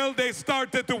 Well, they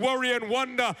started to worry and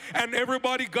wonder, and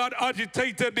everybody got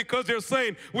agitated because they're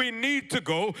saying, "We need to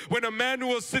go," when a man who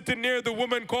was sitting near the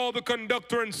woman called the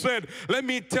conductor and said, "Let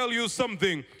me tell you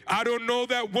something. I don't know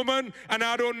that woman, and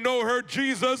I don't know her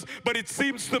Jesus, but it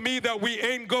seems to me that we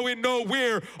ain't going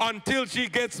nowhere until she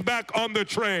gets back on the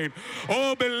train."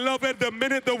 Oh, beloved, the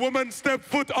minute the woman stepped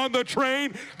foot on the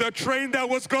train that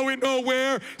was going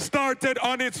nowhere started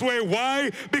on its way.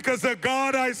 Why? Because the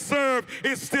God I serve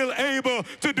is still able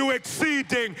to do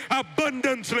exceeding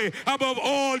abundantly above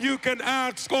all you can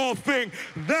ask or think.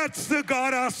 That's the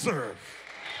God I serve.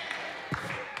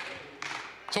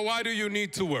 So why do you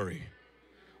need to worry?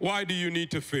 Why do you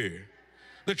need to fear?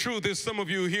 The truth is, some of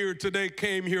you here today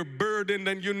came here burdened,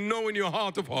 and you know in your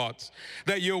heart of hearts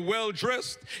that you're well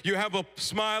dressed, you have a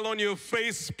smile on your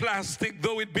face, plastic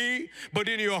though it be, but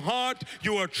in your heart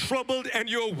you are troubled and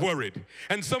you're worried.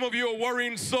 And some of you are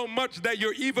worrying so much that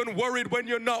you're even worried when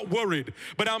you're not worried.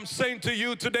 But I'm saying to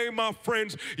you today, my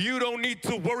friends, you don't need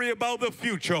to worry about the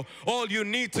future. All you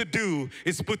need to do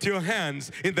is put your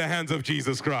hands in the hands of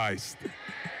Jesus Christ.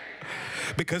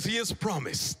 Because he has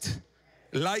promised,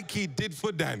 like he did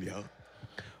for Daniel,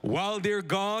 while their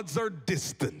gods are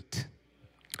distant,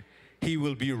 he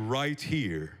will be right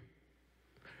here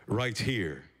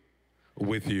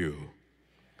with you.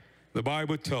 The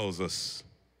Bible tells us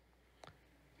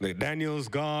that Daniel's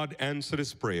God answered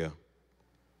his prayer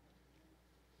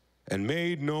and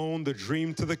made known the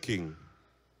dream to the king.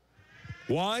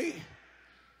 Why?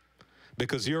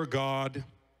 Because your God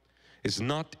is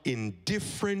not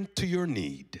indifferent to your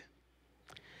need.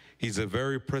 He's a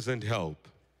very present help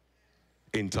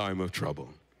in time of trouble.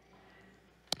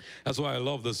 That's why I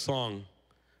love this song,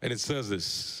 and it says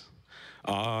this: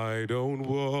 I don't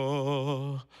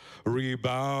worry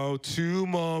about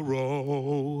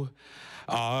tomorrow,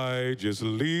 I just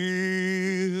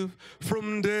live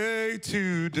from day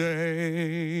to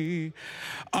day.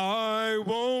 I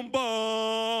won't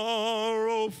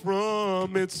borrow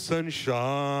from its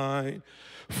sunshine,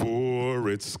 for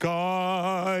its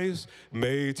skies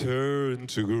may turn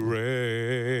to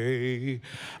gray.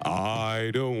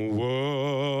 I don't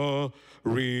worry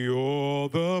o'er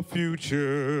the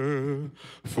future,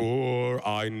 for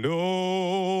I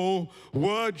know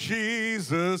what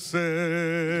Jesus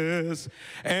says.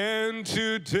 And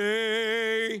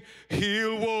today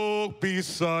he'll walk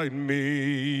beside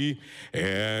me,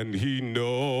 and he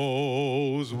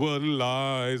knows what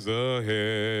lies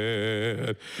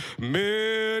ahead.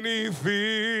 Many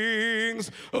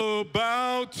things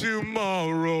about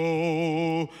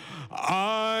tomorrow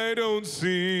I don't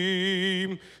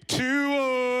seem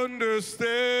to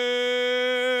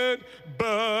understand,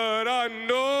 but I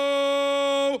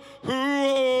know who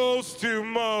holds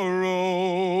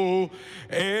tomorrow,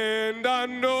 and I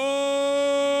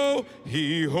know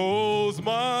he holds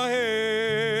my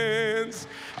hands.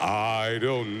 I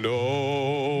don't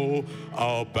know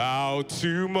about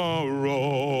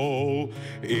tomorrow,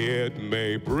 it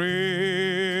may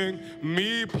bring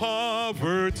me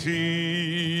poverty,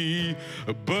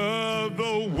 but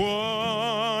the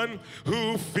one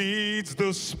who feeds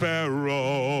the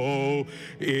sparrow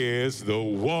is the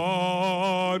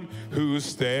one who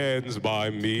stands by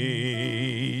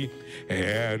me.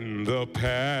 And the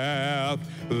path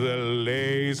that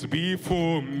lays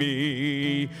before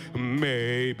me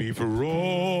may be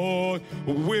fraught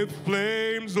with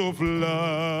flames of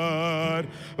blood,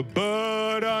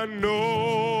 but I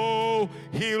know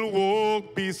he'll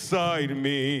walk beside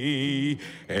me,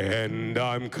 and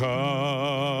I'm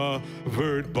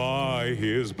covered by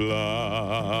his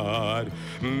blood.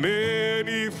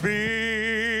 Many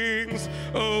things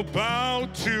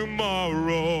about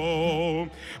tomorrow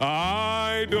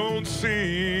I don't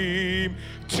seem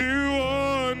to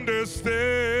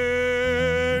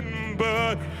understand,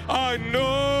 but I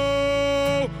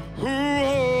know who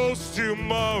holds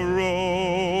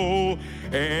tomorrow,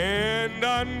 and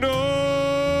I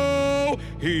know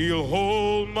he'll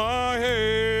hold my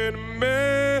hand.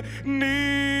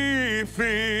 Many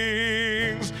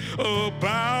things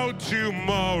about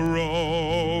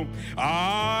tomorrow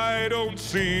I don't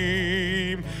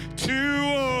seem to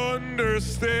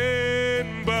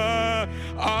understand, but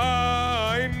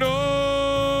I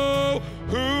know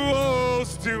who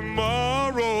holds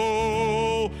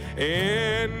tomorrow,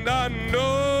 and I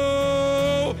know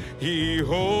He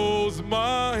holds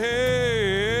my hand.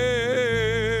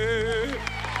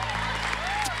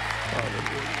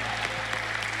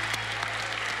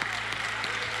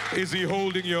 Hallelujah. Is he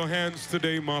holding your hands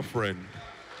today, my friend?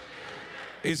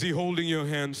 Is he holding your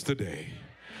hands today?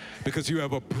 Because you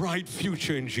have a bright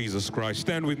future in Jesus Christ.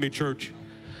 Stand with me, church.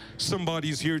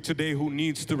 Somebody's here today who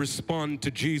needs to respond to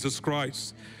Jesus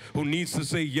Christ, who needs to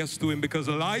say yes to him, because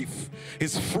life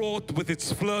is fraught with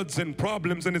its floods and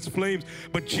problems and its flames.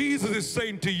 But Jesus is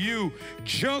saying to you,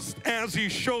 just as he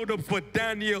showed up for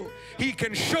Daniel, he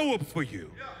can show up for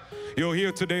you. You're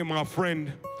here today, my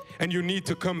friend, and you need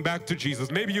to come back to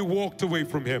Jesus. Maybe you walked away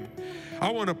from him.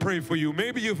 I want to pray for you.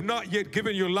 Maybe you've not yet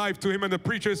given your life to him, and the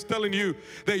preacher is telling you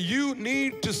that you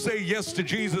need to say yes to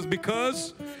Jesus,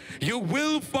 because you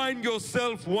will find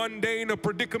yourself one day in a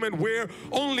predicament where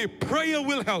only prayer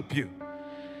will help you.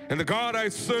 And the God I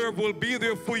serve will be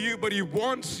there for you, but he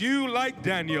wants you, like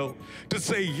Daniel, to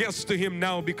say yes to him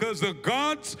now, because the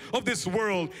gods of this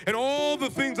world and all the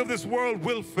things of this world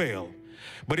will fail.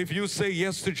 But if you say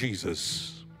yes to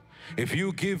Jesus, if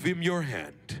you give him your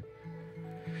hand,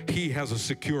 he has a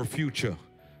secure future,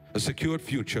 a secured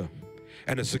future,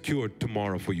 and a secured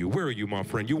tomorrow for you. Where are you, my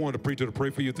friend? You want a preacher to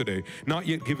pray for you today, not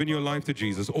yet giving your life to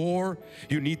Jesus, or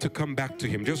you need to come back to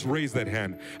him. Just raise that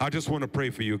hand. I just want to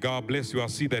pray for you. God bless you. I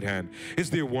see that hand.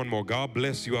 Is there one more? God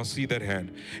bless you. I see that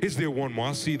hand. Is there one more?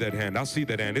 I see that hand. I see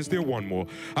that hand. Is there one more?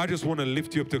 I just want to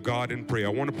lift you up to God in prayer. I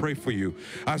want to pray for you.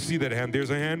 I see that hand. There's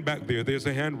a hand back there. There's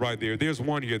a hand right there. There's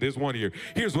one here. There's one here.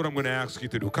 Here's what I'm going to ask you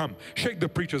to do. Come, shake the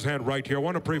preacher's hand right here. I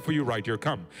want to pray for you right here.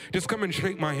 Come. Just come and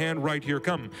shake my hand right here.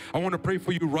 Come. I want to pray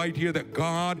for you right here, that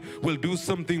God will do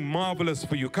something marvelous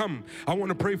for you. Come. I want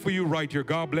to pray for you right here.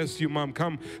 God bless you, Mom.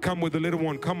 Come with the little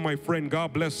one. Come, my friend.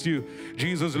 God bless you.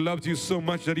 Jesus loves you so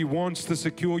much that he wants to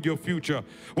secure your future.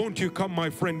 Won't you come, my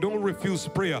friend? Don't refuse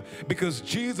prayer, because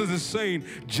Jesus is saying,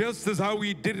 just as how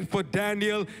he did it for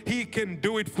Daniel, he can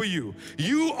do it for you.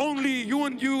 You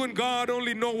and God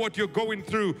only know what you're going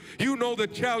through. You know the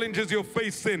challenges you're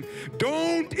facing.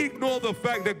 Don't ignore the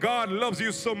fact that God loves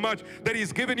you so much that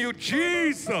he's given you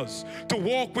Jesus to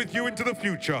walk with you into the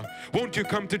future. Won't you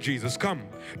come to Jesus? Come.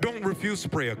 Don't refuse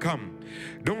prayer. Come.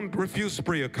 Don't refuse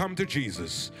prayer. Come to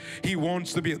Jesus. He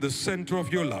wants to be at the center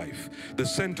of your life, the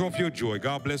center of your joy.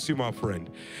 God bless you, my friend.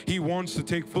 He wants to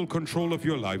take full control of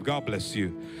your life. God bless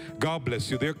you. God bless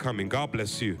you. They're coming. God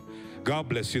bless you. God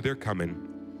bless you. They're coming.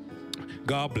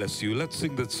 God bless you. Let's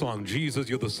sing that song, Jesus,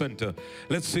 you're the center.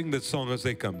 Let's sing that song as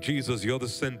they come. Jesus, you're the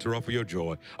center of your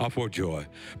joy, of our joy.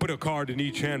 Put a card in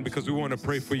each hand, because we want to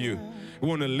pray for you. We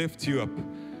want to lift you up.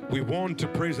 We want to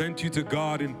present you to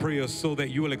God in prayer so that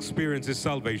you will experience his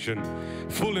salvation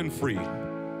full and free.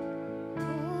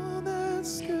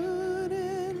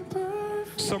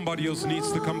 Somebody else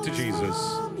needs to come to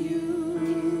Jesus.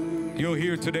 You're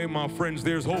here today, my friends.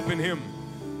 There's hope in him.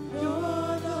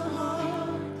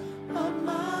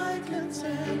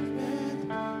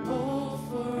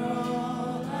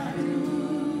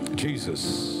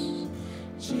 Jesus.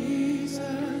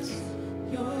 Jesus,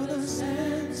 you're the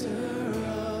center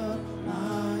of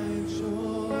my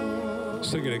joy.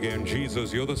 Sing it again.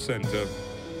 Jesus, you're the center.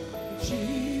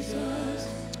 Jesus.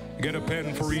 Get a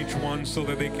pen for each one so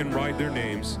that they can write their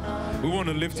names. We want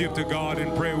to lift you up to God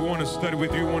in prayer. We want to study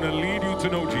with you. We want to lead you to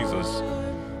know Jesus.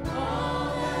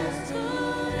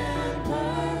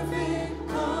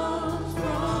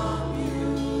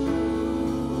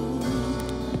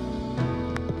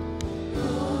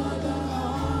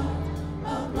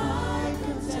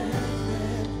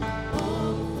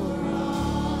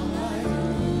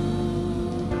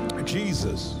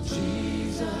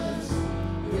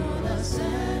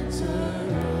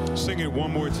 Sing it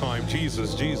one more time.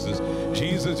 Jesus, Jesus,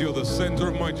 Jesus, you're the center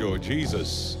of my joy.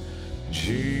 Jesus,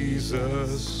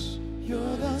 Jesus,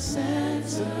 you're the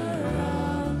center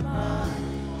of my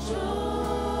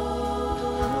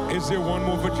joy. Is there one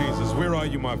more for Jesus? Where are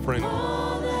you, my friend?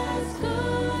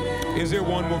 Is there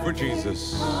one more for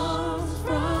Jesus?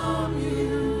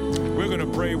 We're going to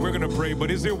pray,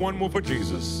 but is there one more for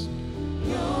Jesus?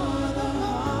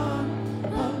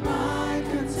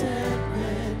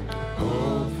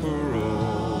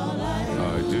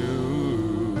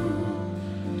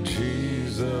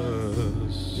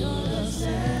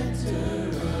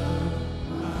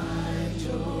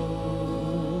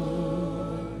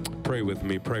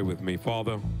 Pray with me.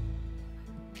 Father,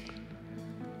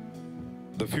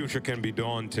 the future can be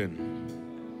daunting.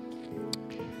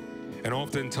 And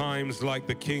oftentimes, like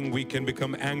the king, we can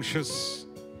become anxious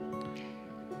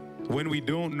when we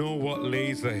don't know what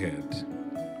lays ahead.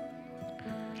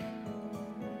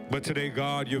 But today,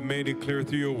 God, you've made it clear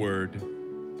through your word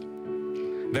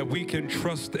that we can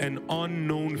trust an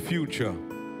unknown future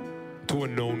to a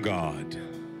known God.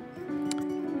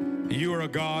 You are a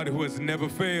God who has never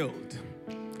failed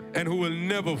and who will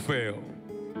never fail.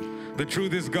 The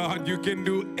truth is, God, you can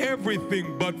do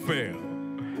everything but fail.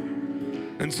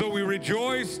 And so we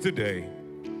rejoice today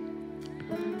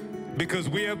because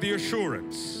we have the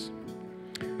assurance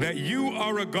that you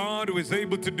are a God who is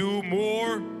able to do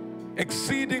more,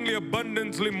 exceedingly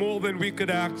abundantly more than we could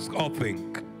ask or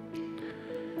think.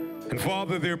 And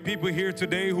Father, there are people here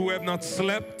today who have not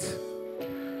slept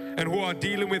and who are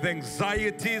dealing with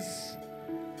anxieties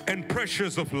and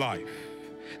pressures of life.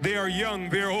 They are young,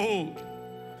 they're old,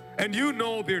 and you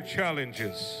know their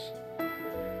challenges.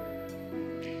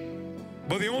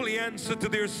 But the only answer to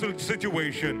their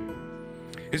situation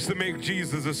is to make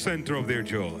Jesus the center of their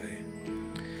joy.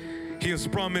 He has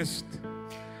promised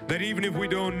that even if we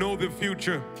don't know the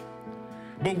future,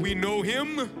 but we know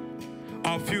Him,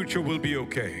 our future will be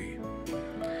okay.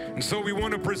 And so we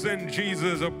want to present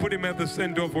Jesus or put Him at the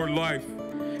center of our life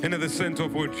and at the center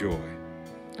of our joy.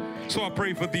 So I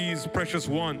pray for these precious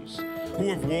ones who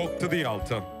have walked to the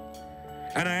altar.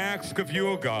 And I ask of you,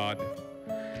 O God,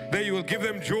 that you will give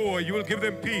them joy, you will give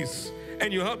them peace,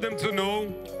 and you help them to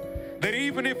know that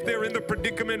even if they're in the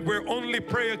predicament where only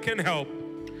prayer can help,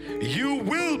 you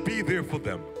will be there for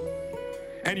them.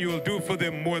 And you will do for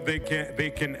them more they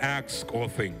can ask or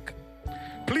think.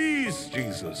 Please,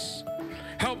 Jesus,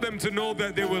 help them to know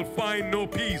that they will find no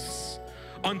peace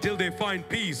until they find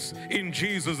peace in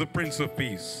Jesus, the Prince of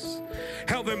Peace.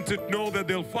 Help them to know that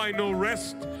they'll find no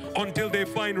rest until they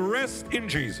find rest in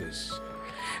Jesus.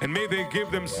 And may they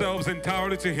give themselves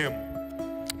entirely to Him.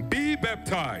 Be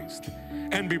baptized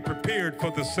and be prepared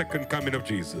for the second coming of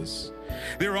Jesus.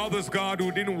 There are others, God,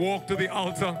 who didn't walk to the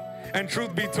altar, and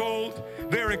truth be told,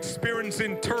 they're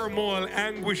experiencing turmoil,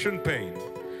 anguish, and pain.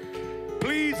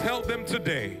 Please help them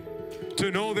today to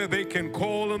know that they can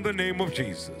call on the name of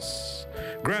Jesus.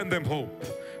 Grant them hope,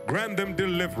 grant them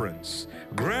deliverance,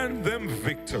 grant them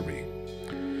victory.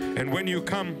 And when you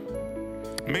come,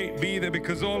 may it be that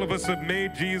because all of us have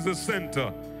made Jesus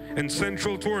center and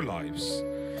central to our lives,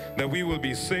 that we will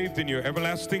be saved in your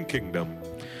everlasting kingdom.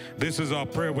 This is our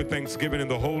prayer with thanksgiving in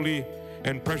the holy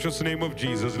and precious name of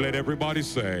Jesus. Let everybody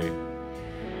say,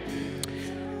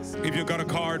 if you've got a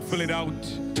card, fill it out,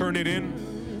 turn it in,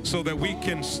 so that we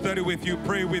can study with you,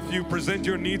 pray with you, present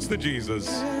your needs to Jesus,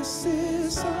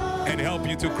 and help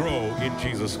you to grow in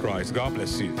Jesus Christ. God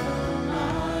bless you.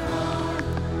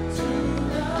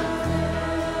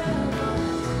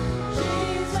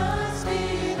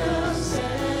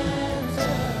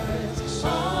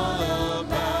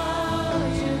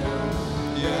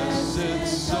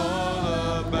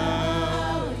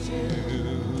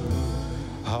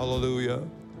 Hallelujah.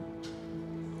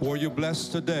 Were you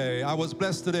blessed today? I was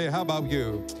blessed today. How about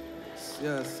you?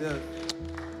 Yes, yes.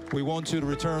 We want you to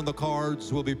return the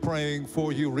cards. We'll be praying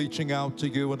for you, reaching out to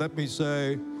you. And let me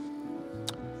say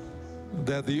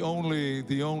that the only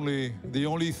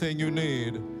thing you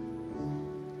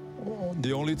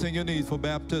need for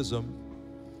baptism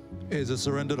is a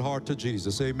surrendered heart to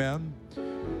Jesus. Amen.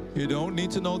 You don't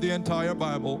need to know the entire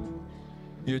Bible.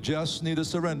 You just need a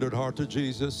surrendered heart to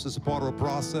Jesus. It's a part of a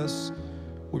process.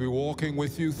 We'll be walking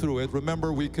with you through it.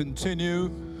 Remember, we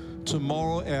continue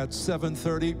tomorrow at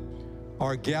 7:30.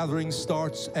 Our gathering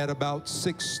starts at about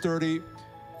 6:30.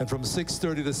 And from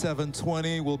 6:30 to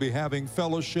 7:20, we'll be having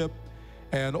fellowship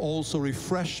and also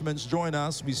refreshments. Join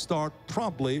us. We start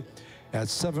promptly at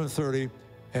 7:30,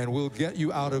 and we'll get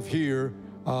you out of here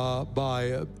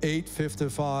by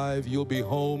 8:55. You'll be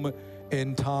home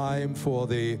in time for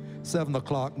the 7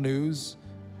 o'clock news,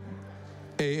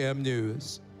 AM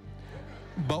news.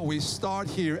 But we start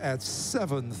here at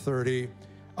 7:30.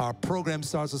 Our program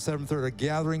starts at 7:30. The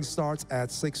gathering starts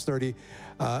at 6:30.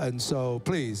 And so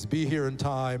please be here in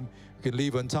time. You can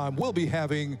leave on time. We'll be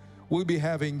having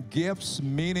gifts,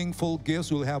 meaningful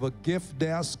gifts. We'll have a gift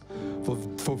desk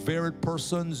for varied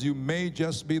persons. You may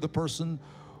just be the person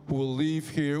who will leave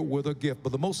here with a gift.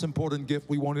 But the most important gift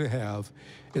we want you to have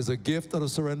is a gift of a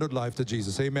surrendered life to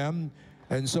Jesus. Amen.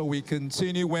 And so we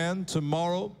continue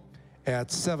tomorrow at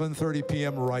 7:30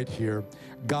 p.m. right here.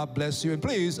 God bless you. And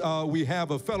please, we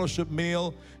have a fellowship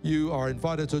meal. You are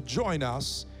invited to join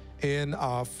us in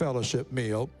our fellowship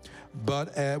meal.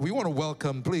 But we want to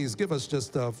welcome, please give us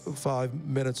just 5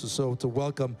 minutes or so to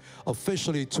welcome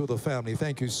officially to the family.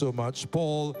 Thank you so much,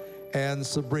 Paul and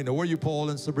Sabrina. Where are you, Paul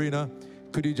and Sabrina?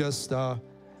 Could you just,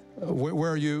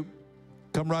 where are you?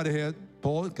 Come right ahead.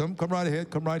 Paul, come right ahead.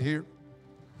 Come right here.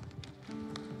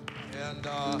 And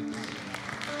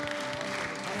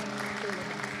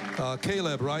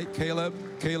Caleb, right? Caleb.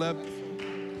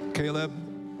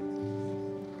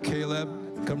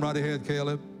 Caleb, come right ahead,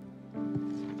 Caleb.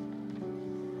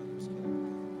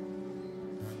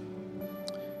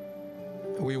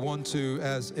 We want to,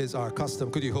 as is our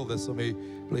custom, could you hold this for me,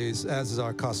 please? As is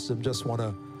our custom, just want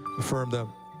to affirm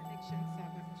them.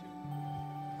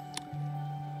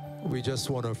 We just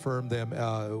want to affirm them.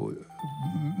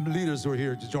 Leaders who are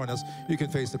here to join us, you can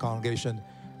face the congregation.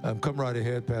 Come right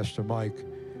ahead, Pastor Mike,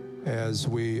 as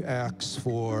we ask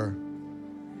for,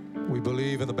 we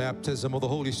believe in the baptism of the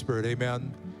Holy Spirit,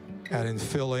 amen, and in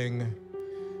filling,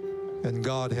 and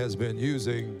God has been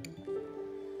using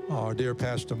our dear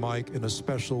Pastor Mike in a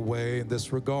special way in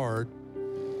this regard.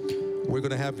 We're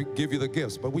going to give you the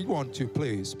gifts, but we want to,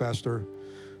 please, Pastor,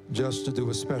 just to do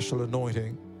a special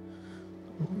anointing.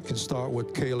 We can start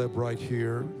with Caleb right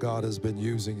here. God has been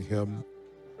using him.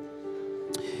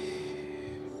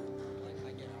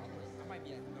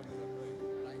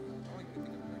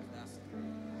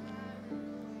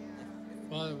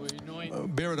 Father, we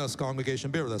anoint. Bear with us,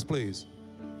 congregation. Bear with us, please.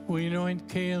 We anoint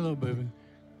Caleb,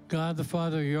 God the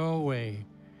Father, Yahweh,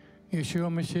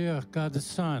 Yeshua Mashiach, God the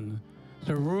Son,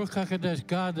 the Ruach HaKodesh,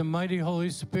 God the mighty Holy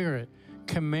Spirit,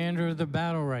 commander of the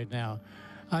battle right now.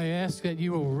 I ask that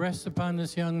you will rest upon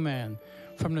this young man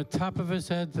from the top of his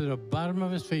head to the bottom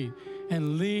of his feet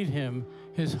and lead him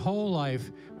his whole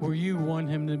life where you want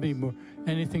him to be more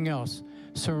anything else.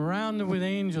 Surrounded with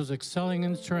angels excelling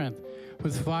in strength,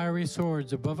 with fiery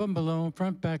swords above and below,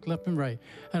 front, back, left, and right.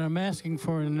 And I'm asking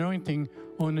for an anointing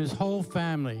on his whole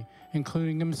family,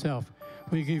 including himself.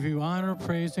 We give you honor,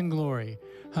 praise, and glory.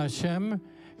 Hashem,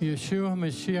 Yeshua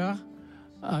Mashiach,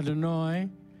 Adonai,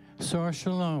 Sar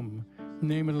Shalom.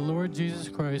 Name of the Lord Jesus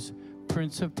Christ,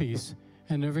 Prince of Peace.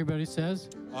 And everybody says,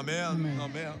 Amen. Amen.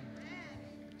 Amen.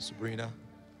 Sabrina.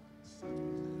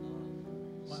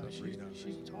 Wow,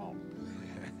 she's tall.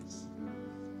 Yes.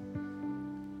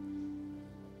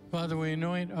 Father, we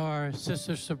anoint our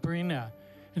sister Sabrina,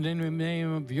 and in the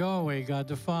name of Yahweh, God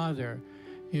the Father,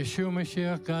 Yeshua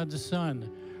Mashiach, God the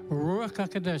Son, Ruach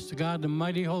HaKodesh, God the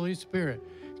mighty Holy Spirit,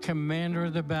 commander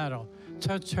of the battle.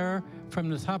 Touch her from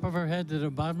the top of her head to the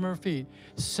bottom of her feet.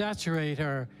 Saturate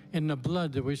her in the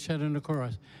blood that was shed on the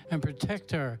cross, and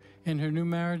protect her in her new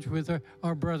marriage with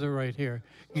our brother right here.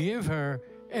 Give her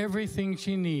everything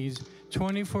she needs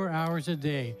 24 hours a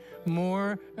day,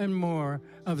 more and more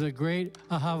of the great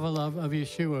Ahava love of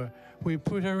Yeshua. We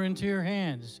put her into your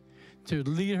hands to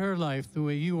lead her life the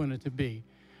way you want it to be.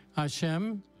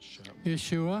 Hashem,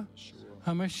 Yeshua,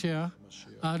 HaMashiach,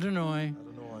 Adonai,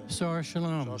 Sar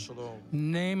Shalom.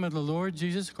 Name of the Lord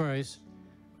Jesus Christ,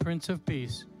 Prince of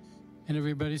Peace. And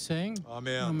everybody saying?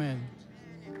 Amen. Amen.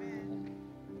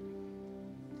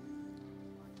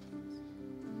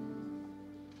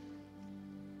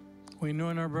 We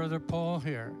anoint our brother Paul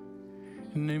here.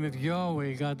 In the name of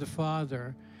Yahweh, God the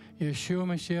Father, Yeshua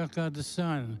Mashiach, God the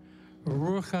Son,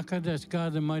 Ruach HaKodesh,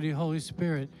 God the mighty Holy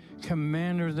Spirit,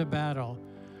 commander of the battle.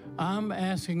 I'm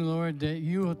asking, Lord, that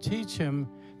you will teach him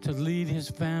to lead his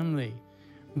family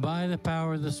by the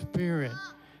power of the Spirit.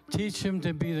 Teach him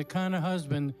to be the kind of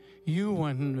husband you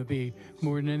want him to be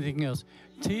more than anything else.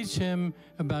 Teach him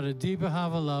about a deep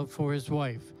Ahava love for his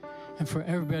wife and for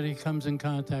everybody he comes in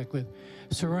contact with.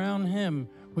 Surround him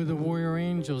with the warrior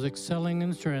angels excelling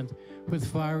in strength with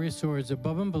fiery swords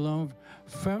above and below,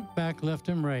 front, back, left,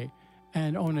 and right.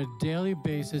 And on a daily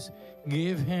basis,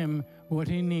 give him what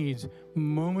he needs,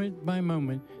 moment by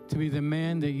moment, to be the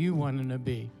man that you want him to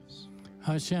be.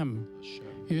 Hashem,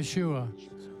 Yeshua,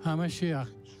 HaMashiach,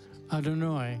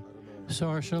 Adonai,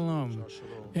 Sar Shalom.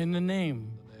 In the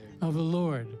name of the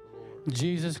Lord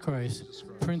Jesus Christ,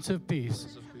 Prince of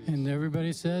Peace. And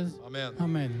everybody says, Amen.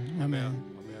 Amen. Amen.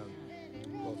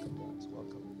 Welcome, guys.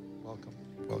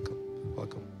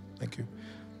 Welcome. Thank you.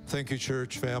 Thank you,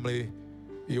 church family.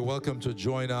 You're welcome to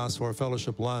join us for a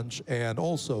fellowship lunch and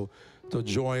also to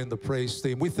join the praise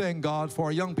team. We thank God for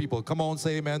our young people. Come on,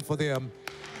 say amen for them.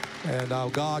 And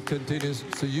God continues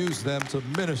to use them to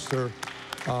minister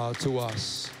to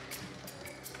us.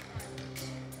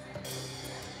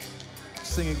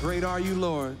 Singing, Great Are You,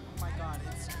 Lord. Oh my God,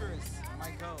 it's Chris.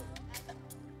 My go.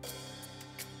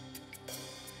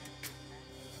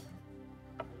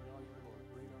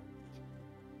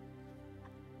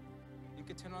 You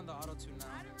can turn on the auto tune now.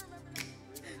 I don't remember that.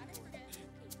 I didn't forget.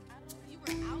 You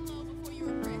were outlaw before you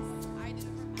were Chris. I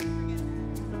didn't forget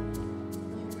that.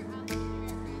 You were outlaw before you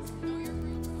were Chris. Know your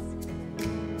roots.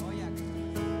 Oh yeah.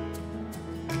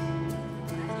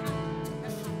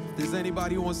 If there's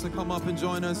anybody who wants to come up and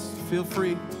join us, feel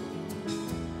free,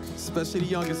 especially the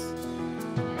youngest.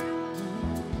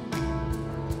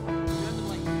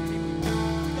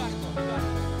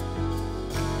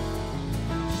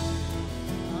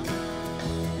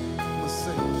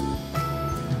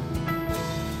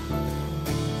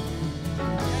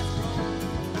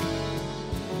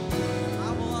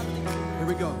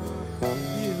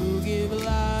 You give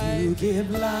life. You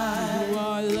give life. You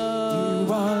are love.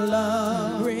 You are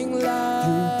love. You bring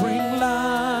light. You bring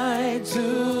light to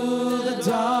the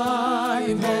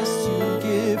darkness. You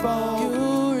give hope.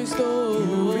 You restore.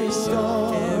 You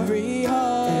restore every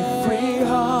heart. every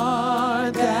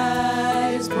heart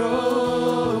that is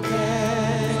broken.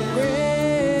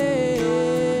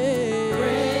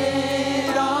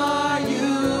 Great are you,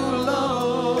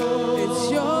 Lord.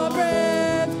 It's your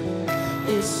breath.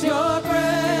 It's your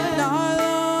breath In our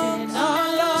lungs. in our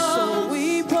lungs. So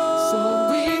we pour.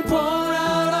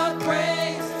 out our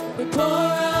praise. We pour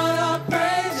out our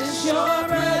praise. It's your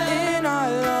breath In our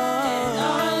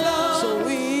lungs. So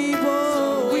we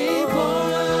pour. we pour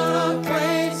out our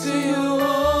praise to you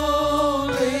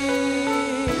only.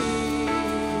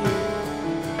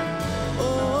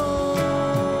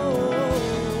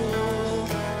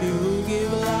 You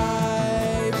give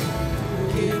life.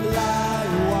 You give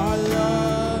life. You are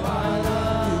love.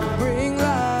 You bring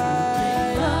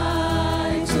light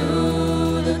to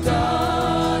the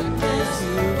darkness.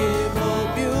 You give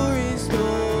hope. You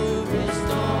restore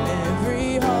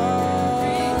every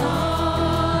heart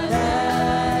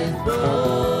that's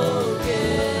broken.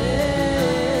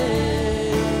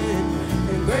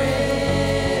 And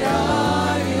great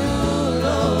are you,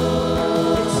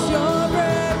 Lord. It's your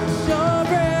breath. It's your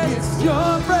breath. It's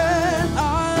your breath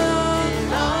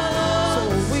in our lungs. So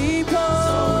we pour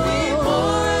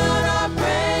out our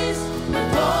praise. We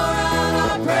pour out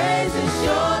our praise. It's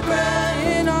your breath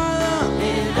in our lungs.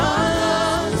 in our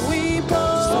lungs. We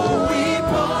pour. So we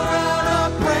pour out our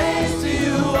praise to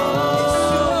you. It's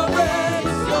your breath.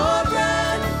 It's your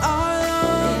breath Our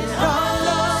lungs. in our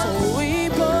lungs. So we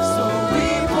pour. So we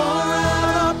pour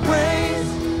out our praise.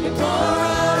 We pour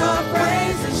out our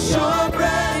praise. It's your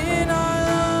breath in our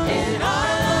lungs. in our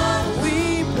lungs. We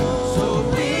pour. So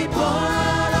we pour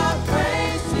out our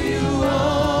praise to you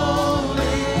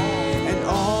only. And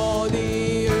all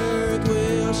the earth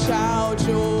will shout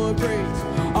your praise.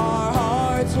 Our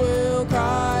hearts will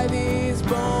cry, these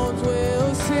bones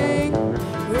will sing.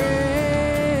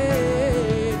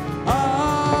 Great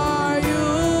are you,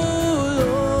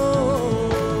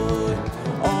 Lord.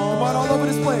 Come on, all over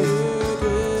this place.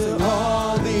 Sing,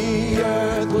 all the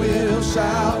earth will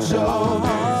shout your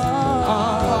praise.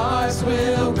 Our hearts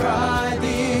will cry,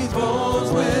 these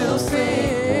bones will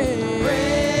sing.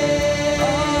 Great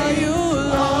Are you,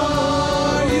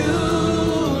 are you,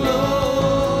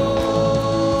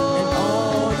 Lord. And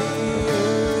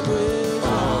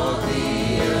all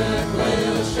the earth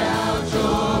will shout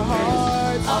your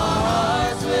praise. Our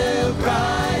hearts will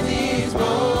cry, these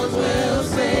bones will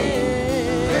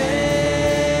sing.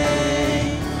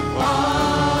 Great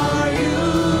are you,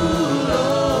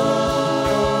 Lord.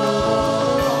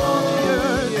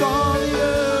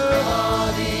 All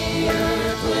the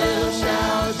earth will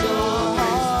shout your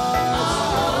praise. Our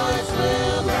hearts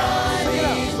will cry,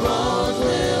 these bones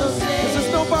will sing. 'Cause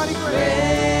there's nobody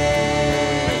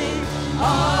great.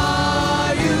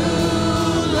 Are you,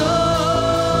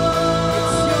 Lord?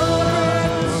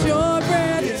 It's your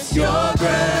breath. It's your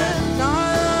breath In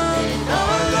our lungs. in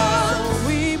our lungs.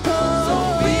 We pour. So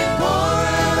we pour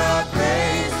out our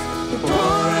praise. We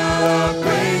pour out our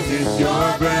praise. It's your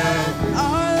breath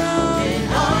Our lungs. in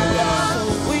our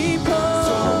lungs. We pour.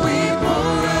 So we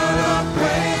pour out our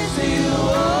praise to you.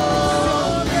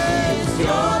 It's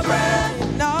your breath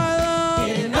In our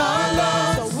lungs. in our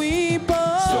lungs. So we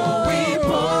pour. So we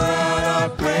pour out our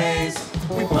praise.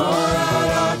 We pour out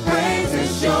our praise.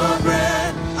 It's your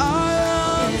breath Our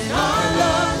lungs. in our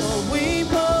lungs. So we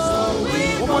pour.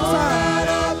 One more time.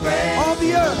 All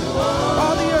the earth.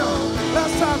 All the earth.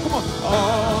 Last time. Come on.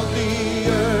 All the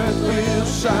earth will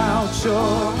shout your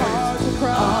Hearts will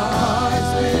cry. Our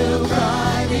hearts will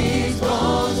cry. These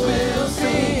bones will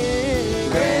sing.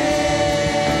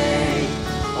 Great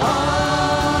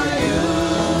are you,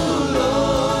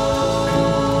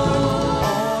 Lord.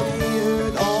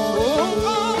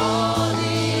 All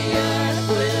the earth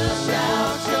will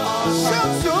shout your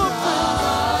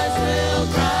hearts will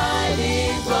cry.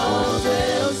 These bones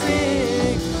will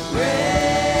sing.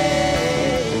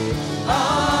 Great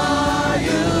are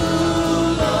you,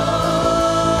 Lord.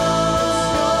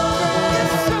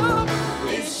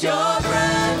 It's your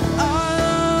breath in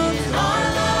our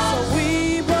lungs. So we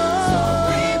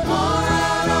pour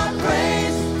out our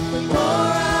praise. We pour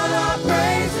out our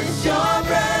praise. It's your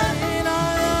breath In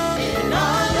our lungs. in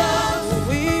our lungs.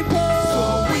 We pour. So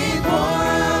we pour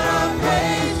out our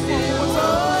praise.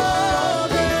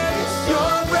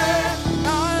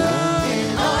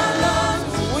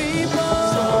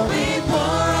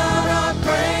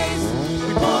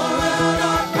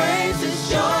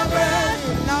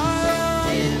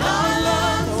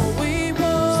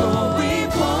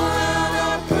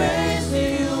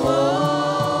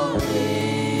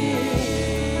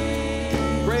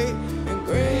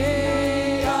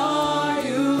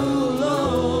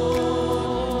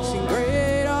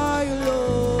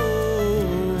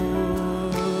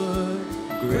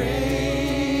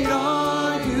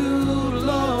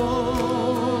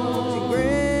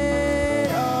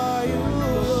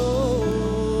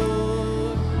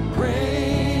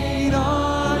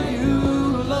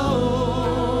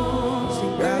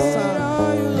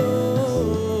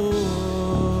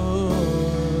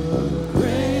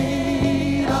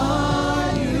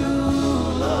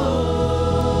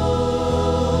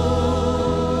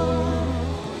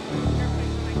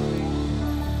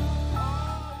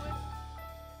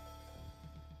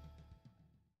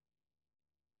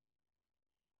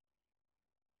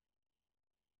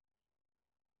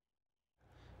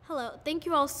 Hello, thank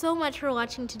you all so much for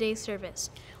watching today's service.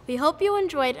 We hope you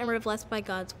enjoyed and were blessed by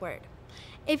God's Word.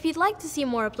 If you'd like to see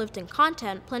more uplifting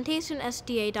content,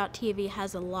 PlantationSDA.tv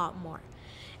has a lot more.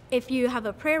 If you have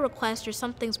a prayer request or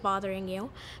something's bothering you,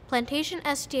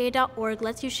 PlantationSDA.org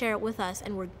lets you share it with us,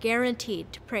 and we're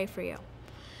guaranteed to pray for you.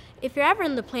 If you're ever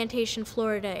in the Plantation,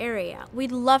 Florida area,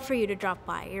 we'd love for you to drop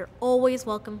by. You're always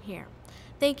welcome here.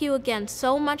 Thank you again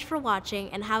so much for watching,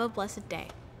 and have a blessed day.